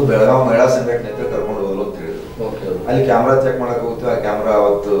ಅಲ್ಲಿಂದ ಒಂದು ಬೆಳಗಾವಿ ಮಹಿಳಾ ಸಂಘಟನೆ ಹತ್ರ ಕರ್ಕೊಂಡು ಹೋದ್ರು ಅಂತ ಹೇಳಿದ್ರು. ಅಲ್ಲಿ ಕ್ಯಾಮ್ರಾ ಚೆಕ್ ಮಾಡಕ್ ಹೋಗ್ತೀವಿ. ಆ ಕ್ಯಾಮ್ರಾ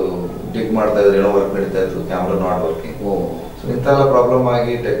ಅವತ್ತು ಡಿಗ್ ಮಾಡ್ತಾ ಇದ್ರು, ಏನೋ ವರ್ಕ್ ನಡೀತಾ ಇತ್ತು, camera not working. So ಇಂಥೆಲ್ಲ problem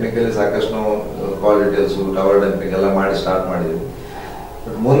ಆಗಿ ಟೆಕ್ನಿಕಲಿ ಸಾಕಷ್ಟು ನಾವು ಕಾಲ್ ಡೀಟೇಲ್ಸ್, ಟವರ್ ಡಂಪಿಂಗ್ ಎಲ್ಲ ಮಾಡಿ ಸ್ಟಾರ್ಟ್ ಮಾಡಿದ್ವಿ.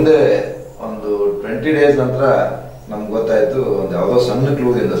 ಬಟ್ ಮುಂದೆ ಒಂದು 20 days ನಂತರ ನಮ್ಗೆ ಗೊತ್ತಾಯ್ತು ಒಂದು ಯಾವುದೋ ಸಣ್ಣ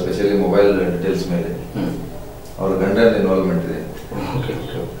ಕ್ಲೂದಿಂದ, ಸ್ಪೆಷಲಿ ಮೊಬೈಲ್ ಡೀಟೇಲ್ಸ್ ಮೇಲೆ ಅವ್ರ ಗಂಡನ ಇನ್ವಾಲ್ವ್ಮೆಂಟ್ ಇದೆ.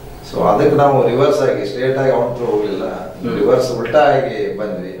 ಸೊ ಅದಕ್ಕೆ ನಾವು ರಿವರ್ಸ್ ಆಗಿ ಸ್ಟ್ರೇಟ್ ಆಗಿ ಅವನ ಹತ್ರ ಹೋಗ್ಲಿಲ್ಲ, ರಿವರ್ಸ್ ಉಲ್ಟಾ ಆಗಿ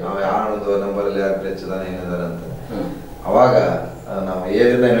ಬಂದ್ವಿ. ನಾವು ಯಾರೊಂದು ನಂಬರ್ ಅಲ್ಲಿ ಯಾರು ಹೆಚ್ಚಿದಾನೆ ಏನಿದಾರೆ ಅಂತ. ಅವಾಗ ನಾವು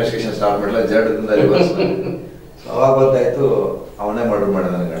ಏದಿಂದ ಇನ್ವೆಸ್ಟಿಗೇಷನ್ ಸ್ಟಾರ್ಟ್ ಮಾಡಿಲ್ಲ, ಜಡ್ದಿಂದ ರಿವರ್ಸ್. ಅವಾಗ ಗೊತ್ತಾಯ್ತು ಅವನೇ ಮರ್ಡರ್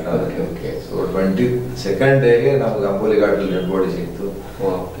ಮಾಡಿದಾನೆ ಗಂಡ. ಸೊ 22nd ಡೇಗೆ ನಮ್ಗೆ ಅಂಬೋಲಿ ಘಾಟಲ್ಲಿ ಡೆಡ್ ಬಾಡಿ ಸಿಕ್ತು.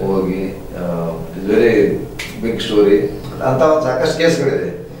 ಹೋಗಿ ಇಟ್ಸ್ ವೆರಿ ಬಿಗ್ ಸ್ಟೋರಿ ಅಂತ ಒಂದು ಸಾಕಷ್ಟು ಕೇಸ್ಗಳಿದೆ.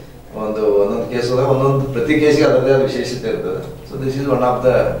 ಒಂದೊಂದು ಕೇಸ್ ಒಂದೊಂದು ಪ್ರತಿ ಕೇಸಿಗೆ ಅದರದೇ ಆದ ವಿಶೇಷತೆ ಇರ್ತದೆ. So this is one of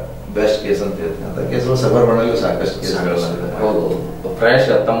the best case ಅಂತ ಹೇಳ್ತೀನಿ. ಅಂತ ಕೇಸ್ಗಳು ಸಬರ್ಬನಲ್ಲಿ ಸಾಕಷ್ಟು ಕೇಸ್ಗಳನ್ನ. ಹೌದು,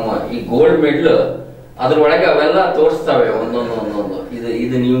 ಪ್ರಾಯಶಃ ತಮ್ಮ ಈ ಗೋಲ್ಡ್ ಮೆಡಲ್ ಅದ್ರೊಳಗೆ ಅವೆಲ್ಲ ತೋರಿಸ್ತಾವೆ ಒಂದೊಂದು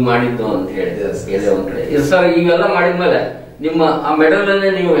ಇದು ನೀವು ಮಾಡಿದ್ದು ಅಂತ ಹೇಳಿ ಒಂದ್ ಕಡೆ. ಇದು ಸರ್ ಇವೆಲ್ಲ ಮಾಡಿದ್ಮೇಲೆ ನಿಮ್ಮ ಆ ಮೆಡಲ್ ಅನ್ನೇ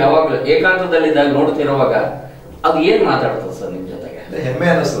ನೀವು ಯಾವಾಗ್ಲೂ ಏಕಾಂತದಲ್ಲಿದ್ದಾಗ ನೋಡ್ತಿರುವಾಗ ಅದು ಏನ್ ಮಾತಾಡ್ತದೆ ಸರ್ ನಿಮ್ ಜೊತೆಗೆ? ಹೆಮ್ಮೆ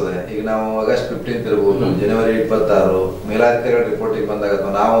ಅನಿಸ್ತದೆ. ಈಗ ನಾವು August 15 ಇರ್ಬೋದು, January 26 ಮೇಲಾಧಿಕಾರಿಗಳ ರಿಪೋರ್ಟಿಗೆ ಬಂದಾಗ,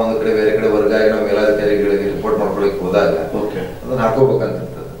 ಅಥವಾ ನಾವು ಒಂದು ಕಡೆ ಬೇರೆ ಕಡೆ ವರ್ಗ ನಾವು ಮೇಲಾಧಿಕಾರಿಗಳಿಗೆ ರಿಪೋರ್ಟ್ ಮಾಡ್ಕೊಳಕ್ ಹೋದಾಗ ಅದನ್ನ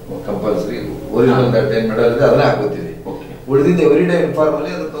ಹಾಕೋಬೇಕಂತಿರ್ತದೆ ಕಂಪಲ್ಸರಿ. ಒರಿಜಿನಲ್ ದಟ್ ಮೆಡಲ್ ಇದೆ ಅದನ್ನೇ ಹಾಕೋತೀವಿ. ಉಳಿದಿದ್ದು ಎವ್ರಿ ಡೇ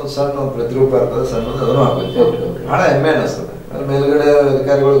ಇನ್ಫಾರ್ಮಲಿ ಅದಕ್ಕೊಂದು ಸಣ್ಣ ಒಂದು ಪ್ರತಿರೂಪ ಇರ್ತದೆ, ಸಣ್ಣದು ಅದನ್ನು ಹಾಕೋತೀವಿ. ಬಹಳ ಹೆಮ್ಮೆ ಅನಿಸ್ತದೆ. ಅದ್ರ ಮೇಲ್ಗಡೆ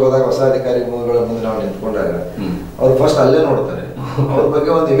ಅಧಿಕಾರಿಗಳಿಗೆ ಹೋದಾಗ, ಹೊಸ ಅಧಿಕಾರಿಗಳ ಮುಂದೆ ನಾವು ನಿಂತ್ಕೊಂಡಾಗ ಅವ್ರು ಫಸ್ಟ್ ಅಲ್ಲೇ ನೋಡ್ತಾರೆ. ಅವ್ರ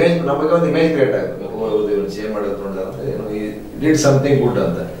ಬಗ್ಗೆ ಒಂದು ಇಮೇಜ್, ನಮ್ಮ ಬಗ್ಗೆ ಒಂದು ಇಮೇಜ್ ಕ್ರಿಯೇಟ್ ಆಗುತ್ತೆ. ಸೇವ್ ಮಾಡೋದು ಡಿಡ್ ಸಮಥಿಂಗ್ ಗುಡ್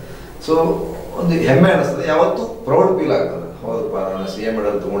ಅಂತ. ಸೊ ಒಂದು ಹೆಮ್ಮೆ ಅನಿಸ್ತದೆ, ಯಾವತ್ತು ಪ್ರೌಡ್ ಫೀಲ್ ಆಗ್ತದೆ. ಹೌದಪ್ಪ, ನಾನು CA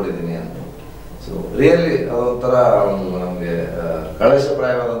ಮೆಡಲ್ ತಗೊಂಡಿದ್ದೀನಿ ಅಂತ. ಸೊ ರಿಯಲಿ ಅದೊಂಥರ ಒಂದು ನಮ್ಗೆ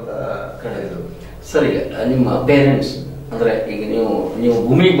ಕಳಶಪ್ರಾಯವಾದಂತ ಇದು. ಸರಿ, ನಿಮ್ಮ ಪೇರೆಂಟ್ಸ್ ಅಂದ್ರೆ ಈಗ ನೀವು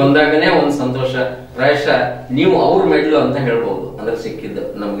ಭೂಮಿಗೆ ಬಂದಾಗನೇ ಒಂದು ಸಂತೋಷ. ಪ್ರಾಯಶಃ ನೀವು ಅವ್ರ ಮೆಡ್ಲು ಅಂತ ಹೇಳ್ಬೋದು. ಅಂದ್ರೆ ಸಿಕ್ಕಿದ್ದು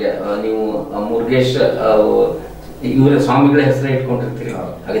ನಮ್ಗೆ. ನೀವು ಮುರುಗೇಶ್ ಇವರ ಸ್ವಾಮಿಗಳ ಹೆಸರೇ ಇಟ್ಕೊಂಡಿರ್ತೀರಿ,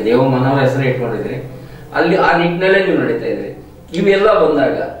 ಹಾಗೆ ದೇವಮ್ಮನವರ ಹೆಸರೇ ಇಟ್ಕೊಂಡಿದ್ರಿ. ಅಲ್ಲಿ ಆ ನಿಟ್ಟಿನಲ್ಲೇ ನೀವು ನಡೀತಾ ಇದ್ರಿ. ಇವೆಲ್ಲ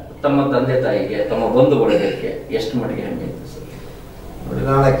ಬಂದಾಗ ತಮ್ಮ ತಂದೆ ತಾಯಿಗೆ, ತಮ್ಮ ಬಂಧು ಬಳಗಕ್ಕೆ ಎಷ್ಟು ಮಟ್ಟಿಗೆ ಹೆಮ್ಮೆ ಇತ್ತು ಸರ್? ನೋಡಿ,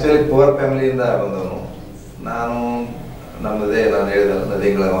 ನಾನು ಆಕ್ಚುಲಿ ಪುವರ್ ಫ್ಯಾಮಿಲಿಯಿಂದ ಬಂದವನು. ನಾನು ನಮ್ಮದೇ, ನಾನು ಹೇಳಿದಲ್ಲ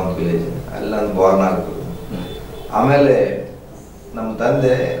ನದಿಗಳ ಒಂದು ವಿಲೇಜ್, ಅಲ್ಲಿ ನಾನು ಬಾರ್ನ್ ಆಗ್ತದೆ. ಆಮೇಲೆ ನಮ್ಮ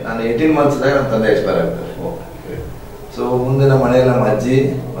ತಂದೆ, ನಾನು 18 months ನಮ್ಮ ತಂದೆ ಎಕ್ಸ್ಪೈರ್ ಆಗ್ತಾರೆ. ಸೊ ಮುಂದೆ ನಮ್ಮ ಮನೆಯಲ್ಲಿ ನಮ್ಮ ಅಜ್ಜಿ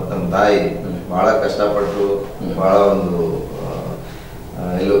ಮತ್ತು ನಮ್ಮ ತಾಯಿ ಭಾಳ ಕಷ್ಟಪಟ್ಟು ಭಾಳ ಒಂದು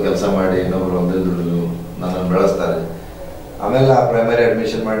ಎಲ್ಲೋ ಕೆಲಸ ಮಾಡಿ ಇನ್ನೊಬ್ರು ಒಂದಲ್ಲಿ ದುಡಿದು ನನ್ನನ್ನು ಬೆಳೆಸ್ತಾರೆ. ಆಮೇಲೆ ಆ ಪ್ರೈಮರಿ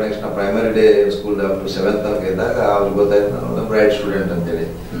ಅಡ್ಮಿಷನ್ ಮಾಡಿ ನೆಕ್ಸ್ಟ್ ನಾವು primary day school up to 7th ತನಕ ಇದ್ದಾಗ ಅವ್ರಿಗೆ ಗೊತ್ತಾಯ್ತು ನಾನು ಬ್ರೈಟ್ ಸ್ಟೂಡೆಂಟ್ ಅಂತೇಳಿ,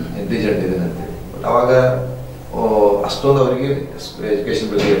 ಇಂಟೆಲಿಜೆಂಟ್ ಇದ್ದೀನಿ ಅಂತೇಳಿ. ಬಟ್ ಅವಾಗ ಅಷ್ಟೊಂದು ಅವರಿಗೆ ಎಜುಕೇಶನ್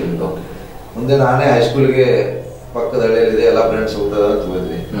ಬಗ್ಗೆ ಇರಲಿಲ್ಲ. ಮುಂದೆ ನಾನೇ ಹೈಸ್ಕೂಲ್ಗೆ ಪಕ್ಕದ ಹಳ್ಳಿಯಲ್ಲಿದೆ, ಎಲ್ಲ ಫ್ರೆಂಡ್ಸ್ ಹೋಗ್ತದ ಅಂತ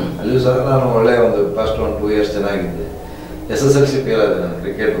ಹೋದ್ವಿ. ಅಲ್ಲಿಯೂ ಸಹ ನಾನು ಒಳ್ಳೆ ಒಂದು ಫಸ್ಟ್ 1-2 years ಚೆನ್ನಾಗಿದ್ದೆ. SSLC ಫೇಲ್ ಆದೆ ನಾನು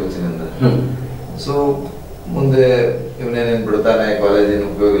ಕ್ರಿಕೆಟ್ ಕೋಚಿನಿಂದ. ಸೊ ಮುಂದೆ ಇವನೇನೇನು ಬಿಡ್ತಾನೆ, ಕಾಲೇಜಿನ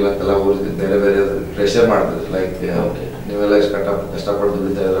ಉಪಯೋಗ ಇಲ್ಲ ಅಂತೆಲ್ಲ ಓದಿದ್ದು ಬೇರೆ ಬೇರೆ ಪ್ರೆಷರ್ ಮಾಡ್ತಿದ್ರು. ಲೈಕ್ ನೀವೆಲ್ಲ ಎಷ್ಟು ಕಷ್ಟಪಟ್ಟು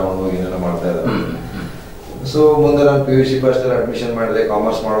ದುಡಿತಾ ಇದ್ರೆ ಅವ್ನು ಹೋಗಿ ಏನೆಲ್ಲ ಮಾಡ್ತಾ ಇದ್ದಾರೆ. ಸೊ ಮುಂದೆ ನಾನು PUC ಫಸ್ಟ್ ಇಯರ್ ಅಡ್ಮಿಷನ್ ಮಾಡಿದೆ.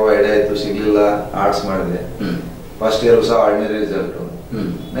 ಕಾಮರ್ಸ್ ಮಾಡುವ ಐಡಿಯಾ ಇತ್ತು, ಸಿಗ್ಲಿಲ್ಲ. ಆರ್ಟ್ಸ್ ಮಾಡಿದೆ. ಫಸ್ಟ್ ಇಯರ್ ಸಹ ordinary result.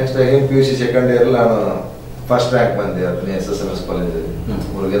 Next again PUC second year ನಾನು ಫಸ್ಟ್ ರ್ಯಾಂಕ್ ಬಂದೆ. ಅದನ್ನೇ SSMS ಕಾಲೇಜಲ್ಲಿ,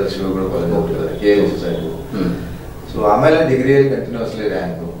 ಮುರುಘೇದ ಶಿವಗುರು ಕಾಲೇಜ್ ಹೋಗ್ತಿದ್ದಾರೆ, KL ಸೊಸೈಟಿ. ಸೊ ಆಮೇಲೆ ಡಿಗ್ರಿಯಲ್ಲಿ ಕಂಟಿನ್ಯೂಸ್ಲಿ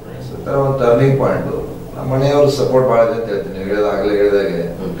ರ್ಯಾಂಕು. ಸೊ ಈ ಥರ ಒಂದು ಟರ್ನಿಂಗ್ ಪಾಯಿಂಟು. ನಮ್ಮ ಮನೆಯವ್ರು ಸಪೋರ್ಟ್ ಭಾಳ ಇದೆ ಅಂತ ಹೇಳ್ತೀನಿ. ಹೇಳಿದಾಗೆ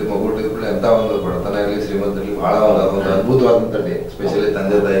ಮಗು ಹುಟ್ಟಿದ್ಬಿಟ್ಟು ಎಂಥ ಒಂದು ಬಡತನ ಆಗಲಿ ಶ್ರೀಮಂತರಲ್ಲಿ ಭಾಳ ಒಂದು ಅದ್ಭುತವಾದಂಥ ಡೇ, ಸ್ಪೆಷಲಿ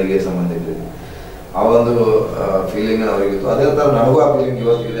ತಂದೆ ತಾಯಿಗೆ ಸಂಬಂಧಿಕರಿಗೆ ಆ ಒಂದು ಫೀಲಿಂಗ್ ಅವ್ರಿಗಿತ್ತು. ಅದೇ ಥರ ನನಗೂ ಆ ಫೀಲಿಂಗ್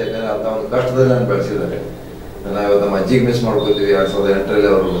ಇವತ್ತಿಗಿದೆ. ಯಾಕಂದರೆ ಅಂಥ ಒಂದು ಕಷ್ಟದಲ್ಲಿ ನಾನು ಬೆಳೆಸಿದ್ದಾರೆ. ನಾವು ಇವತ್ತು ನಮ್ಮ ಅಜ್ಜಿಗೆ ಮಿಸ್ ಮಾಡ್ಕೋತೀವಿ. 2008ರಲ್ಲಿ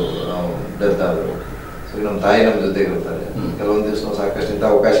ಅವರು ಡೆತ್ ಆದರು. ಸೊ ನಮ್ಮ ತಾಯಿ ನಮ್ಮ ಜೊತೆಗೆ ಇರ್ತಾರೆ. ಕೆಲವೊಂದು ದಿವಸ ನಾವು ಸಾಕಷ್ಟು ಇಂಥ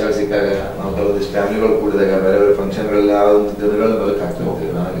ಅವಕಾಶಗಳು ಸಿಕ್ಕಾಗ ನಾವು ಕೆಲವೊಂದಿಷ್ಟು ಫ್ಯಾಮಿಲಿಗಳು ಕೂಡಿದಾಗ ಬೇರೆ ಬೇರೆ ಫಂಕ್ಷನ್ಗಳಲ್ಲಿ ಆ ಒಂದು ದಿನಗಳಲ್ಲಿ ಬೆಳಕು ಹಾಕ್ತಾ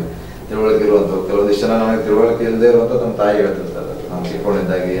ಹೋಗ್ತೀವಿ. ನನಗೆ ತಿಳುವಳಿಕೆ ಇರುವಂಥ ಕೆಲವೊಂದಿಷ್ಟು ಜನ ನನಗೆ ತಿಳುವಳಿಕೆ ಇಲ್ಲದೆ ಇರುವಂಥ ನಮ್ಮ ತಾಯಿ ಹೇಳ್ತಿರ್ತಾರೆ ನಾವು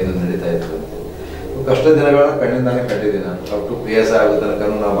ಚಿಕ್ಕವನಿದ್ದಾಗ ಏನು ನಡೀತಾ ಇತ್ತು ಅಂತ. ಕಷ್ಟ ದಿನಗಳನ್ನ ಕಣ್ಣಿಂದಾನೆ ಕಂಡಿದ್ದೀನಿ ನಾನು. ಅಪ್ ಟು PSI ಆಗೋ ತನಕ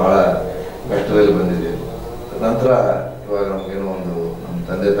ನಾವು ಭಾಳ ಕಷ್ಟದಲ್ಲಿ ಬಂದಿದ್ದೀವಿ. ನಂತರ ಇವಾಗ ನಮಗೇನೋ ಒಂದು ನಮ್ಮ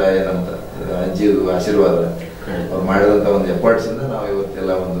ತಂದೆ ತಾಯಿ ನಮ್ಮ ಅಜ್ಜಿದು ಆಶೀರ್ವಾದ, ಅವ್ರು ಮಾಡಿದಂಥ ಒಂದು ಎಫರ್ಟ್ಸ್ ಇಂದ ನಾವು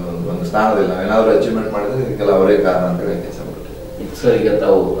ಇವತ್ತೆಲ್ಲ ಒಂದು ಸ್ಥಾನದಲ್ಲಿ ನಾವೇನಾದ್ರೂ ಅಚೀವ್ಮೆಂಟ್ ಮಾಡಿದ್ರೆ ಇದಕ್ಕೆಲ್ಲ ಅವರೇ ಕಾರಣ ಅಂತ ಹೇಳಿ ಕೆಲಸ ಮಾಡ್ತೀವಿ. ಸರ್, ಈಗ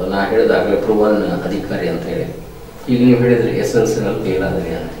ತಾವು ನಾ ಹೇಳಿದಾಗಲೇ ಪ್ರೂವನ್ ಅಧಿಕಾರಿ ಅಂತ ಹೇಳಿ, ಈಗ ನೀವು ಹೇಳಿದ್ರಿ SSLCನಲ್ಲಿ ಫೇಲ್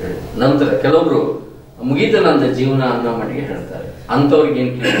ಆದ್ರಿ ಅಂತ ಹೇಳಿ. ನಂತರ ಕೆಲವೊಬ್ರು ಮುಗೀತ ನಂದ ಜೀವನ ಅನ್ನೋ ಮಟ್ಟಿಗೆ ಹೇಳ್ತಾರೆ. ಅಂಥವ್ರಿಗೆ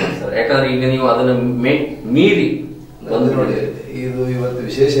ಏನು ಕೇಳಿ ಸರ್? ಯಾಕಂದ್ರೆ ಈಗ ನೀವು ಅದನ್ನ ಮೀರಿ ಬಂದು ನೋಡಿ. ಇದು ಇವತ್ತು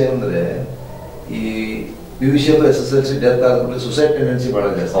ವಿಶೇಷ ಏನಂದ್ರೆ ಈ PUC SSLC ಡೆತ್ ಆದ್ಮೇಲೆ ಸುಸೈಡ್ ಟೆಂಡೆನ್ಸಿ ಬಹಳ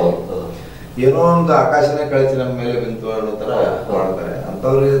ಜಾಸ್ತಿ. ಏನೋ ಒಂದು ಆಕಾಶನೇ ಕಳಿಸಿ ನಮ್ಮ ಮೇಲೆ ಬಿಂತು ಅನ್ನೋ ತರ ಮಾಡ್ತಾರೆ.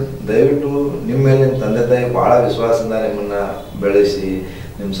 ಅಂಥವ್ರಿಗೆ ದಯವಿಟ್ಟು ನಿಮ್ಮ ಮೇಲೆ ನಿಮ್ಮ ತಂದೆ ತಾಯಿ ಬಹಳ ವಿಶ್ವಾಸದಿಂದ ನಿಮ್ಮನ್ನ ಬೆಳೆಸಿ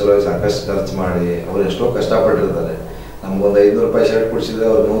ನಿಮ್ಮ ಸಲುವಾಗಿ ಸಾಕಷ್ಟು ಖರ್ಚು ಮಾಡಿ ಅವ್ರು ಎಷ್ಟೋ ಕಷ್ಟಪಟ್ಟಿರ್ತಾರೆ. ನಮ್ಗೊಂದು 500 ರೂಪಾಯಿ ಶರ್ಟ್ ಕೊಡಿಸಿದ್ರೆ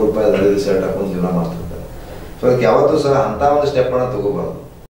ಅವ್ರು 100 ರೂಪಾಯಿ ಹರಿದ ಶರ್ಟ್ ಹಾಕೊಂಡು ಜೀವನ ಮಾಡ್ತಿರ್ತಾರೆ. ಸೊ ಅದಕ್ಕೆ ಯಾವತ್ತೂ ಸಹ ಅಂಥ ಒಂದು ಸ್ಟೆಪ್ ಅನ್ನ ತಗೋಬಾರ್ದು.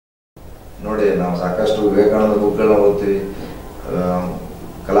 ನೋಡಿ, ನಾವು ಸಾಕಷ್ಟು ವಿವೇಕಾನಂದ ಬುಕ್ಗಳನ್ನ ಓದ್ತೀವಿ,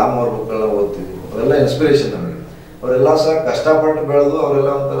 ಕಲಾಂ ಅವ್ರ ಬುಕ್ಗಳನ್ನ ಓದ್ತೀವಿ. ಅವರೆಲ್ಲ ಇನ್ಸ್ಪಿರೇಷನ್ ನಮಗೆ. ಅವರೆಲ್ಲ ಸಹ ಕಷ್ಟಪಟ್ಟು ಬೆಳೆದು ಅವರೆಲ್ಲ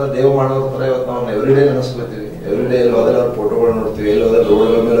ಒಂಥರ ದೇವ ಮಾಡೋರ ಥರ ಇವತ್ತು ನಾವು ಎವ್ರಿ ಡೇ ನೆನೆಸ್ಕೊತೀವಿ. ಎವ್ರಿ ಡೇ ಎಲ್ಲಿ ಹೋದ್ರೆ ಅವ್ರ ಫೋಟೋಗಳು ನೋಡ್ತೀವಿ, ಎಲ್ಲಿ ಹೋದ್ರೆ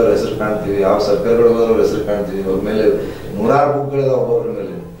ರೋಡ್ಗಳ ಮೇಲೆ ಅವ್ರ ಹೆಸರು ಕಾಣ್ತೀವಿ, ಯಾವ ಸರ್ಕಲ್ಗಳಿಗೆ ಹೋದ್ರೆ ಅವ್ರ ಹೆಸರು ಕಾಣ್ತೀವಿ. ಅವ್ರ ಮೇಲೆ 100 ಬುಕ್ಗಳಿದಾವೆ ಒಬ್ಬೊಬ್ಬರ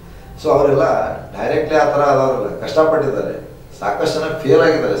ಮೇಲೆ. ಸೊ ಅವರೆಲ್ಲ ಡೈರೆಕ್ಟ್ಲಿ ಆ ಥರ ಆದವರೆಲ್ಲ ಕಷ್ಟಪಟ್ಟಿದ್ದಾರೆ. ಸಾಕಷ್ಟು ಜನ ಫೇಲ್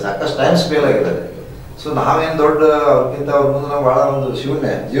ಆಗಿದ್ದಾರೆ, ಸಾಕಷ್ಟು ಟೈಮ್ಸ್ ಫೇಲ್ ಆಗಿದ್ದಾರೆ. ಸೊ ನಾವೇನು ದೊಡ್ಡ ಅವ್ರಿಗಿಂತ ಅವ್ರ ಮುಂದೆ ನಾವು ಭಾಳ ಒಂದು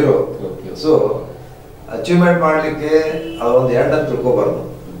ಶೂನ್ಯ, 0. ಸೊ ಅಚೀವ್ಮೆಂಟ್ ಮಾಡಲಿಕ್ಕೆ ಅದೊಂದು ಎಂಡ್ ಅಂತ ತಿಳ್ಕೊಬಾರ್ದು.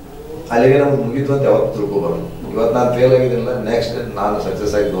 ಅಲ್ಲಿಗೆ ನಮ್ಗೆ ಮುಗಿತು ಅಂತ ಯಾವತ್ತು ತಿಳ್ಕೊಬಾರ್ದು. ಇವತ್ತು ನಾನು ಫೇಲ್ ಆಗಿದ್ದಿಲ್ಲ, ನೆಕ್ಸ್ಟ್ ನಾನು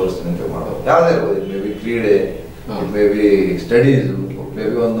ಸಕ್ಸಸ್ ಆಗಿ ತೋರಿಸ್ತೀನಿ ಅಂತ ಮಾಡೋದು. ಯಾವುದೇ ಇರ್ಬೋದು. ಇಟ್ ಮೇ ಬಿ ಕ್ರೀಡೆ, it may be studies, may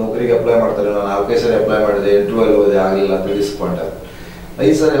be ಒಂದು ನೌಕರಿಗೆ ಅಪ್ಲೈ ಮಾಡ್ತಾರೆ. ನಾನು 4 ಸರಿ ಅಪ್ಲೈ ಮಾಡಿದೆ, ಇಂಟರ್ವ್ಯೂಲ್ ಹೋದೆ, ಆಗಲಿಲ್ಲ ಅಂತ ಡಿಸ್ಪಾಯಿಂಟ್ ಆಗುತ್ತೆ.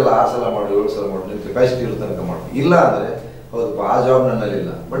 5 ಸರಿ ಎಲ್ಲ 6 ಸಲ ಮಾಡಿ 7 ಸಲ ಮಾಡಿ ನಿನ್ನ ಕೆಪಾಸಿಟಿ ಇರೋ ತನಕ ಮಾಡಿ. ಇಲ್ಲ ಅಂದರೆ ಹೌದು ಆ ಜಾಬ್ ನನ್ನಲ್ಲಿ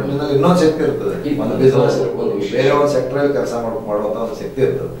ಇಲ್ಲ, ಬಟ್ ನಿನ್ನಲ್ಲಿ ಇನ್ನೊಂದು ಶಕ್ತಿ ಇರ್ತದೆ. ಒಂದು ಬಿಸ್ನೆಸ್ ಇರ್ಬೋದು, ಬೇರೆ ಒಂದು ಸೆಕ್ಟರಲ್ಲಿ ಕೆಲಸ ಮಾಡುವಂಥ ಒಂದು ಶಕ್ತಿ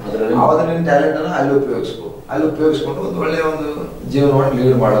ಇರ್ತದೆ. ಆವಾಗ ನಿನ್ನ ಟ್ಯಾಲೆಂಟ್ ಅನ್ನ ಅಲ್ಲಿ ಉಪಯೋಗಿಸ್ಕೊ. ಅಲ್ಲಿ ಉಪಯೋಗಿಸ್ಕೊಂಡು ಒಂದು ಒಳ್ಳೆಯ ಒಂದು ಜೀವನವನ್ನು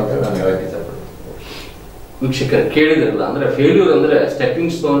ಲೀಡ್ ಮಾಡು ಅಂತ ನಾನು ಹೇಳಕ್ಕೆ ಇಷ್ಟಪಡ್ತೀನಿ. ವೀಕ್ಷಕರು ಕೇಳಿದ್ರಲ್ಲ, ಅಂದ್ರೆ ಫೇಲ್ಯೂರ್ ಅಂದ್ರೆ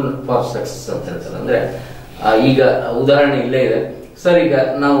ಸ್ಟೆಪ್ಪಿಂಗ್ ಸ್ಟೋನ್ ಫಾರ್ ಸಕ್ಸಸ್ ಅಂತ ಹೇಳ್ತಾರೆ. ಅಂದ್ರೆ ಈಗ ಉದಾಹರಣೆ ಇಲ್ಲೇ ಇದೆ ಸರ್. ಈಗ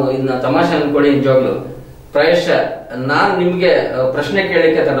ನಾವು ಇದನ್ನ ತಮಾಷೆ ಅನ್ಕೊಳ್ಳಿ, ನಿಜವಾಗ್ಲು ಪ್ರಾಯಶಃ ನಾನು ನಿಮ್ಗೆ ಪ್ರಶ್ನೆ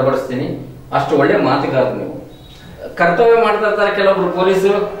ಕೇಳಲಿಕ್ಕೆ ತಡಬಡಿಸ್ತೀನಿ. ಅಷ್ಟು ಒಳ್ಳೆ ಮಾತುಗಾರ ನೀವು. ಕರ್ತವ್ಯ ಮಾಡ್ತಾ ಇರ್ತಾರೆ ಕೆಲವೊಬ್ರು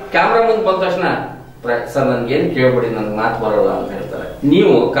ಪೊಲೀಸರು, ಕ್ಯಾಮ್ರಾ ಮುಂದೆ ಬಂದ ತಕ್ಷಣ ಸರ್ ನನ್ಗೇನು ಕೇಳ್ಬೇಡಿ, ನನ್ಗೆ ಮಾತು ಬರೋಲ್ಲ ಅಂತ ಹೇಳ್ತಾರೆ.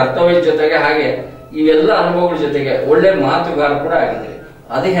 ನೀವು ಕರ್ತವ್ಯದ ಜೊತೆಗೆ ಹಾಗೆ ಇವೆಲ್ಲ ಅನುಭವಗಳ ಜೊತೆಗೆ ಒಳ್ಳೆ ಮಾತುಗಾರ ಕೂಡ ಆಗಿದ್ರಿ.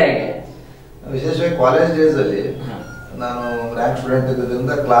 ಅದು ಹೇಗೆ? ವಿಶೇಷವಾಗಿ ಕಾಲೇಜ್ ಡೇಸ್ ಅಲ್ಲಿ ನಾನು ರ್ಯಾಂಕ್ ಸ್ಟೂಡೆಂಟ್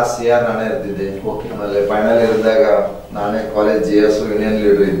ಇದ್ದಿದ್ದರಿಂದ ಕ್ಲಾಸ್ CR ನಾನೇ ಇರ್ತಿದ್ದೆ. ಆಮೇಲೆ ಫೈನಲ್ ಇದ್ದಾಗ ನಾನೇ ಕಾಲೇಜ್ GS ಯೂನಿಯನ್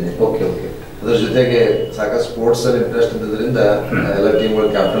ಲೀಡರ್ ಇದ್ದೆ. ಅದ್ರ ಜೊತೆಗೆ ಸಾಕಷ್ಟು ಸ್ಪೋರ್ಟ್ಸ್ ಅಲ್ಲಿ ಇಂಟ್ರೆಸ್ಟ್ ಇದ್ದಿದ್ದರಿಂದ ಎಲ್ಲ ಟೀಮ್ಗಳು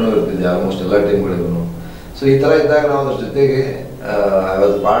ಕ್ಯಾಪ್ಟನ್ ಇರ್ತಿದ್ದೆ, ಆಲ್ಮೋಸ್ಟ್ ಎಲ್ಲ ಟೀಮ್ಗಳಿಗೂ. ಸೊ ಈ ತರ ಇದ್ದಾಗ ನಾವು ಅದ್ರ ಜೊತೆಗೆ I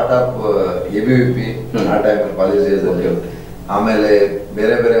was part of ABVP ಆ ಟೈಮ್ ಕಾಲೇಜ್ ಡೇಸ್ ಅಲ್ಲಿ. ಆಮೇಲೆ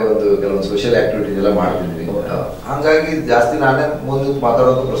ಬೇರೆ ಬೇರೆ ಒಂದು ಕೆಲವೊಂದು ಸೋಷಿಯಲ್ ಆಕ್ಟಿವಿಟೀಸ್ ಎಲ್ಲ ಮಾಡ್ತಿದ್ವಿ. ಹಂಗಾಗಿ ಜಾಸ್ತಿ ನಾನೇ ಮುಂದೆ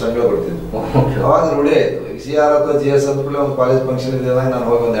ಮಾತಾಡೋದು ಪ್ರಸಂಗಗಳು ಬರ್ತಿದ್ವಿ. ಅವಾಗ ರೂಢಿ ಆಯ್ತು. CR ಅಥವಾ GS ಅಂದ್ಮೇಲೆ ಒಂದು ಕಾಲೇಜ್ ಫಂಕ್ಷನ್ ಇದ್ದಾಗ ನಾನು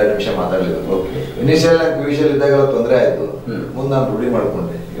ಹೋಗಿ ಒಂದು 2 ನಿಮಿಷ ಮಾತಾಡ್ಲಿಕ್ಕೆ. ಇನಿಷಿಯಲ್ ನಾನು PUC ಇದ್ದಾಗೆಲ್ಲ ತೊಂದರೆ ಆಯ್ತು. ಮುಂದೆ ನಾನು ರೂಢಿ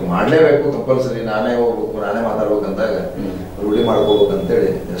ಮಾಡ್ಕೊಂಡೆ. ಈಗ ಮಾಡ್ಲೇಬೇಕು, ಕಂಪಲ್ಸರಿ ನಾನೇ ಹೋಗ್ಬೇಕು, ನಾನೇ ಮಾತಾಡ್ಬೇಕಂದಾಗ ರೂಢಿ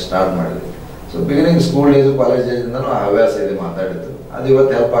ಮಾಡ್ಕೋಬೇಕಂತೇಳಿ ಸ್ಟಾರ್ಟ್ ಮಾಡಿದ್ವಿ. So beginning school days college ಡೇಸಿಂದನೂ ಆ ಹವ್ಯಾಸ ಇದೆ ಮಾತಾಡಿದ್ದು. ಅದು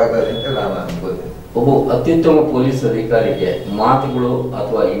ಇವತ್ತು ಹೆಲ್ಪ್ ಆಗ್ತದೆ ಅಂತ ನಾನು ಅನ್ಕೋತೀನಿ. ಒಬ್ಬ ಅತ್ಯುತ್ತಮ ಪೊಲೀಸ್ ಅಧಿಕಾರಿಗೆ ಮಾತುಗಳು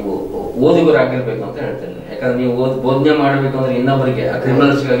ಅಥವಾ ಇವು ಓದುಗರಾಗಿರ್ಬೇಕು ಅಂತ ಹೇಳ್ತೇನೆ. ಯಾಕಂದ್ರೆ ನೀವು ಬೋಧನೆ ಮಾಡ್ಬೇಕಂದ್ರೆ ಇನ್ನೊಬ್ಬರಿಗೆ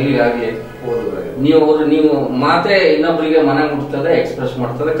ಕ್ರಿಮಿನಲ್ಸ್ ಆಗಲಿ ನೀವು ಮಾತೇ ಇನ್ನೊಬ್ಬರಿಗೆ ಮನೆ ಮುಟ್ತದೆ, ಎಕ್ಸ್ಪ್ರೆಸ್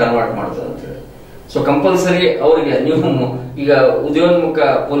ಮಾಡ್ತದೆ, ಕನ್ವರ್ಟ್ ಮಾಡ್ತದೆ ಅಂತ ಹೇಳಿ. ಸೊ ಕಂಪಲ್ಸರಿ ಅವರಿಗೆ ನೀವು ಈಗ ಉದ್ಯೋನ್ಮುಖ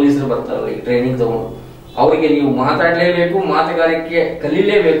ಪೊಲೀಸರು ಬರ್ತಾರಲ್ಲ ಈಗ ಟ್ರೈನಿಂಗ್ ತಗೊಂಡು ಅವರಿಗೆ ನೀವು ಮಾತಾಡ್ಲೇಬೇಕು, ಮಾತುಗಾರಿಕೆ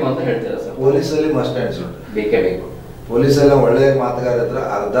ಕಲೀಲೇಬೇಕು ಅಂತ ಹೇಳ್ತೀರಾ ಸರ್? ಪೊಲೀಸಲ್ಲಿ ಮಸ್ಟ್ ಅಂಡ್ ಶುಡ್ ಬೇಕೇ ಬೇಕು. ಪೊಲೀಸೆಲ್ಲ ಒಳ್ಳೆ ಮಾತುಗಾರ ಇದ್ರೆ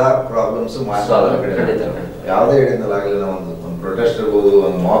ಅರ್ಧ ಪ್ರಾಬ್ಲಮ್ಸ್ ಯಾವುದೇ ಹೇಳಿದ್ನಲ್ಲ ಆಗಲಿಲ್ಲ, ಒಂದು ಪ್ರೊಟೆಸ್ಟ್ ಇರ್ಬೋದು,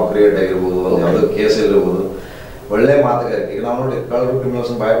 ಒಂದು ಮಾಬ್ ಕ್ರಿಯೇಟ್ ಆಗಿರ್ಬೋದು, ಒಂದು ಯಾವುದೋ ಕೇಸ್ ಇರ್ಬೋದು, ಒಳ್ಳೆ ಮಾತುಗಾರಿಕೆ. ಈಗ ನಾವು ನೋಡಿ ಕಳ್ಳರು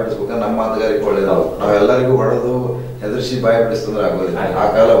ಕ್ರಿಮಿನಲ್ಸ್ ಬಾಯಿ ಬಿಡಿಸ್ಬೇಕಾದ್ರೆ ನಮ್ಮ ಮಾತುಗಾರಿಕೆ ಒಳ್ಳೇದಾವು. ನಾವು ಎಲ್ಲರಿಗೂ ಹೊಡೆದು ಹೆದರ್ಸಿ ಬಾಯಿ ಬಿಡಿಸ್ತಂದ್ರೆ ಆಗೋದಿಲ್ಲ, ಆ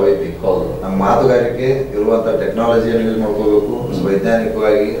ಕಾಲ ಹೋಯ್ತಿ. ನಮ್ಮ ಮಾತುಗಾರಿಕೆ ಇರುವಂತ ಟೆಕ್ನಾಲಜಿಯನ್ನು ಯೂಸ್ ಮಾಡ್ಕೋಬೇಕು,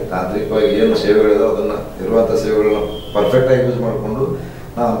 ವೈಜ್ಞಾನಿಕವಾಗಿ ತಾಂತ್ರಿಕವಾಗಿ ಏನು ಸೇವೆಗಳಿದಾವೆ ಅದನ್ನ ಇರುವಂತ ಸೇವೆಗಳನ್ನ ಪರ್ಫೆಕ್ಟ್ ಆಗಿ ಯೂಸ್ ಮಾಡಿಕೊಂಡು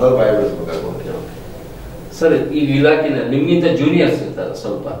ನಾವು ಅಂತ ಬಾಯಿ ಬಿಡಿಸ್ಬೇಕಾಗುತ್ತೆ. ಸರ್, ಈಗ ಇಲಾಖೆನ ನಿಮ್ಗಿಂತ ಜೂನಿಯರ್ಸ್ ಇರ್ತಾರೆ,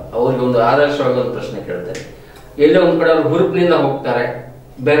 ಸ್ವಲ್ಪ ಅವ್ರಿಗೆ ಒಂದು ಆದರ್ಶವಾಗಿ ಒಂದು ಪ್ರಶ್ನೆ ಕೇಳ್ತಾರೆ. ಎಲ್ಲೇ ಒಂದ್ ಕಡೆ ಅವ್ರು ಹುರುಪಿನಿಂದ ಹೋಗ್ತಾರೆ,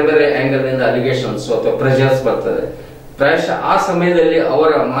 ಬೇರೆ ಬೇರೆ ಆಂಗಲ್ ನಿಂದ ಅಲಿಗೇಷನ್ಸ್ ಅಥವಾ ಪ್ರೆಷರ್ಸ್ ಬರ್ತದೆ. ಪ್ರಾಯಶಃ ಆ ಸಮಯದಲ್ಲಿ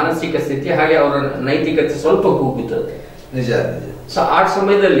ಅವರ ಮಾನಸಿಕ ಸ್ಥಿತಿ ಹಾಗೆ ಅವರ ನೈತಿಕತೆ ಸ್ವಲ್ಪ ಕುಗ್ಗುತ್ತದೆ. ನಿಜ. ಸೊ ಆ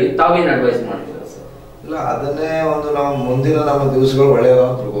ಸಮಯದಲ್ಲಿ ತಾವೇನ್ ಅಡ್ವೈಸ್ ಮಾಡ್ತೀರಾ ಸರ್? ಇಲ್ಲ, ಅದನ್ನೇ ಒಂದು ನಾವು ಮುಂದಿನ ನಮ್ಮ ದಿವಸಗಳು ಒಳ್ಳೆಯದ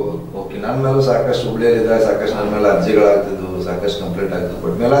ಅಂತ ತಿಳ್ಕೋಬೇಕು. ಓಕೆ, ನನ್ನ ಮೇಲೂ ಸಾಕಷ್ಟು ಹುಬ್ಳಿಯಲ್ಲಿದ್ದಾಗ ಸಾಕಷ್ಟು ನನ್ನ ಮೇಲೆ ಅರ್ಜಿಗಳಾಗ್ತಿದ್ವು, ಸಾಕಷ್ಟು ಕಂಪ್ಲೇಂಟ್ ಆಗ್ತಿದ್ವು.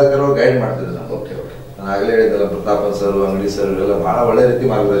 ಬಟ್ ಮೇಲಾಧಿಕಾರಿಗಳು ಗೈಡ್ ಮಾಡ್ತಿದ್ರು ನಾನು. ಓಕೆ, ನಾನು ಆಗಲೇ ಹೇಳಿದ್ದಲ್ಲ, ಪ್ರತಾಪನ್ ಸರ್, ಅಂಗಡಿ ಸರ್ ಇವರೆಲ್ಲ ಬಹಳ ಒಳ್ಳೆ ರೀತಿ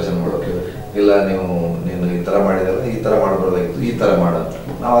ಮಾರ್ಗದರ್ಶನ ಮಾಡೋಕೆ. ಇಲ್ಲ, ನೀನು ಈ ತರ ಮಾಡಿದಲ್ಲ, ಈ ತರ ಮಾಡಬಾರ್ದಾಗಿತ್ತು, ಈ ತರ ಮಾಡ.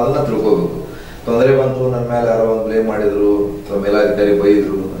 ನಾವು ಅದನ್ನ ತಿಳ್ಕೋಬೇಕು. ತೊಂದರೆ ಬಂತು, ನನ್ನ ಮೇಲೆ ಯಾರೋ ಒಂದು ಬ್ಲೇಮ್ ಮಾಡಿದ್ರು ಅಥವಾ ಮೇಲಾಧಿಕಾರಿ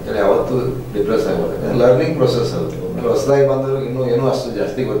ಬೈದ್ರು ಅಂತೇಳಿ ಯಾವತ್ತು ಡಿಪ್ರೆಸ್ ಆಗ್ಬಾರ್ದು. ಲರ್ನಿಂಗ್ ಪ್ರೊಸೆಸ್ ಅದು. ಆಮೇಲೆ ಹೊಸದಾಗಿ ಬಂದ್ರು ಇನ್ನೂ ಏನೂ ಅಷ್ಟು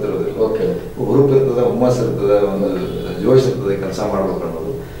ಜಾಸ್ತಿ ಗೊತ್ತಿರೋದಿಲ್ಲ. ಓಕೆ, ಹುರುಪು ಇರ್ತದೆ, ಹುಮ್ಮಸ್ ಇರ್ತದೆ, ಒಂದು ಜೋಶ್ ಇರ್ತದೆ ಕೆಲಸ ಮಾಡ್ಬೇಕು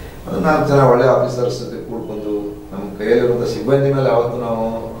ಅನ್ನೋದು. ಅದನ್ನ 4 ಜನ ಒಳ್ಳೆ ಆಫೀಸರ್ಸ್ ಜೊತೆ ಕೂಡ್ಕೊಂಡು ನಮ್ಮ ಕೈಯಲ್ಲಿರುವಂಥ ಸಿಬ್ಬಂದಿ ಮೇಲೆ ಯಾವತ್ತು ನಾವು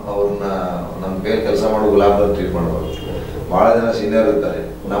ಅವ್ರನ್ನ ನಮ್ಮ ಕೈಯಲ್ಲಿ ಕೆಲಸ ಮಾಡೋ ಲಾಭ ಟ್ರೀಟ್ ಮಾಡಬಾರ್ದು. ಬಹಳ ಜನ ಸೀನಿಯರ್ ಇರ್ತಾರೆ,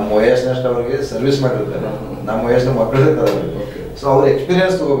 ನಮ್ಮ ವಯಸ್ಸಿನಷ್ಟು ಅವರಿಗೆ ಸರ್ವಿಸ್ ಮಾಡಿರ್ತಾರೆ, ನಮ್ಮ ವಯಸ್ಸಿನ ಮಕ್ಕಳು ಇರ್ತಾರೆ. ಸೊ ಅವ್ರ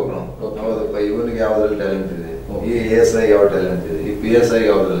ಎಕ್ಸ್ಪೀರಿಯನ್ಸ್ ತಗೋಬೇಕು ನಾವು. ಹೌದಪ್ಪ, ಇವನಿಗೆ ಯಾವ್ದ್ರಲ್ಲಿ ಟ್ಯಾಲೆಂಟ್ ಇದೆ, ಈ ASI ಯಾವ ಟ್ಯಾಲೆಂಟ್ ಇದೆ, ಈ PSI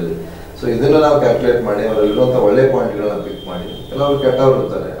ಯಾವ್ದ್ರಲ್ಲಿ. ಸೊ ಇದನ್ನ ನಾವು ಕ್ಯಾಲ್ಕುಲೇಟ್ ಮಾಡಿ ಅವರಲ್ಲಿರುವಂಥ ಒಳ್ಳೆ ಪಾಯಿಂಟ್ಗಳನ್ನ ಪಿಕ್ ಮಾಡಿ. ಕೆಲವರು ಕೆಟ್ಟವ್ರು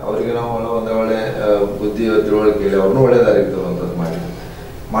ಇರ್ತಾರೆ, ಅವರಿಗೆ ನಾವು ಒಳ್ಳೆ ಬುದ್ಧಿ ತಿಳುವಳಿಕೆ ಹೇಳಿ ಅವ್ರನ್ನೂ ಒಳ್ಳೆ ದಾರಿಗೆ ತರುವಂಥದ್ದು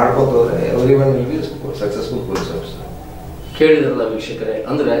ಮಾಡ್ಕೊಂತ ಹೋದ್ರೆ everyone will be successful police officer. ಕೇಳಿದ್ರಲ್ಲ ವೀಕ್ಷಕರೇ,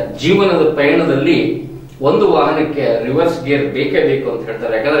 ಅಂದ್ರೆ ಜೀವನದ ಪಯಣದಲ್ಲಿ ಒಂದು ವಾಹನಕ್ಕೆ ರಿವರ್ಸ್ ಗೇರ್ ಬೇಕೇ ಬೇಕು ಅಂತ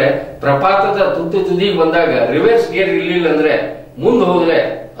ಹೇಳ್ತಾರೆ. ಯಾಕಂದ್ರೆ ಪ್ರಪಾತದ ತುದಿಗೆ ಬಂದಾಗ ರಿವರ್ಸ್ ಗೇರ್ ಇರ್ಲಿಲ್ಲ ಅಂದ್ರೆ ಮುಂದೆ ಹೋದ್ರೆ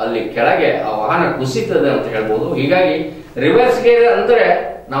ಅಲ್ಲಿ ಕೆಳಗೆ ಆ ವಾಹನ ಕುಸಿತದೆ ಅಂತ ಹೇಳ್ಬೋದು. ಹೀಗಾಗಿ ರಿವರ್ಸ್ ಗೇರ್ ಅಂದ್ರೆ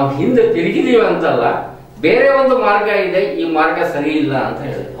ನಾವು ಹಿಂದೆ ತಿರುಗಿದೀವಿ ಅಂತಲ್ಲ, ಬೇರೆ ಒಂದು ಮಾರ್ಗ ಇದೆ, ಈ ಮಾರ್ಗ ಸರಿ ಇಲ್ಲ ಅಂತ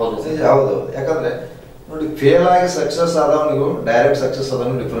ಹೇಳಿ. ಹೌದು, ಯಾಕಂದ್ರೆ ನೋಡಿ, ಫೇಲ್ ಆಗಿ ಸಕ್ಸಸ್ ಆದವನಿಗೂ ಡೈರೆಕ್ಟ್ ಸಕ್ಸಸ್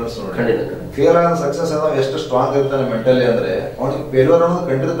ಆದವನು ಡಿಫರೆನ್ಸ್ ನೋಡಿ. ಖಂಡಿತ. ಫೇಲ್ ಆದ ಸಕ್ಸಸ್ ಆದವ ಎಷ್ಟು ಸ್ಟ್ರಾಂಗ್ ಇರ್ತಾನೆ ಮೆಂಟಲಿ ಅಂದ್ರೆ ಅವನಿಗೆ ಫೇಲ್ಯೂರ್ ಅನ್ನೋದು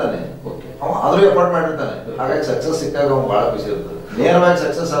ಕಂಡಿರ್ತಾನೆ, ಅವ ಆದ್ರೂ ಎಫರ್ಟ್ ಮಾಡಿರ್ತಾನೆ. ಹಾಗಾಗಿ ಸಕ್ಸಸ್ ಸಿಕ್ಕಾಗ ಅವ್ನು ಬಹಳ ಖುಷಿ ಇರ್ತದೆ. ನೇರವಾಗಿ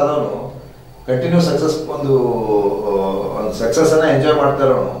ಸಕ್ಸಸ್ ಆದವನು ಕಂಟಿನ್ಯೂ ಸಕ್ಸಸ್ ಒಂದು ಸಕ್ಸಸ್ ಅನ್ನ ಎಂಜಾಯ್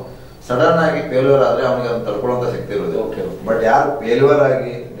ಮಾಡ್ತಾರವನು ಸಡನ್ ಆಗಿ ಫೇಲ್ಯೂರ್ ಆದ್ರೆ ಅವನಿಗೆ ಅದನ್ನ ತಡ್ಕೊಳ್ಳುವಂತ ಶಕ್ತಿ ಇರೋದು. ಬಟ್ ಯಾರು ಫೇಲ್ಯೂರ್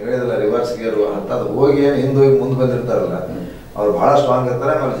ಆಗಿ ಹೇಳಿದಲ್ಲ ರಿವರ್ಸ್ ಗೇರ್ ಅಂತದ್ದು ಹೋಗಿ ಏನು ಹಿಂದೋಗಿ ಮುಂದೆ ಬಂದಿರ್ತಾರಲ್ಲ, ಅವ್ರು ಬಹಳ ಸ್ಟ್ರಾಂಗ್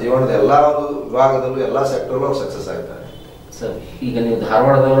ಇರ್ತಾರೆ. ಆಮೇಲೆ ಜೀವನದ ಎಲ್ಲಾ ಒಂದು ವಿಭಾಗದಲ್ಲೂ ಎಲ್ಲಾ ಸೆಕ್ಟರ್ಲ್ಲೂ ಅವ್ರು ಸಕ್ಸಸ್ ಆಗ್ತಾರೆ. ಸರ್, ಈಗ ನೀವು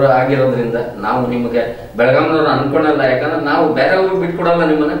ಧಾರವಾಡದವರು ಆಗಿರೋದ್ರಿಂದ ನಾವು ನಿಮಗೆ ಬೆಳಗಾಂನವ್ರು ಅನ್ಕೊಳಲ್ಲ, ಯಾಕಂದ್ರೆ ನಾವು ಬೇರೆಯವ್ರಿಗೆ ಬಿಟ್ಕೊಡಲ್ಲ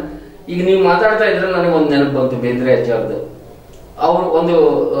ನಿಮ್ಮನ್ನ. ಈಗ ನೀವು ಮಾತಾಡ್ತಾ ಇದ್ರೆ ನನಗೆ ಒಂದು ನೆನಪು ಬಂತು, ಬೇಂದ್ರೆ ಅಜ್ಜವ್ರದ್ದು. ಅವರು ಒಂದು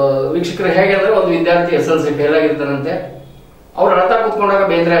ವೀಕ್ಷಕರು ಹೇಗೆ ಅಂದ್ರೆ, ಒಂದು ವಿದ್ಯಾರ್ಥಿ SLC ಫೇಲ್ ಆಗಿರ್ತಾರಂತೆ. ಅವ್ರು ಅಳ್ತಾ ಕೂತ್ಕೊಂಡಾಗ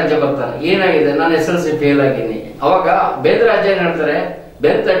ಬೇಂದ್ರೆ ಅಜ್ಜ ಬರ್ತಾರೆ, ಏನಾಗಿದೆ, ನಾನು SLC ಫೇಲ್ ಆಗಿನಿ. ಅವಾಗ ಬೇಂದ್ರೆ ಅಜ್ಜ ಏನ್ ಹೇಳ್ತಾರೆ,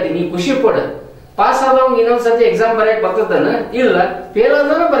 ಬೆಂತಟ್ಟಿ ನೀ ಖುಷಿ ಪಡ, ಪಾಸ್ ಆದವಂಗ ಇನ್ನೊಂದ್ಸತಿ ಎಕ್ಸಾಮ್ ಬರೆಯಕ್ ಬರ್ತದನ, ಇಲ್ಲ ಫೇಲ್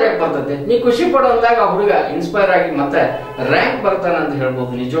ಆದವನು ಬರೆಯಕ್ ಬರ್ತದೆ, ನೀ ಖುಷಿ ಪಡ ಅಂದಾಗ ಆ ಹುಡುಗ ಇನ್ಸ್ಪೈರ್ ಆಗಿ ಮತ್ತೆ ರ್ಯಾಂಕ್ ಬರ್ತಾನ ಅಂತ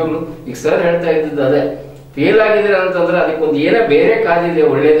ಹೇಳ್ಬೋದು. ನಿಜವಾಗ್ಲು ಈಗ ಸರ್ ಹೇಳ್ತಾ ಇದ್ದಿದ್ದು ಅದೇ, ಫೇಲ್ ಆಗಿದ್ರೆ ಅಂತಂದ್ರೆ ಅದಕ್ಕೊಂದು ಏನೋ ಬೇರೆ ಕಾದಿದೆ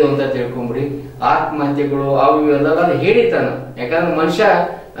ಒಳ್ಳೇದು ಅಂತ ತಿಳ್ಕೊಂಬಿಡಿ. ಆತ್ಮಹತ್ಯೆಗಳು ಅವು ಇವೆಲ್ಲ ಅದು ಹೇಳಿತಾನ. ಯಾಕಂದ್ರೆ ಮನುಷ್ಯ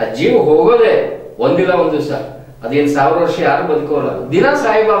ಆ ಜೀವ ಹೋಗೋದೇ ಒಂದಿಲ್ಲ ಒಂದು ದಿವಸ, ಅದೇನ್ 1000 ವರ್ಷ ಯಾರು ಬದುಕೋಲ್ಲ, ದಿನ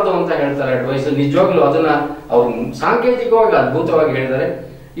ಸಾಯಬಾರ್ದು ಅಂತ ಹೇಳ್ತಾರೆ ಅಡ್ವೈಸ್. ನಿಜವಾಗ್ಲು ಅದನ್ನ ಅವ್ರು ಸಾಂಕೇತಿಕವಾಗಿ ಅದ್ಭುತವಾಗಿ ಹೇಳಿದ್ದಾರೆ.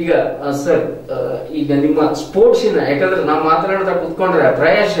 ಈಗ ಸರ್, ಈಗ ನಿಮ್ಮ ಸ್ಪೋರ್ಟ್ಸಿನ, ಯಾಕಂದ್ರೆ ನಾವು ಮಾತನಾಡ್ತಾ ಕುತ್ಕೊಂಡ್ರೆ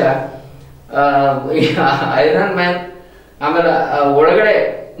ಪ್ರಾಯಶಃ ಐರನ್ ಮ್ಯಾನ್, ಆಮೇಲೆ ಒಳಗಡೆ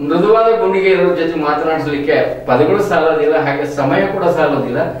ಮೃದುವಾದ ಗುಂಡಿಗೆ ಇರೋರ ಜೊತೆ ಮಾತನಾಡಿಸ್ಲಿಕ್ಕೆ ಪದಗಳು ಸಾಲೋದಿಲ್ಲ, ಹಾಗೆ ಸಮಯ ಕೂಡ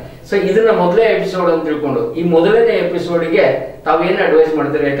ಸಾಲೋದಿಲ್ಲ. ಸೊ ಇದನ್ನ ಮೊದಲೇ ಎಪಿಸೋಡ್ ಅಂತ ತಿಳ್ಕೊಂಡು ಈ ಮೊದಲನೇ ಎಪಿಸೋಡ್ಗೆ ತಾವೇನು ಅಡ್ವೈಸ್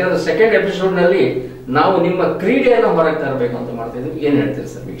ಮಾಡ್ತೀರಿ? ಯಾಕಂದ್ರೆ ಸೆಕೆಂಡ್ ಎಪಿಸೋಡ್ ನಲ್ಲಿ ನಾವು ನಿಮ್ಮ ಕ್ರೀಡೆಯನ್ನು ಹೊರಗೆ ತರಬೇಕು ಅಂತ ಮಾಡ್ತಿದ್ವಿ. ಏನ್ ಹೇಳ್ತೀರಿ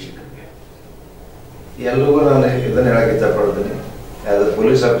ಸರ್ ವೀಕ್ಷಕರಿಗೆ? ಎಲ್ರಿಗೂ ನಾನು ಇದನ್ನ ಹೇಳಕ್ ಇಷ್ಟಪಡ್ತೀನಿ. As a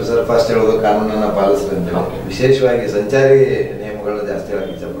police officer first ಹೇಳೋದು ಕಾನೂನನ್ನ ಪಾಲಿಸ್ರಿ ಅಂತ. ವಿಶೇಷವಾಗಿ ಸಂಚಾರಿ ನಿಯಮಗಳನ್ನ ಜಾಸ್ತಿ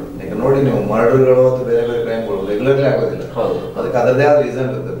ಹೇಳಕ್ ಇಷ್ಟಪಡ್ತೀನಿ. ಈಗ ನೋಡಿ, ನೀವು ಮರ್ಡರ್ಗಳು ಮತ್ತು ಬೇರೆ ಬೇರೆ ಕ್ರೈಮ್ಗಳು ರೆಗ್ಯುಲರ್ಲಿ ಆಗೋದಿಲ್ಲ, ಅದಕ್ಕೆ ಅದರದೇ ಆದ ರೀಸನ್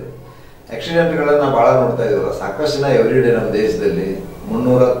ಇರ್ತದೆ. ಆಕ್ಸಿಡೆಂಟ್ಗಳನ್ನ ಬಹಳ ನೋಡ್ತಾ ಇದೀವಲ್ಲ, ಸಾಕಷ್ಟು ಜನ ಎವ್ರಿ ಡೇ ನಮ್ಮ ದೇಶದಲ್ಲಿ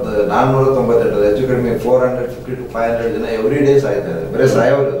 498 ಹೆಚ್ಚು ಕಡಿಮೆ 450 to 500 ಜನ ಎವ್ರಿ ಡೇ ಸಾಯ್ತಾರೆ. ಬರೀ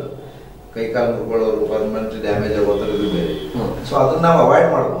ಸಾಯೋರು, ಕೈ ಕಾಲು ಮುರ್ಕೊಳ್ಳೋರು, ಪರ್ಮನೆಂಟ್ ಡ್ಯಾಮೇಜ್ ಆಗೋದು ಬೇರೆ. ಸೊ ಅದನ್ನ ನಾವು ಅವಾಯ್ಡ್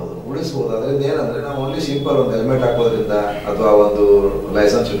ಮಾಡ್ಬೋದು, ಉಳಿಸ್ಬೋದು. ಅದರಿಂದ ಏನಂದ್ರೆ ನಾವು ಓನ್ಲಿ ಸಿಂಪಲ್ ಒಂದು ಹೆಲ್ಮೆಟ್ ಹಾಕೋದ್ರಿಂದ ಅಥವಾ ಒಂದು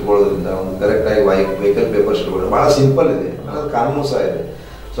ಲೈಸೆನ್ಸ್ ಇಟ್ಕೊಳ್ಳೋದ್ರಿಂದ, ಒಂದು ಕರೆಕ್ಟ್ ಆಗಿ ವೆಹಿಕಲ್ ಪೇಪರ್ಸ್ ಇಟ್ಕೊಳ್ಳೋದು ಬಹಳ ಸಿಂಪಲ್ ಇದೆ, ಅದು ಕಾನೂನು ಸಹ ಇದೆ.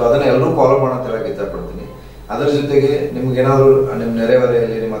 ಸೊ ಅದನ್ನ ಎಲ್ಲರೂ ಫಾಲೋ ಮಾಡೋ ಅಂತ ಹೇಳಕ್ ಇಷ್ಟಪಡ್ತೀನಿ. ಅದರ ಜೊತೆಗೆ ನಿಮ್ಗೆ ಏನಾದ್ರು ನಿಮ್ಮ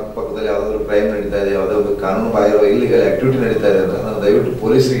ನೆರೆಹೊರೆಯಲ್ಲಿ ನಿಮ್ಮ ಅಕ್ಕಪಕ್ಕದಲ್ಲಿ ಯಾವ್ದಾದ್ರು ಕ್ರೈಮ್ ನಡೀತಾ ಇದೆ, ಯಾವುದೋ ಒಂದು ಕಾನೂನು ಬಾಹಿರ ಇಲ್ಲಿಗಲ್ ಆಕ್ಟಿವಿಟಿ ನಡೀತಾ ಇದೆ ಅಂದ್ರೆ ನಾನು ದಯವಿಟ್ಟು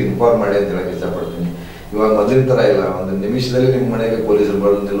ಪೊಲೀಸರಿಗೆ ಇನ್ಫಾರ್ಮ್ ಮಾಡಿ ಅಂತ ಹೇಳಕ್ ಇಷ್ಟಪಡ್ತೀನಿ. ಇವಾಗ ಮೊದಲಿನ ತರ ಇಲ್ಲ, ಒಂದು ನಿಮಿಷದಲ್ಲಿ ನಿಮ್ಮ ಮನೆಗೆ ಪೊಲೀಸರು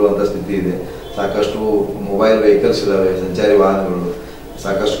ಬಂದು ನಿಲ್ಲುವಂತ ಸ್ಥಿತಿ ಇದೆ. ಸಾಕಷ್ಟು ಮೊಬೈಲ್ ವೆಹಿಕಲ್ಸ್ ಇದಾವೆ, ಸಂಚಾರಿ ವಾಹನಗಳು,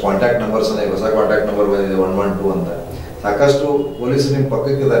 ಸಾಕಷ್ಟು ಕಾಂಟ್ಯಾಕ್ಟ್ ನಂಬರ್ಸ್, ಹೊಸ ಕಾಂಟ್ಯಾಕ್ಟ್ ನಂಬರ್ ಬಂದಿದೆ 112 ಅಂತ. ಸಾಕಷ್ಟು ಪೊಲೀಸರು ನಿಮ್ಮ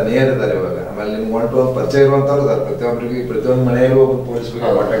ಪಕ್ಕಕ್ಕೆ ನೇರ್ ಇದ್ದಾರೆ ಇವಾಗ. ಆಮೇಲೆ ನಿಮ್ಗೆ 112 ಪರಿಚಯ ಇರುವಂತವ್ರು ಇದ್ದಾರೆ. ಪ್ರತಿಯೊಂದು ಮನೆಯಲ್ಲೂ ಒಬ್ಬ ಪೊಲೀಸ್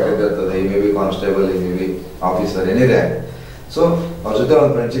ಕಾಂಟ್ಯಾಕ್ಟ್ ಇರ್ತದೆ. ಈ ಮೇ ಬಿ ಕಾನ್ಸ್ಟೇಬಲ್, ಈ may be officer, any rank. So ಅವ್ರ ಜೊತೆ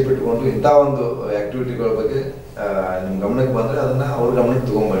ಒಂದು ಫ್ರೆಂಡ್ಶಿಪ್ ಇಟ್ಕೊಂಡು ಇಂಥ ಒಂದು ಆಕ್ಟಿವಿಟಿಗಳ ಬಗ್ಗೆ ನಿಮ್ ಗಮನಕ್ಕೆ ಬಂದ್ರೆ ಅದನ್ನ ಅವ್ರ ಗಮನಕ್ಕೆ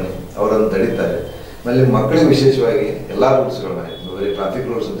ತಗೊಂಡ್ಬನ್ನಿ, ಅವರನ್ನು ತಡೀತಾರೆ. ಆಮೇಲೆ ಮಕ್ಕಳಿಗೆ ವಿಶೇಷವಾಗಿ ಎಲ್ಲಾ ರೂಲ್ಸ್ಗಳನ್ನ, ಬರೀ ಟ್ರಾಫಿಕ್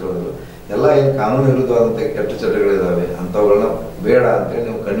ರೂಲ್ಸ್ ಅಂತ ಹೇಳಿದ್ರು, ಎಲ್ಲ ಏನು ಕಾನೂನು ವಿರುದ್ಧವಾದಂಥ ಕೆಟ್ಟ ಚಟಗಳಿದಾವೆ ಅಂಥವುಗಳನ್ನ ಬೇಡ ಅಂತೇಳಿ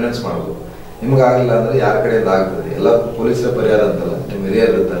ನೀವು ಕನ್ವಿನ್ಸ್ ಮಾಡ್ಬೋದು. ನಿಮ್ಗಾಗಲಿಲ್ಲ ಅಂದ್ರೆ ಯಾರ ಕಡೆಯಿಂದ ಆಗ್ತದೆ, ಎಲ್ಲ ಪೊಲೀಸರ ಪರಿಹಾರ ಅಂತಲ್ಲ, ನಿಮ್ಮ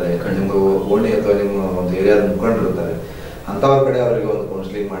ಹಿರಿಯರು ಇರ್ತಾರೆ, ನಿಮ್ಮ ಓಣಿ ಅಥವಾ ನಿಮ್ಮ ಒಂದು ಏರಿಯಾದ ಮುಖಂಡರಿರ್ತಾರೆ, ಅಂಥವ್ರ ಕಡೆ ಅವರಿಗೆ ಒಂದು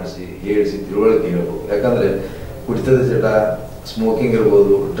ಕೌನ್ಸಿಲಿಂಗ್ ಮಾಡಿಸಿ, ಹೇಳಿಸಿ, ತಿಳುವಳಿಕೆ ಹೇಳ್ಬೋದು. ಯಾಕಂದ್ರೆ ಕುಡಿತದ ಚಟ, ಸ್ಮೋಕಿಂಗ್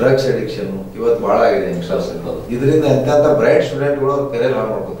ಇರ್ಬೋದು, ಡ್ರಗ್ಸ್ ಅಡಿಕ್ಷನ್ ಇವತ್ತು ಬಹಳ ಆಗಿದೆ ಯಂಗ್ಸ್ಟರ್ಸ್. ಇದರಿಂದ ಎಂತ ಬ್ರೈಟ್ ಸ್ಟೂಡೆಂಟ್ಗಳು ಅವ್ರ ಕೆರಿಯರ್ ಹಾಳು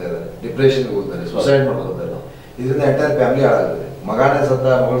ಮಾಡ್ಕೊತಾ ಇದ್ದಾರೆ, ಡಿಪ್ರೆಷನ್ಗೆ ಹೋಗ್ತಾರೆ, ಸುಸೈಡ್ ಮಾಡ್ಕೊತಾರೆ. ಇದರಿಂದ ಎಂಟೈರ್ ಫ್ಯಾಮಿಲಿ ಹಾಳಾಗುತ್ತೆ. ಮಗನೇ ಸತ್ತ,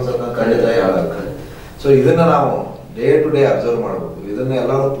 ಮಗಳು ಸತ್ತ, ತಂದೆ ತಾಯಿ ಹಾಳಾಗ್ತಾರೆ. ಸೊ ಇದನ್ನ ನಾವು ಡೇ ಟು ಡೇ ಅಬ್ಸರ್ವ್ ಮಾಡ್ಬೇಕು. ಇದನ್ನ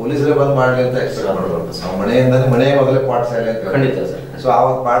ಎಲ್ಲರೂ ಪೊಲೀಸರೇ ಬಂದ್ ಮಾಡ್ಲಿ ಅಂತ ಎಕ್ಸ್ಪೆಕ್ಟ್ ಮಾಡಬಾರ್ದು. ನಾವು ಮನೆಯೇ ಮೊದಲೇ ಪಾಠಶಾಲೆ ಅಂತ ಖಂಡಿತ ಸರ್. ಸೊ ಆ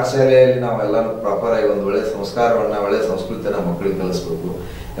ಒಂದು ಪಾಠಶಾಲೆಯಲ್ಲಿ ನಾವು ಎಲ್ಲರೂ ಪ್ರಾಪರ್ ಆಗಿ ಒಂದು ಒಳ್ಳೆ ಸಂಸ್ಕಾರವನ್ನ, ಒಳ್ಳೆ ಸಂಸ್ಕೃತಿಯನ್ನ ಮಕ್ಕಳಿಗೆ ಕಲಿಸ್ಬೇಕು.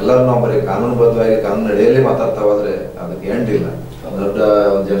 ಎಲ್ಲರೂ ನಾವು ಬರೀ ಕಾನೂನುಬದ್ಧವಾಗಿ ಕಾನೂನು ನಡೆಯಲ್ಲೇ ಮಾತಾಡ್ತಾ ಹೋದ್ರೆ ಅದಕ್ಕೆ ಎಂಡ್ ಇಲ್ಲ. ದೊಡ್ಡ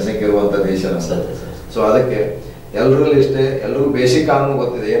ಒಂದು ಜನಸಂಖ್ಯೆ ಇರುವಂತ ದೇಶ. ಸೊ ಅದಕ್ಕೆ ಎಲ್ಲರಲ್ಲಿ ಇಷ್ಟೇ, ಎಲ್ರಿಗೂ ಬೇಸಿಕ್ ಕಾನೂನು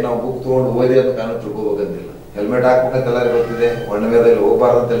ಗೊತ್ತಿದೆ. ಏನ್ ನಾವು ಬುಕ್ ತಗೊಂಡು ಓದಿ ಅಂತ ಕಾನೂನು ತಿಳ್ಕೋಬೇಕಂತಿಲ್ಲ. ಹೆಲ್ಮೆಟ್ ಹಾಕ್ಬೇಕಂತ ಎಲ್ಲರಿಗೂ ಗೊತ್ತಿದೆ, ಒನ್ ವೇದಲ್ಲಿ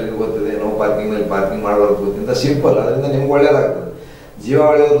ಹೋಗಬಾರ್ದು ಅಂತ ಎಲ್ಲರಿಗೂ ಗೊತ್ತಿದೆ, ನೋ ಪಾರ್ಕಿಂಗ್ ನಲ್ಲಿ ಪಾರ್ಕಿಂಗ್ ಮಾಡಬಾರ್ದು ಗೊತ್ತಿಂತ ಸಿಂಪಲ್. ಅದರಿಂದ ನಿಮ್ಗೆ ಒಳ್ಳೇದಾಗ್ತದೆ, ಜೀವ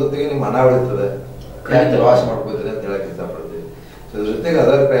ಉಳಿಯೋದ್ರ ಜೊತೆಗೆ ನಿಮ್ ಹಣ ಉಳಿತದೆ, ವಾಶ್ ಮಾಡ್ಕೋತೀರಿ ಅಂತ ಹೇಳಕ್ ಇಷ್ಟಪಡ್ತೀವಿ. ಸೊ ಅದ್ರ ಜೊತೆಗೆ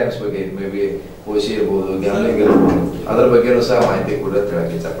ಅದರ್ ಕ್ರೈಮ್ಸ್ ಬಗ್ಗೆ, ಮೇ ಬಿ ಓಶಿ ಇರ್ಬೋದು, ಗ್ಯಾಮ್ಲಿಂಗ್ ಇರ್ಬೋದು, ಅದ್ರ ಬಗ್ಗೆನೂ ಸಹ ಮಾಹಿತಿ ಕೊಡಿ ಅಂತ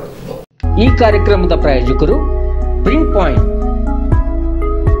ಹೇಳಕ್ ಇಷ್ಟಪಡ್ತೀವಿ. ಈ ಕಾರ್ಯಕ್ರಮದ ಪ್ರಾಯೋಜಕರು ಪ್ರಿಂಟ್ ಪಾಯಿಂಟ್,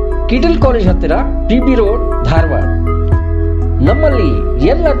 ಕಿಟಲ್ ಕಾಲೇಜ್ ಹತ್ತಿರ, ಟಿಬಿ ರೋಡ್, ಧಾರವಾಡ. ನಮ್ಮಲ್ಲಿ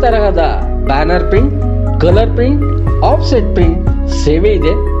ಎಲ್ಲ ತರಹದ banner print, colour print, offset print ಸೇವೆ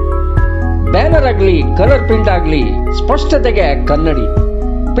ಇದೆ. ಬ್ಯಾನರ್ ಆಗಲಿ, ಕಲರ್ ಪ್ರಿಂಟ್ ಆಗಲಿ, ಸ್ಪಷ್ಟತೆಗೆ ಕನ್ನಡಿ.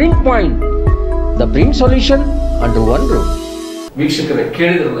 Print point, the print solution under one roof. ವೀಕ್ಷಕರೇ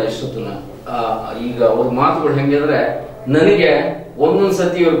ಕೇಳಿದ್ರಲ್ಲ ಇಷ್ಟೊತ್ತನ, ಈಗ ಅವ್ರ ಮಾತುಗಳು ಹೆಂಗೆ ಅಂದ್ರೆ, ನನಗೆ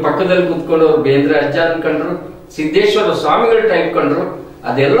ಒಂದೊಂದ್ಸತಿ ಇವ್ರ ಪಕ್ಕದಲ್ಲಿ ಕುತ್ಕೊಂಡು ಅವ್ರು ಬೇಂದ್ರೆ ಅಜ್ಜ ಅನ್ಕೊಂಡ್ರು, ಸಿದ್ದೇಶ್ವರ ಸ್ವಾಮಿಗಳ ಟೈಪ್ ಕಂಡ್ರು.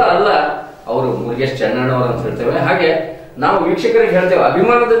 ಅದೆಲ್ಲ ಅಲ್ಲ, ಅವರು ಮುರುಗೇಶ್ ಚನ್ನಣ್ಣವ್ರು ಅಂತ ಹೇಳ್ತೇವೆ. ಹಾಗೆ ನಾವು ವೀಕ್ಷಕರಿಗೆ ಹೇಳ್ತೇವೆ,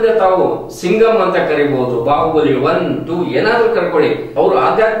 ಅಭಿಮಾನದಿಂದ ತಾವು ಸಿಂಗಮ್ ಅಂತ ಕರಿಬಹುದು, ಬಾಹುಬಲಿ 1, 2 ಏನಾದ್ರೂ ಕರ್ಕೊಳ್ಳಿ. ಅವರು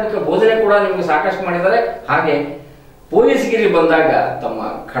ಆಧ್ಯಾತ್ಮಿಕ ಬೋಧನೆ ಕೂಡ ನಿಮ್ಗೆ ಸಾಕಷ್ಟು ಮಾಡಿದ್ದಾರೆ. ಹಾಗೆ ಪೊಲೀಸ್ಗಿರಿ ಬಂದಾಗ ತಮ್ಮ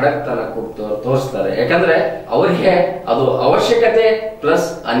ಖಡಕ್ತನ ಕೊಟ್ಟು ತೋರಿಸ್ತಾರೆ. ಯಾಕಂದ್ರೆ ಅವರಿಗೆ ಅದು ಅವಶ್ಯಕತೆ ಪ್ಲಸ್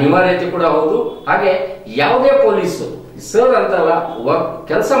ಅನಿವಾರ್ಯತೆ ಕೂಡ ಹೌದು. ಹಾಗೆ ಯಾವುದೇ ಪೊಲೀಸು ಸರ್ ಅಂತಲ್ಲ,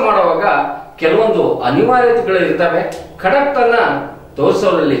 ಕೆಲಸ ಮಾಡುವಾಗ ಕೆಲವೊಂದು ಅನಿವಾರ್ಯತೆಗಳು ಇರ್ತವೆ. ಖಡಕ್ತನ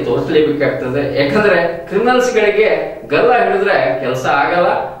ತೋರಿಸೋರಲ್ಲಿ ತೋರಿಸಲೇಬೇಕಾಗ್ತದೆ. ಯಾಕಂದ್ರೆ ಕ್ರಿಮಿನಲ್ಸ್ ಗಳಿಗೆ ಗಲ್ಲ ಹಿಡಿದ್ರೆ ಕೆಲಸ ಆಗಲ್ಲ.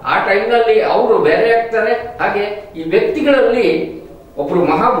 ಆ ಟೈಮ್ನಲ್ಲಿ ಅವರು ಬೇರೆ ಆಗ್ತಾರೆ. ಹಾಗೆ ಈ ವ್ಯಕ್ತಿಗಳಲ್ಲಿ ಒಬ್ರು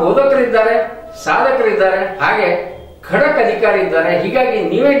ಮಹಾಬೋಧಕರಿದ್ದಾರೆ, ಸಾಧಕರಿದ್ದಾರೆ, ಹಾಗೆ ಖಡಕ್ ಅಧಿಕಾರಿ ಇದ್ದಾರೆ. ಹೀಗಾಗಿ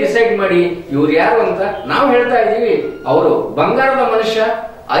ನೀವೇ ಡಿಸೈಡ್ ಮಾಡಿ ಇವ್ರು ಯಾರು ಅಂತ. ನಾವು ಹೇಳ್ತಾ ಇದೀವಿ, ಅವರು ಬಂಗಾರದ ಮನುಷ್ಯ,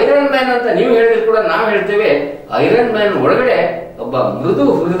 ಐರನ್ ಮ್ಯಾನ್ ಅಂತ ನೀವು ಹೇಳಿದ್ರು ಕೂಡ ನಾವು ಹೇಳ್ತೇವೆ. ಐರನ್ ಮ್ಯಾನ್ ಒಳಗಡೆ ಒಬ್ಬ ಮೃದು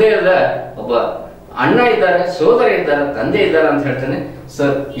ಹೃದಯದ ಒಬ್ಬ ಅಣ್ಣ ಇದ್ದಾರೆ, ಸೋದರ ಇದ್ದಾರೆ, ತಂದೆ ಇದ್ದಾರೆ ಅಂತ ಹೇಳ್ತೇನೆ.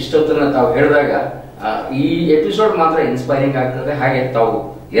 ಸರ್, ಇಷ್ಟೊತ್ತನ್ನ ತಾವು ಹೇಳಿದಾಗ ಈ ಎಪಿಸೋಡ್ ಮಾತ್ರ ಇನ್ಸ್ಪೈರಿಂಗ್ ಆಗ್ತದೆ. ಹಾಗೆ ತಾವು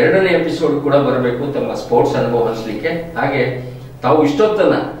 2ನೇ ಎಪಿಸೋಡ್ ಕೂಡ ಬರಬೇಕು ತಮ್ಮ ಸ್ಪೋರ್ಟ್ಸ್ ಅನುಭವ ಹಂಚಲಿಕ್ಕೆ. ಹಾಗೆ ತಾವು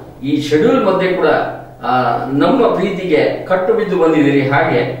ಇಷ್ಟೊತ್ತನ್ನ ಈ ಶೆಡ್ಯೂಲ್ ಮಧ್ಯೆ ಕೂಡ ನಮ್ಮ ಪ್ರೀತಿಗೆ ಕಟ್ಟು ಬಿದ್ದು ಬಂದಿದ್ದೀರಿ.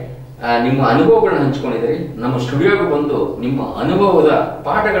 ಹಾಗೆ ನಿಮ್ಮ ಅನುಭವಗಳನ್ನ ಹಂಚ್ಕೊಂಡಿದ್ದೀರಿ. ನಮ್ಮ ಸ್ಟುಡಿಯೋಗೆ ಬಂದು ನಿಮ್ಮ ಅನುಭವದ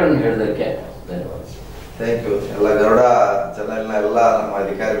ಪಾಠಗಳನ್ನು ಹೇಳಿದಕ್ಕೆ ಧನ್ಯವಾದ. Thank you. ಎಲ್ಲ ಗರುಡ ಚಾನೆಲ್ನ ಎಲ್ಲ ನಮ್ಮ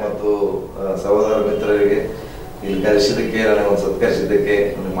ಅಧಿಕಾರಿ ಮತ್ತು ಸಹೋದರ ಮಿತ್ರರಿಗೆ ಇಲ್ಲಿ ಕರೆಸಿದ್ದಕ್ಕೆ, ನನಗೆ ಒಂದು ಸತ್ಕರಿಸಿದ್ದಕ್ಕೆ,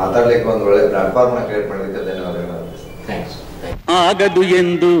 ಮಾತಾಡ್ಲಿಕ್ಕೆ ಒಂದು ಒಳ್ಳೆ ಪ್ಲಾಟ್ಫಾರ್ಮ್ ಕ್ರಿಯೇಟ್ ಮಾಡೋದಕ್ಕೆ ಧನ್ಯವಾದಗಳು. ಥ್ಯಾಂಕ್ಸ್. ಆಗದು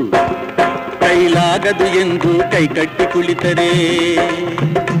ಎಂದು ಕೈಲಾಗದು ಎಂದು ಕೈ ಕಟ್ಟಿ ಕುಳಿತರೆ,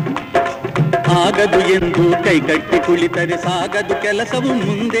 ಆಗದು ಎಂದು ಕೈ ಕಟ್ಟಿ ಕುಳಿತರೆ ಸಾಗದು ಕೆಲಸವು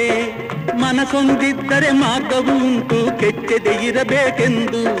ಮುಂದೆ. ಮನಸೊಂದಿದ್ದರೆ ಮಾರ್ಗವು ಉಂಟು, ಕೆಚ್ಚದೆ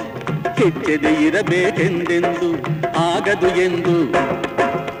ಇರಬೇಕೆಂದು, ಕೆಚ್ಚದೆ ಇರಬೇಕೆಂದೆಂದು. ಆಗದು ಎಂದು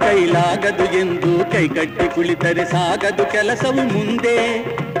ಕೈಲಾಗದು ಎಂದು ಕೈ ಕಟ್ಟಿ ಕುಳಿತರೆ ಸಾಗದು ಕೆಲಸವು ಮುಂದೆ,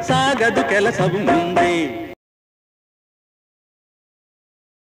 ಸಾಗದು ಕೆಲಸವು ಮುಂದೆ.